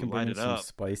relevant, we Ooh, can light bring in it some up.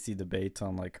 spicy debates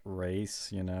on like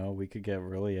race. You know, we could get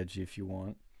really edgy if you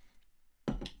want.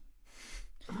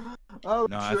 oh,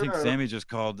 No, sure. I think Sammy just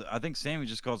called.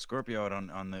 Scorpio out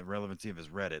on the relevancy of his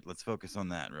Reddit. Let's focus on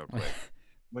that real quick.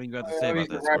 What do you got to say about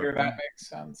that, writer, Scorpio? that makes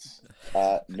sense.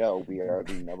 No, we are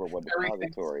the #1 Everything's-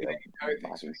 depository of everything's-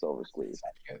 mocking Silver Sleeve.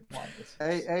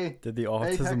 Hey, Did the Hey,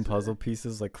 autism Hector. puzzle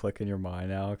pieces like click in your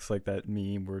mind, Alex? Like that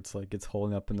meme where it's like it's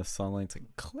holding up in the sunlight. It's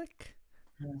like click.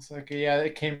 It's like, yeah,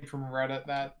 it came from Reddit.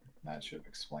 That should have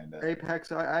explained it.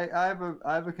 Apex, I have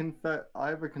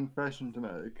a confession to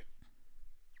make.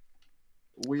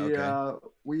 We Okay.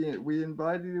 we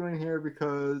invited you in here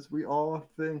because we all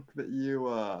think that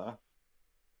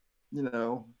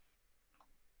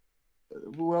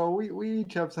well, we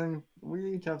each have something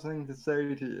to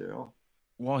say to you.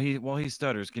 While he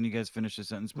stutters, can you guys finish the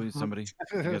sentence, please? Somebody.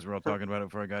 You guys were all talking about it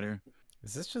before I got here.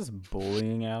 Is this just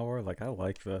bullying hour? Like I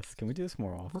like this. Can we do this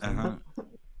more often? Uh-huh.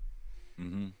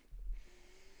 Mm-hmm.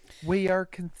 We are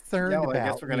concerned Yeah, well, about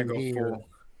I guess we're gonna you go here.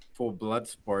 full blood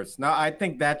sports. No, I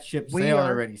think that ship We sailed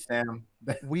are- already, Sam.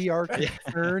 We are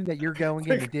concerned that you're going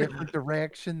in a different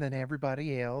direction than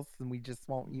everybody else, and we just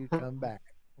want you to come back.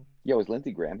 Yo, is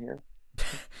Lindsey Graham here?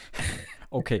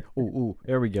 Okay. Ooh,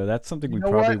 there we go. That's something You we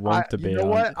know probably what? won't You debate know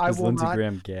what? on. I Is will Lindsey not-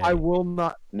 Graham gay? I will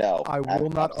not. No, I will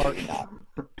not absolutely argue. not.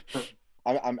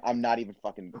 I'm not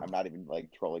even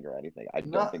like trolling or anything. I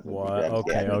don't Not- think Lindsey What? Graham's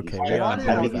gay. Okay, I think okay. he's We just- not I even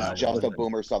think on he's that just a one.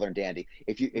 boomer Southern dandy.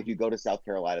 If you go to South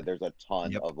Carolina, there's a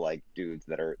ton Yep. of like dudes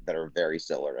that are very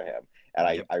similar to him,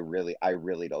 and Yep. I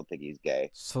really don't think he's gay.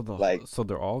 So like- so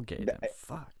they're all gay. the- Then.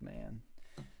 Fuck, man.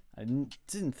 I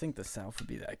didn't think the South would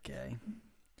be that gay.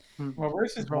 Well,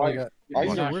 where's his Probably wife? got- Are you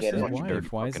He's Yeah, not where's kidding? his Watch your dirty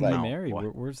wife? Why isn't fucking he mouth, married? boy.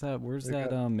 Where's They that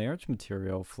got- marriage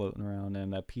material floating around in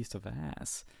that piece of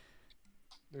ass?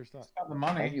 There's not. got the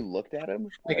Have money. you looked at him?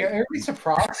 Like, Like, everybody's a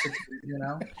prostitute, you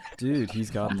know? Dude,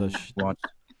 he's got the. Watch.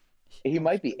 he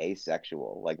might be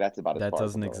asexual. Like that's about as That far as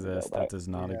doesn't I'm willing to go, exist. but That does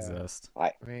not Yeah. exist.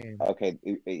 I mean, okay,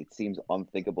 it seems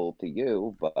unthinkable to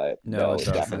you, but No, it it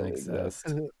doesn't definitely exist.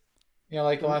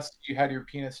 like unless you had your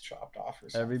penis chopped off or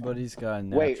something. Everybody's got a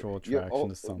Wait, natural you attraction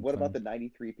to something. what about the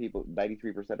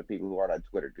 93% of people who aren't on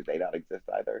Twitter? Do they not exist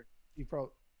either? You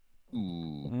probably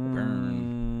Ooh,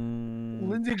 burn.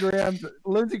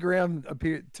 Lindsey Graham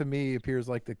appears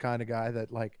like the kind of guy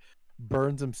that like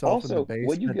burns himself in the Also, basement.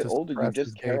 when you get to older, you suppress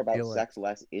just his care gay about feelings. sex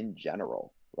less in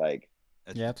general. Like,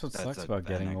 Yeah, that's what sucks about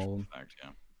getting actual old. fact, yeah.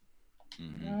 I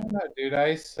Mhm. don't know, dude. I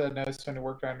used to know someone who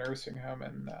worked at a nursing home,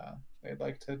 and they'd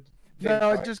like to.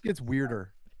 No, it just gets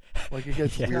weirder. Like it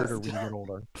gets Yeah. weirder when you get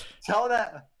older. Tell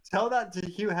that to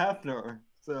Hugh Hefner.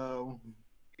 So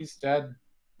He's dead.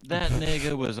 That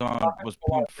nigga was was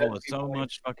pumped full of people.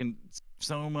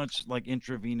 so much like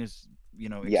intravenous,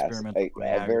 yes, experimental a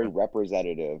very Viagra.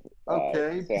 representative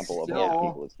Okay, sample of still- white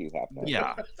people is Hugh Hefner.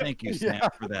 Yeah, thank you, Yeah.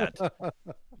 Snap, for that.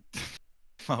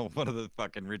 Oh, one of the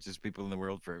fucking richest people in the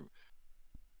world for.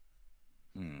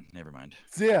 Never mind.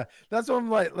 So, yeah, that's what I'm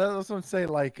like. That's what I'm saying.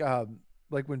 Like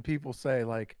when people say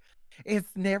like, it's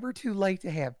never too late to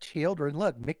have children.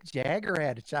 Look, Mick Jagger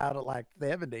had a child at like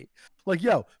 70. Like,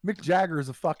 yo, Mick Jagger is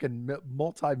a fucking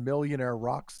multi-millionaire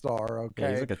rock star. Yeah,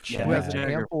 Okay, he's like a who has Chad. an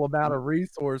Jagger. ample amount of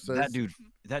resources.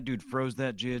 That dude froze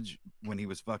that jidge when he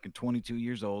was fucking 22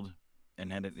 years old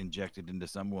and had it injected into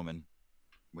some woman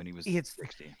when he was It's-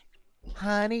 60.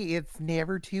 Honey, it's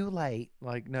never too late.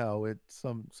 Like, no, it's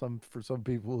for some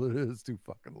people it is too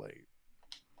fucking late.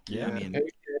 Yeah, I Yeah. mean, Hey,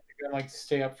 you're gonna like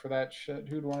stay up for that shit.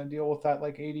 Who'd want to deal with that?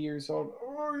 Like 80 years old.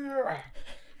 Oh yeah.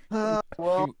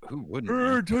 well, who wouldn't?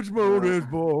 man? Touch my old ass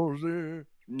balls. Yeah.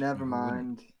 never Who wouldn't?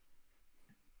 mind.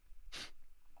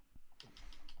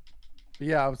 But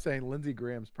yeah, I was saying Lindsey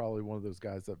Graham's probably one of those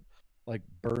guys that like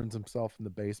burns himself in the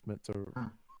basement to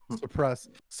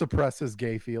suppress his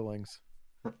gay feelings.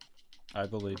 I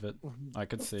believe it. I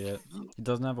could see it. He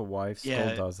doesn't have a wife. Still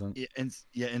Yeah, doesn't.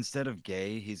 Instead of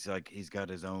gay, he's got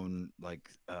his own like.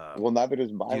 Well, neither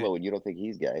does Milo, and you don't think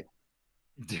he's gay.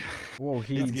 Well,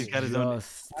 He's he's got his own-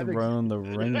 just thrown the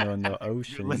ring in the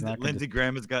ocean. He's not gonna Lindsey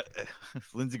Graham has got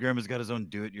Lindsey Graham has got his own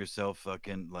do-it-yourself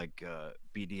fucking like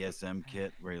BDSM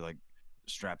kit where he like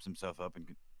straps himself up and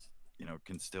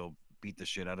can still beat the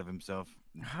shit out of himself.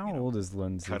 How old is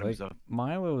Lindsey? cut Like, himself.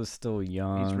 Milo is still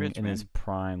young rich, in his man.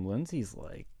 prime. Lindsey's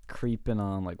like creeping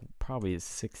on like probably his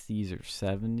 60s or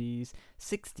 70s.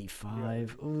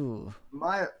 65. Ooh.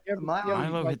 Milo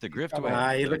hit the grift away.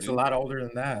 Nah, he though, looks a dude. lot older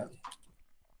than that.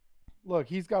 Look,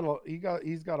 he's got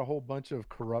a whole bunch of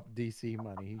corrupt DC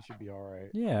money. He should be all right.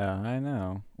 Yeah, I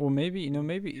know. Well, maybe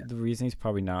the reason he's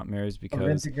probably not married is because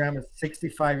Lindsey Graham is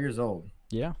 65 years old.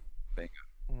 yeah,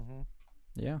 Mm-hmm.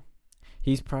 yeah.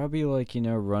 He's probably like,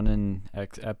 running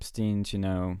Epstein's,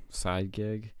 side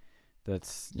gig.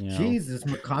 That's, Jesus,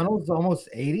 McConnell's almost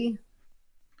 80.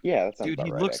 Yeah, that sounds Dude, about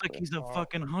he right, looks actually. like he's a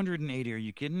fucking 180. Are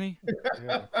you kidding me?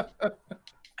 Yeah.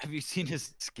 Have you seen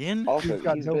his skin? Also, He's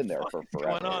got he's no been there for fucking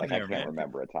going forever. on Like, there, I can't man.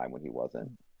 remember a time when he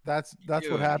wasn't. That's what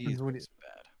Dude, happens he's when you,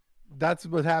 bad. that's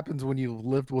what happens when you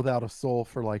lived without a soul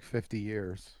for like 50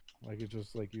 years. Like it's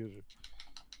just like you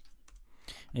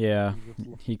yeah.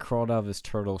 just- He crawled out of his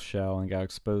turtle shell and got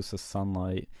exposed to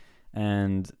sunlight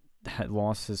and had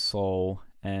lost his soul,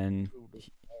 and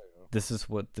this is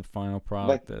what the final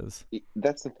product is.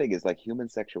 That's the thing, is like human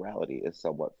sexuality is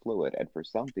somewhat fluid, and for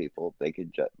some people they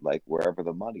can just like wherever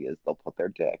the money is they'll put their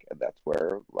dick, and that's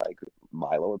where like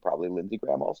Milo and probably Lindsey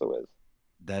Graham also is.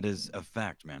 That is a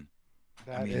fact, man.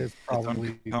 That mean, is it's probably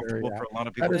very uncomfortable for a lot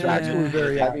of people. that is to actually admit.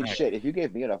 very I mean, accurate. shit, if you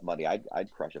gave me enough money, I'd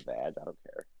crush a badge. I don't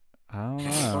care. I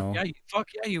don't know. Fuck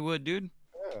yeah, you would, dude.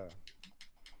 Yeah.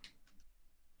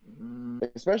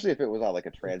 Especially if it was on like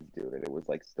a trans dude and it was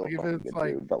like still Like, if fucking it's a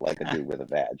like- dude, but like a dude with a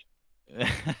badge.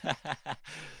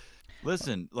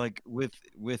 Listen, like with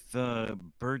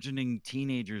burgeoning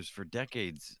teenagers for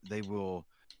decades, they will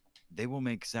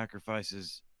make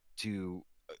sacrifices to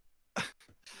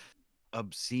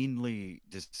obscenely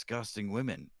disgusting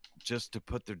women just to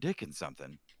put their dick in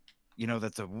something.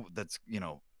 That's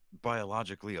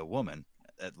biologically a woman,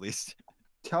 at least.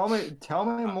 Tell me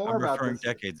more I'm about referring this.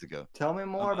 decades ago. Tell me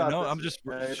more about No, this. I'm just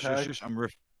okay, shush, Peg? shush, I'm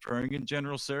referring in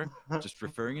general, sir. Just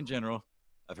referring in general.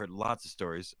 I've heard lots of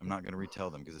stories. I'm not going to retell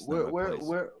them because it's not my place.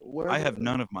 Where I have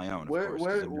none of my own. Of course, 'cause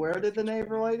I've never where had did the kids.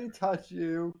 neighbor lady touch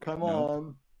you? Come No.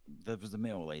 on. That was the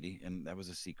male lady, and that was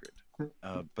a secret.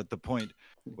 But the point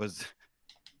was,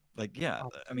 like, yeah,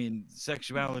 I mean,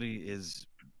 sexuality is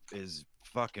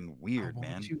fucking weird, want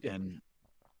man. you to- And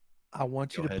I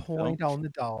want you Go to ahead, Phil. point on the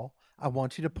doll. I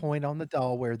want you to point on the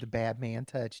doll where the bad man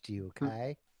touched you,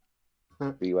 okay?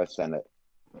 The U.S. Senate.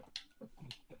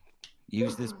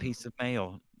 use this piece of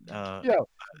mail Yo,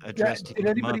 addressed to did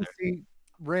your anybody mother. see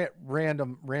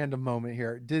random moment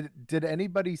here? Did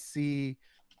anybody see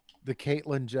the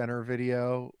Caitlyn Jenner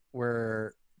video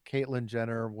where Caitlyn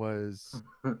Jenner was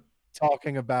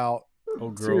talking about Oh,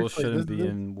 girls seriously, shouldn't this- be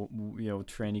in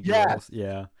tranny Yes. girls.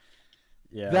 Yeah.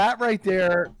 Yeah. that right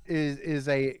there is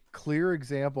a clear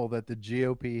example that the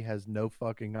GOP has no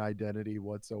fucking identity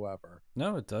whatsoever.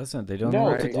 No, it doesn't. They don't know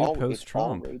No, what to it's do all post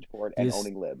Trump. rage porn and These-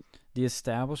 owning libs. The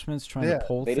establishment's trying Yeah, to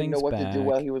pull They didn't things know what back. to do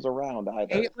while he was around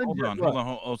either. Caitlyn Hold on, look, hold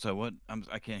on. Oso, what?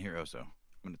 I can't hear Oso. I'm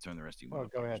going to turn the rest of you Oh,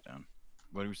 go motherfuckers ahead. down.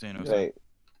 What are we saying, Oso?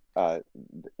 They,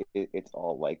 it's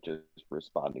all like just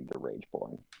responding to rage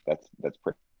porn. That's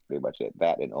pretty much it.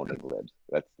 That and owning libs.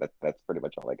 That's pretty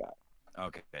much all I got.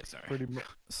 Okay, sorry. Pretty much.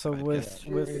 So I with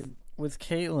guess. with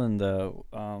Caitlyn though,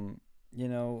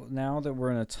 now that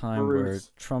we're in a time where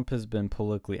Bruce. Trump has been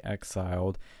politically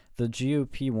exiled, the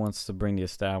GOP wants to bring the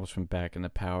establishment back into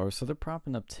power, so they're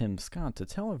propping up Tim Scott to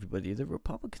tell everybody that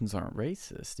Republicans aren't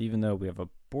racist, even though we have a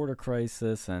border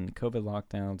crisis and COVID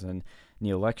lockdowns and the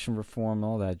election reform and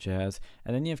all that jazz.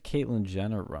 And then you have Caitlyn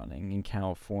Jenner running in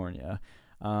California.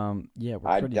 We're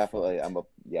pretty fucked.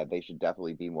 They should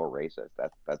definitely be more racist.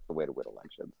 That's the way to win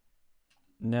elections.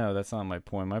 No, that's not my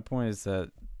point. My point is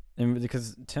that,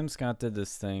 because Tim Scott did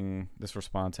this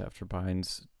response after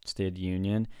Biden's State of the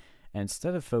Union, and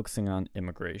instead of focusing on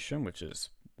immigration, which is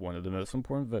one of the most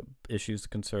important issues to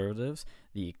conservatives,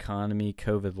 the economy,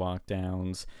 COVID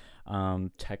lockdowns,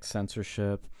 tech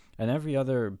censorship, and every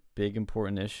other big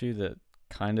important issue that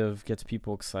kind of gets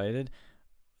people excited,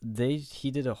 he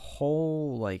did a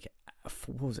whole, what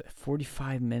was it,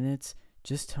 45 minutes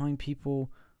just telling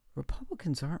people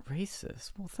Republicans aren't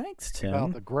racist. Well, thanks, Tim.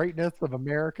 About the greatness of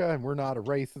America, and we're not a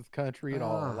racist country at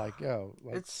all. Ah,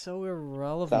 it's so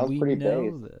irrelevant. Sounds We pretty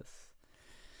know based. this.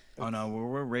 Oh no,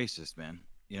 we're racist, man.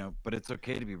 But it's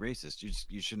okay to be racist.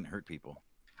 You shouldn't hurt people.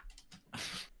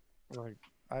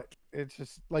 it's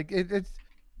just like it's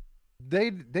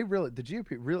they really, the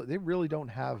GOP really don't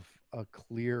have a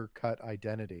clear cut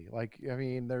identity.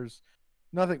 There's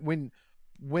nothing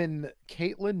when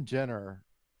Caitlyn Jenner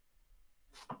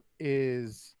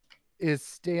is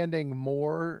standing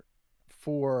more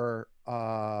for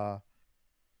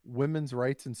women's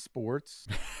rights in sports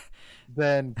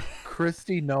than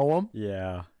Christy Noem,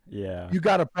 Yeah. you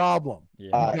got a problem.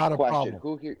 Yeah. Not a Question: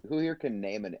 problem. Who here can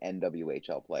name an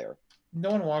NWHL player?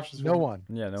 No one watches. No one.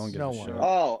 Yeah, no one gives No a one. shit.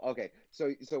 Oh, okay.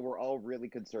 So we're all really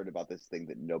concerned about this thing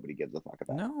that nobody gives a fuck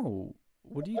about. No.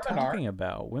 What are you Women aren't. talking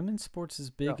about? Women's sports is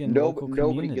big in No, local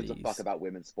nobody communities. gives a fuck about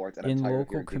women's sports, and In I'm tired of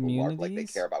local hearing people bark like they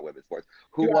communities? care about women's sports.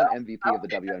 Who Dude, won MVP of the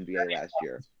WNBA last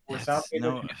year? Sports That's- out there,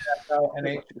 no. NFL,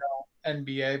 NHL,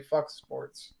 NBA, fuck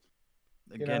sports.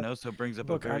 Again, know? also brings up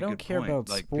Look, a very I don't good care point. about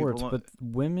Like, people sports, don't- but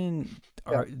women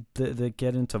are that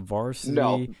get into varsity.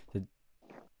 No.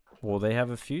 They have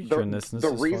a future in this. And The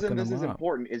this is reason fucking this them is up.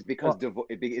 important is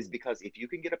because if you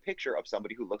can get a picture of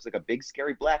somebody who looks like a big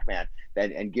scary black man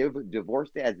and give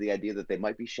divorced dads the idea that they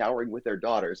might be showering with their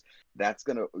daughters, that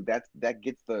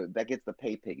gets the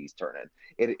pay piggies turning.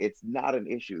 It's not an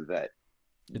issue that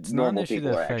It's not an normal issue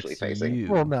people that are actually affects facing. you.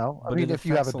 Well, no. I but mean, it if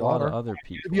you have a affects lot of daughter, other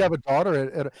people. if you have a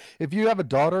daughter, if you have a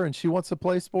daughter and she wants to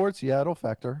play sports, yeah, it'll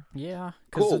affect her. Yeah,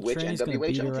 because Cool, the which tranny's gonna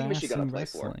beat NWHL her team is she ass gonna in play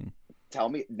for? wrestling.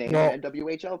 Name Well- an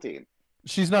NWHL team.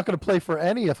 She's not going to play for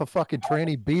any if a fucking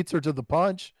tranny beats her to the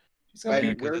punch. She's gonna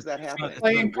And be where's that it's not-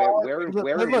 happening? Playing Where Look,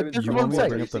 in look, women's this is what I'm sports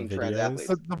saying. are you Up the seeing trans videos. athletes?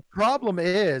 The problem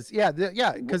is,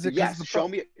 because Yes,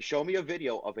 show me a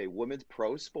video of a women's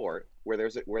pro sport where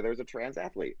there's a trans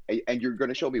athlete, and you're going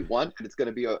to show me one, and it's going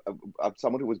to be a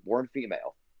someone who was born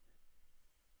female.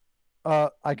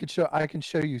 I can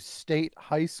show you state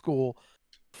high school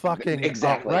fucking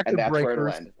Exactly, record and that's where it'll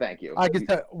breakers. end. Thank you. I can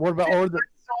tell. What about It's a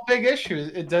big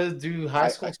issue. It does do high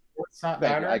school sports not Thank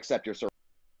you. matter? I accept your service.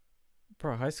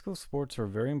 Bro, high school sports are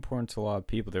very important to a lot of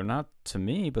people. They're not to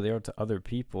me, but they are to other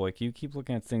people. Like, you keep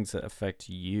looking at things that affect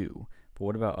you, but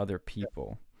what about other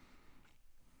people?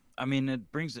 I mean, it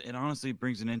honestly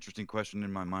brings an interesting question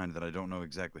in my mind that I don't know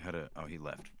exactly how to. Oh, he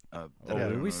left. That I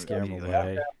don't we know scare him immediately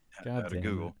away. how God to damn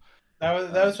Google. That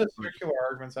was just circular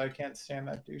arguments. I can't stand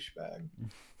that douchebag.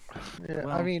 Yeah, Well-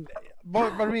 I mean,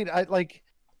 but I mean, I like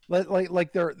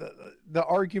the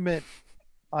argument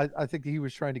I think he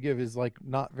was trying to give is like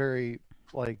not very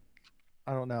like,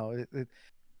 I don't know.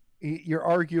 You're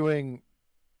arguing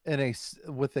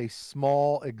with a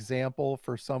small example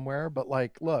for somewhere, but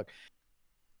like, look,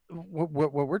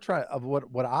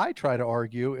 what I try to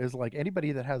argue is like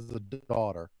anybody that has a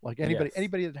daughter, like Yes.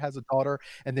 anybody that has a daughter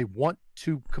and they want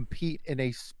to compete in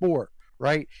a sport,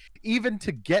 right? Even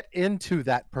to get into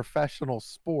that professional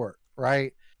sport,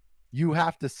 right? You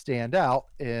have to stand out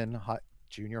in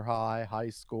junior high, high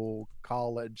school,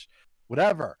 college,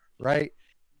 whatever, right?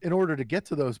 in order to get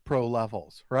to those pro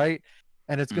levels, right?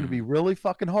 And it's going to be really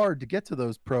fucking hard to get to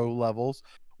those pro levels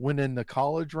when in the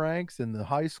college ranks, in the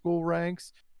high school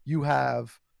ranks, you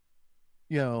have,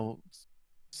 you know,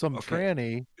 some Okay.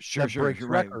 tranny Sure, that sure, breaks you're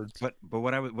right. records. But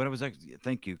what I was actually,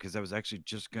 thank you, because I was actually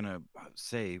just gonna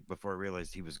say before I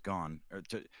realized he was gone, or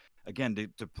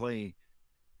to play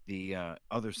the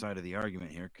other side of the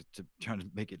argument here, to try to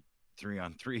make it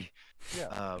 3-on-3,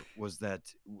 Yeah. was that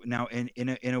now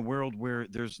in a world where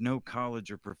there's no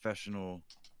college or professional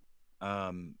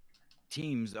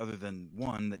teams other than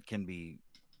one that can be,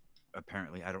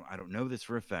 apparently, I don't know this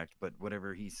for a fact, but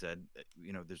whatever he said,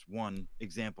 there's one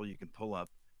example you can pull up,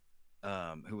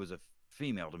 who was a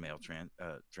female to male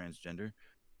transgender.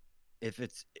 If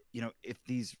it's, if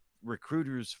these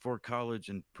recruiters for college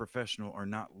and professional are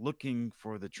not looking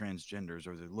for the transgenders,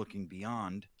 or they're looking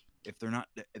beyond, if they're not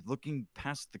looking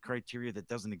past the criteria that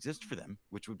doesn't exist for them,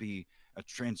 which would be a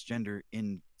transgender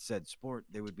in said sport,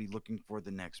 they would be looking for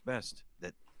the next best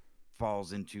that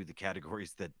falls into the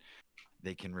categories that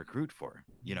they can recruit for,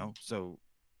 so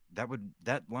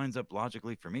that lines up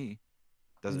logically for me.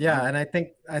 Does it Yeah, not? and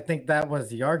I think that was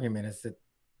the argument, is that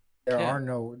there Yeah. are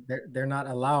no, they're not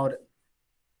allowed.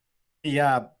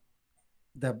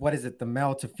 The what is it? The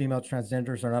male to female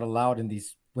transgenders are not allowed in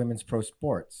these women's pro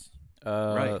sports.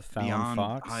 Right, Fallon beyond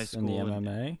Fox high in the school and-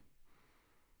 MMA.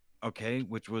 Okay,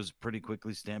 which was pretty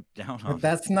quickly stamped down But on.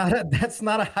 that's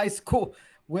not a high school.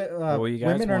 Well, you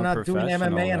guys Women are want not doing professional,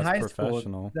 MMA in that's high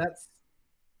professional. school.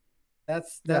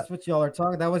 That's what y'all are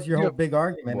talking. That was your whole big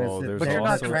argument. Well, is that there's they're not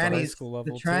also at the high trannies. school The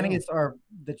level, trannies too. are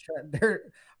there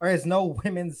is no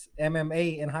women's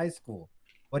MMA in high school.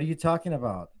 What are you talking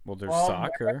about? Well, there's Well,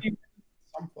 soccer. maybe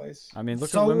someplace. I mean, look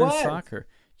So at women's what? soccer.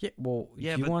 Yeah, well,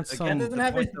 Yeah, you but want again, some. Doesn't the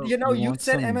have point, it, though, you want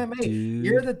said some MMA.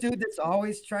 You're dude. the dude that's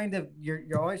always trying to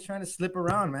you're always trying to slip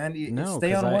around, man. You No, stay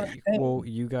because on one thing. well,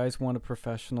 you guys want a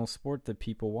professional sport that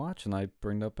people watch, and I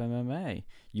bring up MMA.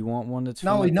 You want one that's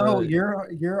No, from like no, the-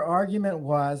 your argument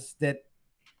was that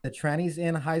the trannies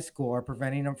in high school are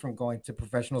preventing them from going to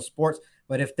professional sports.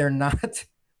 But if they're not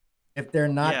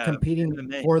Yeah, competing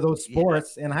MMA, for those yeah.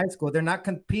 sports in high school, they're not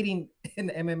competing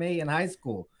in MMA in high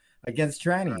school against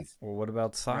trannies. Well, what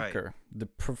about soccer? The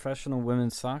professional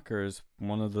women's soccer is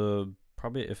one of the,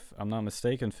 probably, if I'm not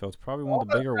mistaken, Phil, it's probably one of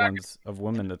the bigger ones of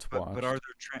women that's watched. But are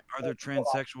there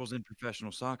transsexuals in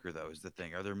professional soccer, though? Is the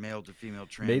thing? Are there male to female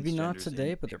transgenders? Maybe not in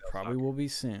today, but there female probably soccer? will be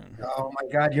soon. Oh my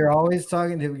God, you're always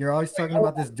talking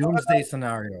about this doomsday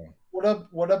scenario.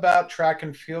 What about track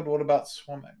and field? What about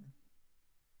swimming?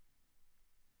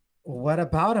 What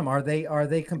about them? Are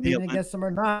they competing against them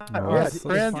or not? No, Or Yeah, it's is-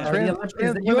 trans, are fine. the trans, Olympics-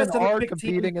 trans the women US are Olympic team-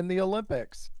 competing in the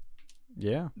Olympics.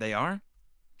 Yeah. They are.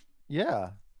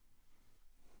 Yeah.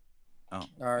 Oh, All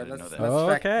I right, didn't know let's that. Oh,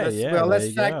 fact, okay, let's, yeah, well, there let's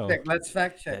you fact go. check. Let's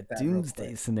fact check That that. real doomsday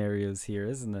quick. scenarios here,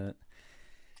 isn't it?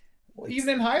 Well, even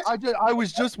in high school. I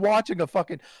was just watching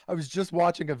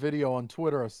a video on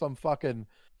Twitter of some fucking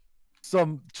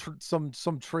some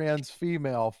trans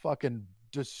female fucking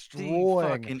The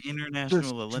destroying fucking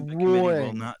International Olympic Committee will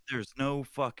destroying- not. There's no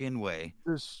fucking way.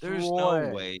 There's no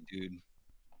destroying. way, dude.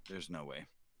 There's no way.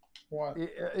 What?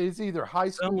 It's either high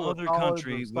school Some or other college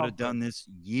country or would have done something. this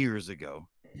years ago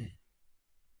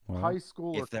Well, High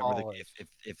school or if that were the college.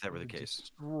 if that were the case.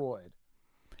 Destroyed.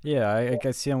 yeah,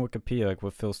 I see on Wikipedia like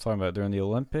what Phil's talking about. During the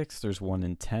Olympics, there's one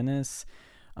in tennis.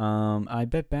 I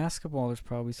bet basketball there's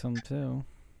probably some too.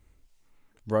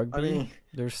 Rugby, I mean,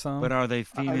 there's some. But are they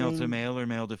female to mean- male or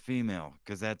male to female?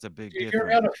 Because that's a big If you're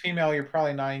male difference. to female, you're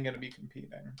probably not even going to be competing.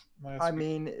 I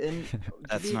mean, to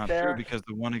That's be not fair, true because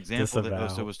the one example that Oso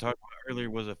Disavow. was talking about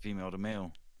earlier was a female to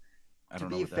male. I to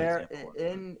don't know be what that fair, example was.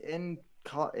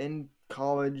 in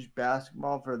college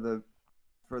basketball for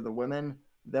the women,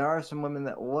 there are some women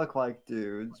that look like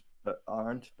dudes but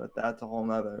aren't. But that's a whole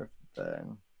nother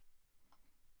thing.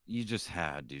 You just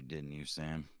had, dude, didn't you,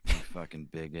 Sam? You fucking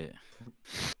bigot.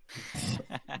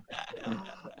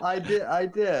 I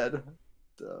did.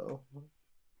 So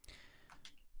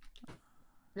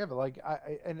Yeah, but like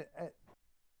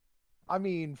I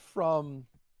mean from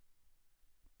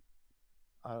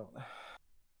I don't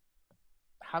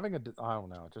having I don't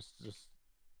know, just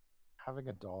having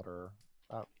a daughter,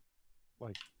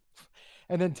 like,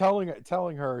 and then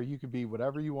telling her you could be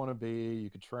whatever you want to be, you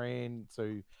could train.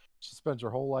 So she spends her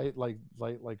whole life like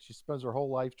she spends her whole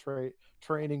life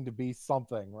training to be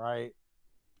something, right?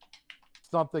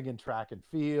 Something in track and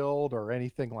field or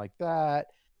anything like that.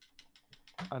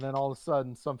 And then all of a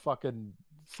sudden some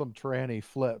tranny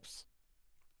flips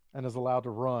and is allowed to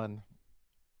run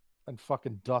and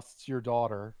fucking dusts your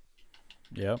daughter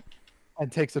Yep. and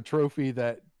takes a trophy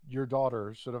that your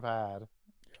daughter should have had.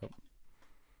 Yep.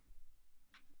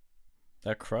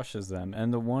 That crushes them.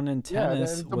 And the one in Yeah,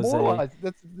 tennis that was a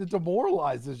it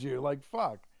demoralizes you. Like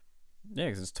fuck. yeah,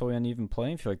 because it's totally uneven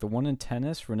playing field. Like the one in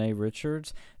tennis, Renee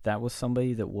Richards, that was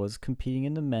somebody that was competing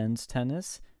in the men's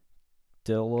tennis,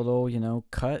 did a little,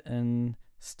 cut and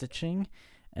stitching,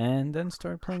 and then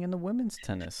started playing in the women's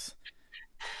tennis.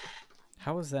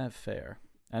 How is that fair?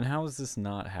 And how is this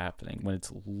not happening when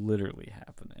it's literally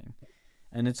happening?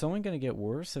 And it's only going to get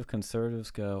worse if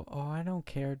conservatives go, oh, I don't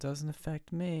care, it doesn't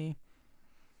affect me.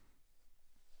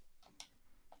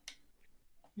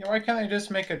 Yeah, why can't they just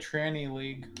make a tranny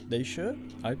league? They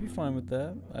should. I'd be fine with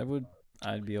that.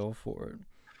 I'd be all for it.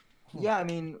 Yeah, I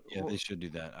mean, Yeah, they should do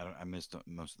that. I missed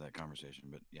most of that conversation,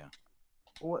 but yeah.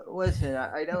 listen,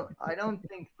 I don't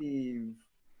think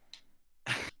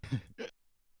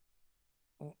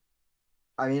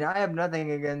I mean, I have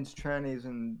nothing against trannies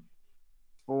in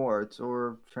sports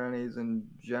or trannies in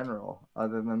general,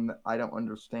 other than I don't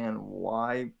understand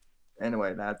why.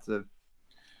 Anyway, that's a.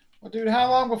 Well, dude, how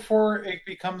long before it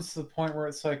becomes to the point where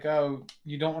it's like, oh,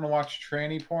 you don't want to watch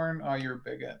tranny porn? Oh, you're a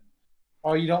bigot.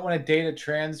 Oh, you don't want to date a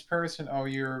trans person? Oh,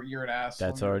 you're an asshole.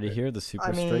 That's already here. The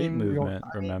super straight movement.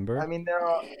 Remember? I mean, there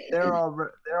are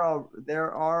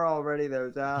already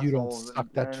those assholes. You don't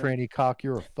suck that tranny cock.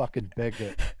 You're a fucking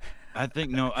bigot. I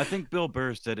think Bill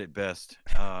Burr said it best.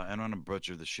 And I'm gonna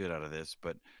butcher the shit out of this,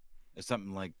 but it's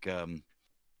something like, hey,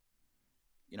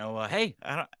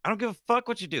 I don't give a fuck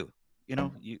what you do.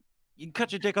 You can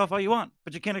cut your dick off all you want,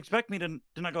 but you can't expect me to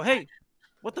not go, hey,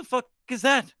 what the fuck is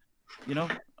that?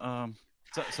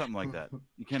 Something like that.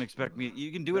 You can't expect me.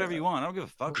 You can do whatever you want. I don't give a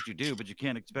fuck what you do, but you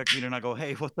can't expect me to not go,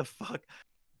 hey, what the fuck?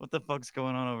 What the fuck's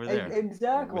going on over there?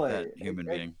 Exactly. With that human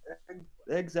being.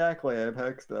 Exactly,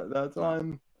 Apex. That's what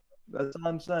I'm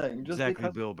saying. Just exactly,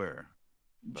 because, Bill Burr.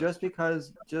 Just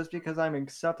because I'm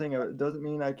accepting of it doesn't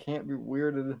mean I can't be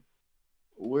weirded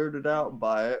out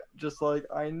by it. Just like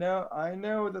I know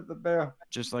that the bear.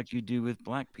 Just like you do with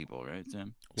black people, right,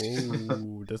 Sam?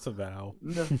 Oh, disavow.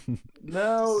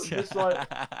 No, just like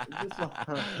hey,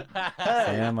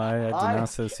 Sam, I do not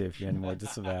associate with you anymore.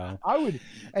 Disavow. I would,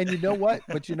 and you know what?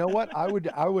 But you know what? I would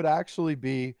actually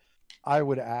be a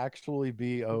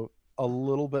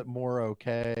little bit more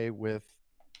okay with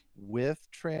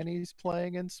trannies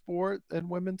playing in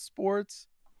women's sports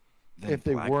if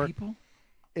they weren't people?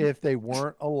 If they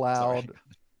weren't allowed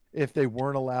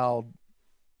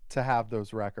to have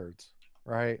those records,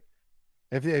 right?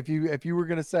 If you were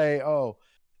gonna say,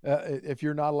 if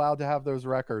you're not allowed to have those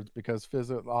records because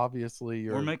obviously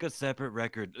you're, or make a separate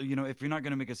record. If you're not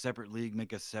gonna make a separate league,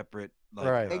 make a separate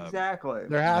right. Exactly.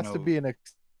 There has to be an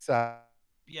exception.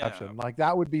 Yeah, like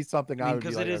that would be something I would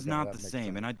because be it like, is okay, not that the makes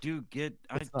same, sense. and I do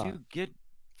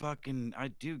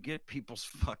get people's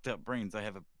fucked up brains. I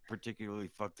have a particularly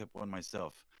fucked up one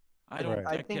myself.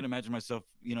 I can't imagine myself,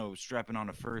 strapping on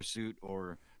a fursuit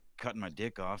or cutting my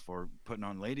dick off or putting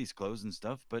on ladies' clothes and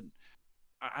stuff. But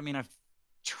I mean, I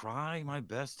try my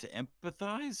best to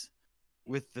empathize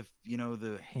with the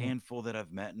handful that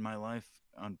I've met in my life.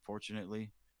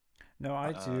 Unfortunately, no,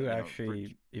 I do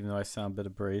actually. Even though I sound a bit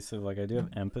abrasive, like I do have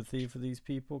empathy for these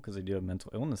people because they do have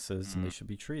mental illnesses and they should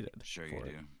be treated. Sure you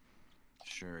do.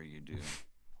 Sure you do.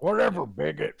 Whatever,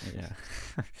 bigot. Yeah.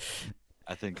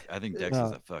 I think Dex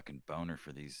is a fucking boner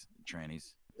for these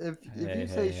trannies. If you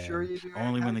say sure you do.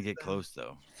 Only when they get close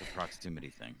though. It's a proximity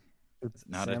thing. It's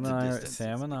not at the distance.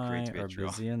 Sam and I are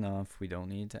busy enough. We don't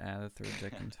need to add a third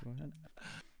dick into it.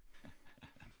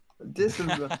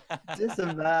 Disavow.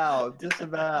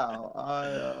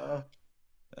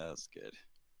 That's good.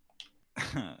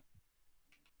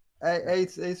 Hey,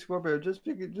 Scorpio. Just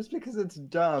because it's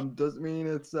dumb doesn't mean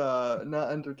it's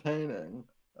not entertaining.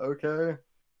 Okay.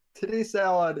 Titty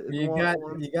salad. You got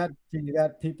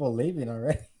people leaving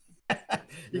already.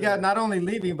 You got not only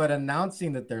leaving but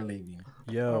announcing that they're leaving.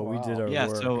 Yo, we did our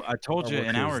work. So I told you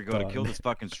an hour ago done. to kill this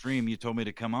fucking stream. You told me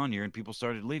to come on here, and people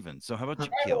started leaving. So how about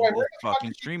you kill the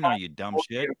fucking stream now, you dumb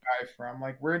shit? Guy from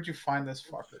where'd you find this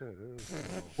fucker?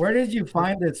 Where did you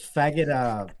find this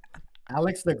faggot?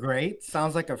 Alex the Great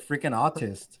sounds like a freaking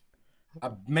autist,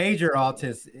 a major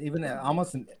autist. Even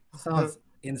almost sounds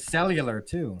in cellular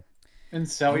too. In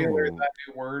cellular, is that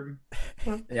new word?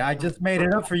 Yeah, I just made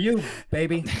it up for you,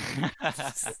 baby.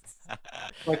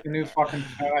 Like the new fucking.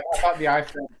 I thought the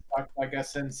iPhone sucked. I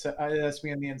guess that's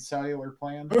me in the incellular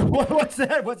plan. What's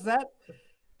that? What's that?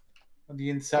 The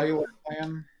incellular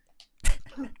plan.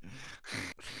 You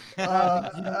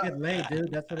don't get laid,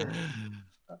 dude. That's what it is.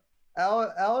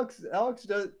 Alex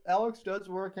does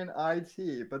work in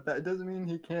IT, but that doesn't mean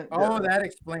he can't. Oh, that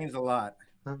explains a lot.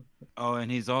 Oh, and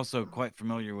he's also quite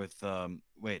familiar with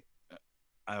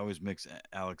I always mix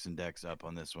Alex and Dex up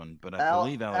on this one, but I Al-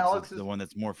 believe Alex, Alex is the one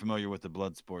that's more familiar with the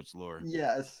blood sports lore.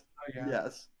 Yes. Oh, yeah.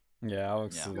 Yes. Yeah,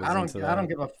 Alex Yeah. was I into don't. I don't that.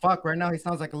 give a fuck. Right now, he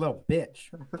sounds like a little bitch.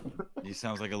 He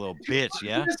sounds like a little bitch,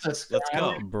 yeah? Who is this Let's guy?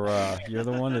 go. Bruh, you're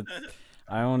the one that.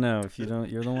 I don't know if you don't.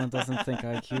 You're the one that doesn't think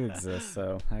IQ exists,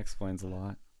 so that explains a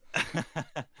lot.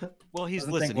 Well, he's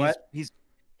Doesn't think listen. what?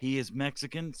 He is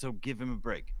Mexican, so give him a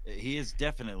break. He is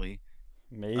definitely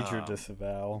Major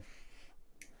disavow.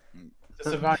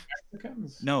 Disavow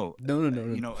Mexicans? no. No.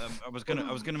 You know, I was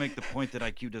gonna make the point that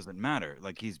IQ doesn't matter.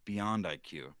 Like he's beyond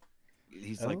IQ.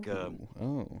 He's like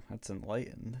oh, that's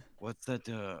enlightened. what's that?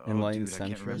 Enlightened I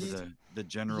can't remember centrist. the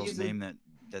general's He's a- name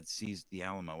that seized the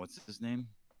Alamo. What's his name?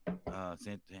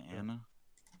 Santa Anna.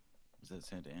 Is that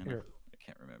Santa Anna? Here. I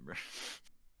can't remember.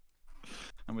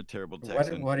 I'm a terrible What-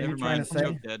 Texan. what are you Never trying mind. to say?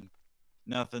 Joke dead.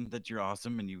 Nothing. That you're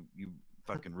awesome and you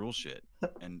fucking rule shit.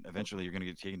 And eventually you're gonna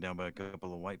get taken down by a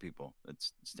couple of white people that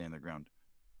stand their ground.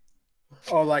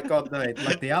 Oh, like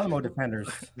the Alamo defenders.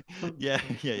 Yeah.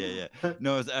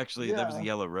 No, it's actually that was the Yeah.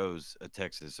 Yellow Rose of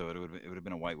Texas, so it would have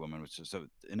been a white woman. Which so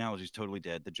the analogy's totally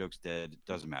dead. The joke's dead.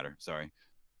 Doesn't matter. Sorry.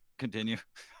 Continue.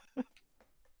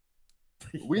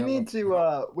 We need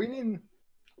to we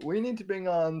need to bring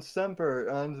on Semper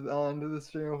onto the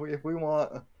stream if we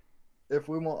want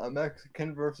a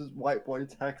Mexican versus white boy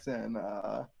Texan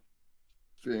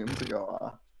stream to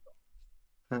go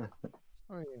I mean,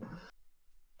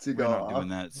 to We're go not off. doing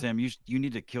that, Sam. You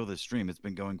need to kill this stream. It's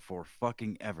been going for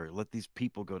fucking ever. Let these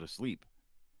people go to sleep.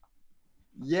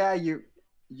 Yeah,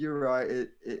 you're right.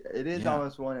 It is Yeah.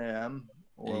 almost 1 a.m.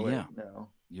 Or wait, Yeah. no.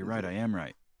 You're right. I am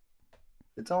right.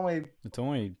 It's only It's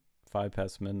only 5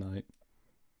 past midnight.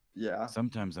 yeah.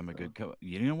 Sometimes I'm a good co.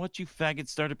 You know what? You faggots,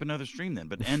 start up another stream then,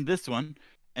 but end this one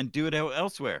and do it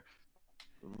elsewhere.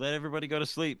 Let everybody go to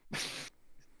sleep.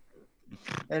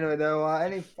 Anyway, though,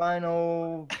 any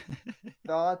final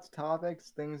thoughts,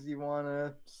 topics, things you want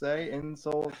to say,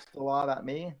 insults to lob at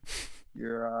me,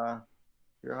 your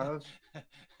host?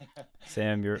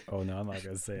 Sam, you're. Oh no, I'm not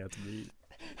gonna say that to me.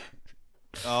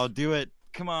 Oh, do it.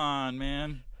 Come on,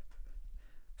 man.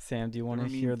 Sam, do you want to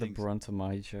Never mean hear the things. brunt of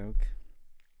my joke?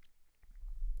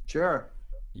 Sure,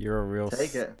 You're a real.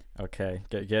 take it. Okay,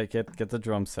 get the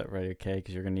drum set ready, okay?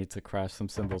 Because you're gonna need to crash some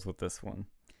cymbals with this one.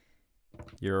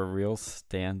 You're a real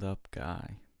stand-up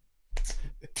guy.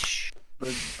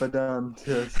 But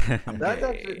that's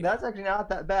actually not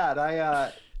that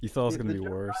bad. You thought it was The gonna be joke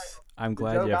worse. I'm the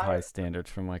glad joke you have I- high standards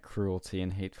for my cruelty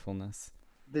and hatefulness.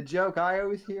 The joke I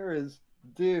always hear is,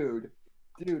 dude,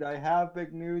 I have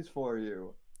big news for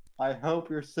you. I hope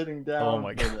you're sitting down Oh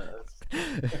my for God.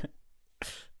 this.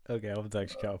 Okay, that was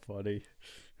actually kind of funny.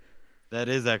 That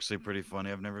is actually pretty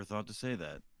funny. I've never thought to say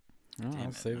that. Oh, Damn I'll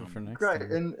it, save no. it for next Great,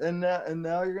 time. and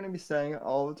now you're gonna be saying it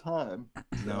all the time.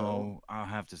 No, I'll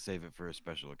have to save it for a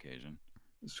special occasion.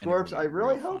 Scorps, be I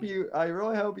really real hope funny. I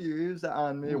really hope you use that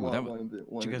on me. Ooh, one, that one of the,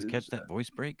 one Did you of guys these catch that days. voice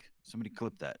break? Somebody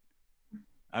clip that.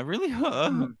 I really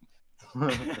hope.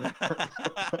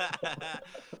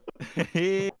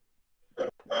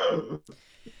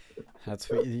 That's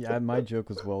what, yeah, my joke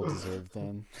was well deserved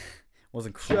then.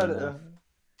 Wasn't Shut cruel up. enough.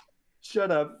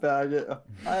 Shut up, faggot.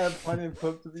 I have plenty of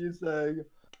clips of you saying,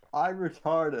 I'm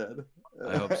retarded.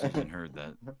 I hope Susan heard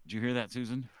that. Did you hear that,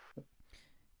 Susan?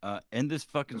 End this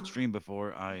fucking stream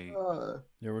before I.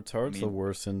 Your retard's the mean-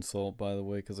 worst insult, by the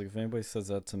way, because like, if anybody says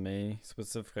that to me,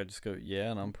 specifically, I just go, yeah,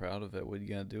 and I'm proud of it. What are you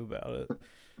gonna do about it?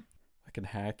 I can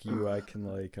hack you. I can,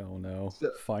 like, I don't know, Se-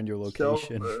 find your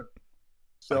location.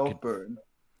 Self-burn.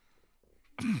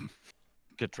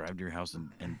 Could drive to your house and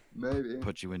Maybe.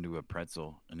 put you into a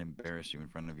pretzel and embarrass you in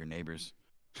front of your neighbors.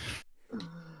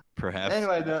 Perhaps.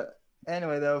 Anyway,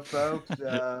 though, folks,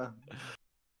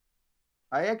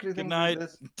 I actually Good think night.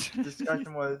 this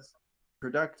discussion was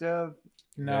productive.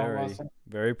 No, it very, wasn't.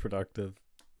 very productive.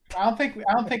 I don't think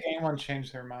anyone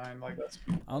changed their mind. Like that's.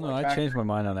 I don't know. I changed my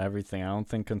mind on everything. I don't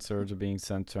think conservatives are being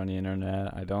censored on the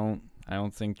internet. I don't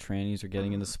think trannies are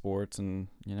getting into sports and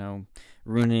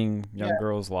ruining young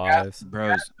girls' lives.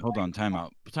 Bros, hold on, time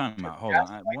out. Hold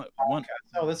on. One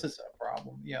Oh, this is a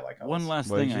problem. Yeah, like I one was- last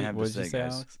What thing did I you, have what to did you say, say,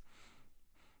 guys. Alex?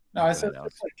 No, I Go said ahead,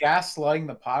 Alex. it's like gaslighting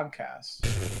the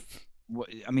podcast.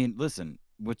 I mean, listen.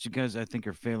 What you guys, I think,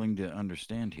 are failing to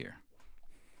understand here.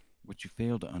 What you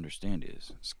fail to understand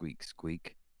is,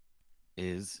 squeak,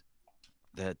 is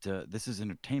that this is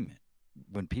entertainment.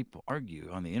 When people argue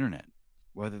on the internet,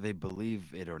 whether they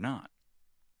believe it or not,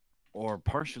 or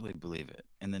partially believe it,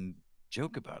 and then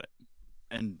joke about it,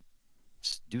 and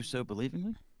do so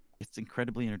believingly, it's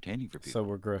incredibly entertaining for people. So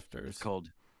we're grifters. It's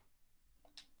called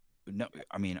No,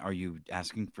 I mean, are you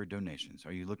asking for donations?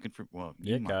 Are you looking for? Well,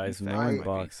 Yeah, you might, guys, in fact, $1 might be.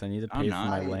 bucks. I need to I'm pay for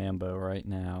my not. Lambo right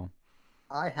now.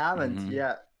 I haven't Mhm.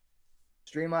 yet.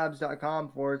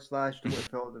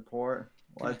 Streamlabs.com/The Report.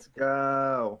 Let's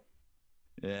go.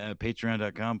 Yeah,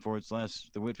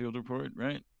 Patreon.com/The Whitfield Report,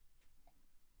 right?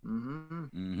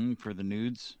 Mm-hmm. For the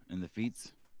nudes and the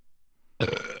feats. Good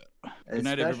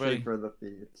night, Especially everybody. for the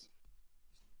feeds.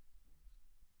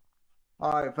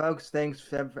 All right, folks.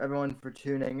 Thanks everyone for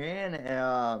tuning in.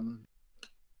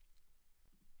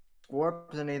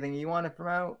 Scorps, anything you want to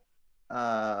promote?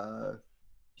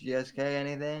 GSK,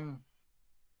 anything?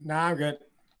 Nah, I'm good.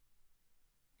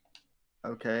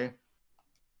 Okay.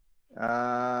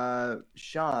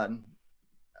 Sean,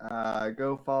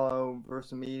 go follow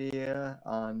Versa Media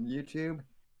on YouTube.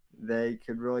 They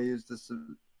could really use this.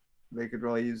 They could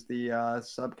really use the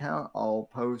sub count. I'll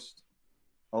post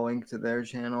a link to their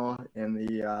channel in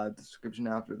the description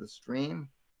after the stream.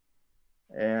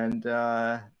 And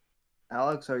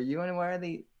Alex, are you anywhere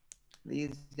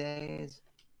these days?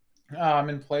 I'm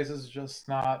in places just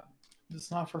not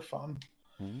for fun.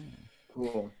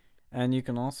 Cool. And you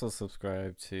can also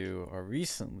subscribe to our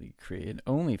recently created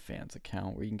OnlyFans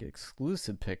account where you can get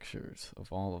exclusive pictures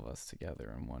of all of us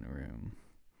together in one room.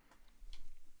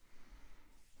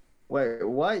 Wait,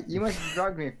 what? You must have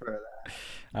drugged me for that.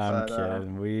 I'm But,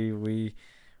 kidding.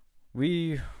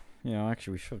 We,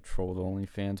 actually we should have trolled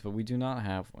OnlyFans, but we do not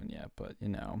have one yet. But,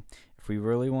 if we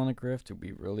really want to grift, if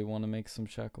we really want to make some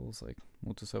shekels, like,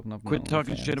 we'll just open up an Quit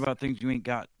talking shit OnlyFans. about things you ain't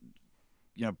got.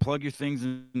 Plug your things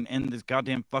and end this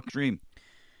goddamn fuck stream.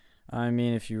 I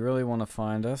mean, if you really want to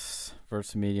find us,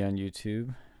 Versa Media on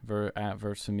YouTube, at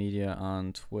Versa Media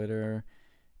on Twitter,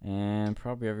 and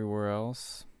probably everywhere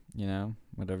else.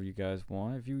 Whatever you guys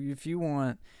want. If you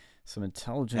want some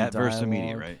intelligent At dialogue Versa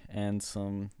Media, right? and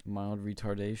some mild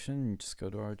retardation, just go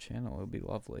to our channel. It'll be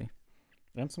lovely.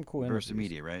 And some cool interviews. Versa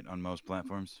Media, right? On most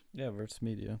platforms. Yeah, Versa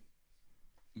Media.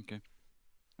 Okay.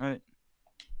 All right.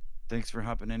 Thanks for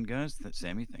hopping in, guys.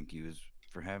 Sammy, thank you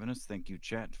for having us. Thank you,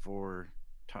 chat, for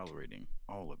tolerating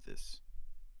all of this.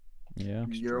 Yeah.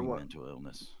 Extreme mental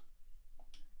illness.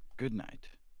 Good night,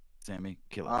 Sammy.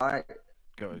 Kill it. All right.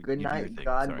 Go. Good you do your night. thing.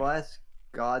 God Sorry. bless.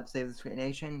 God save this great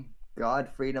nation. God,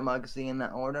 freedom, Uggsy in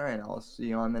that order, and I'll see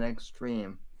you on the next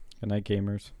stream. Good night,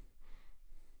 gamers.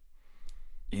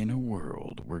 In a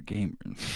world where gamers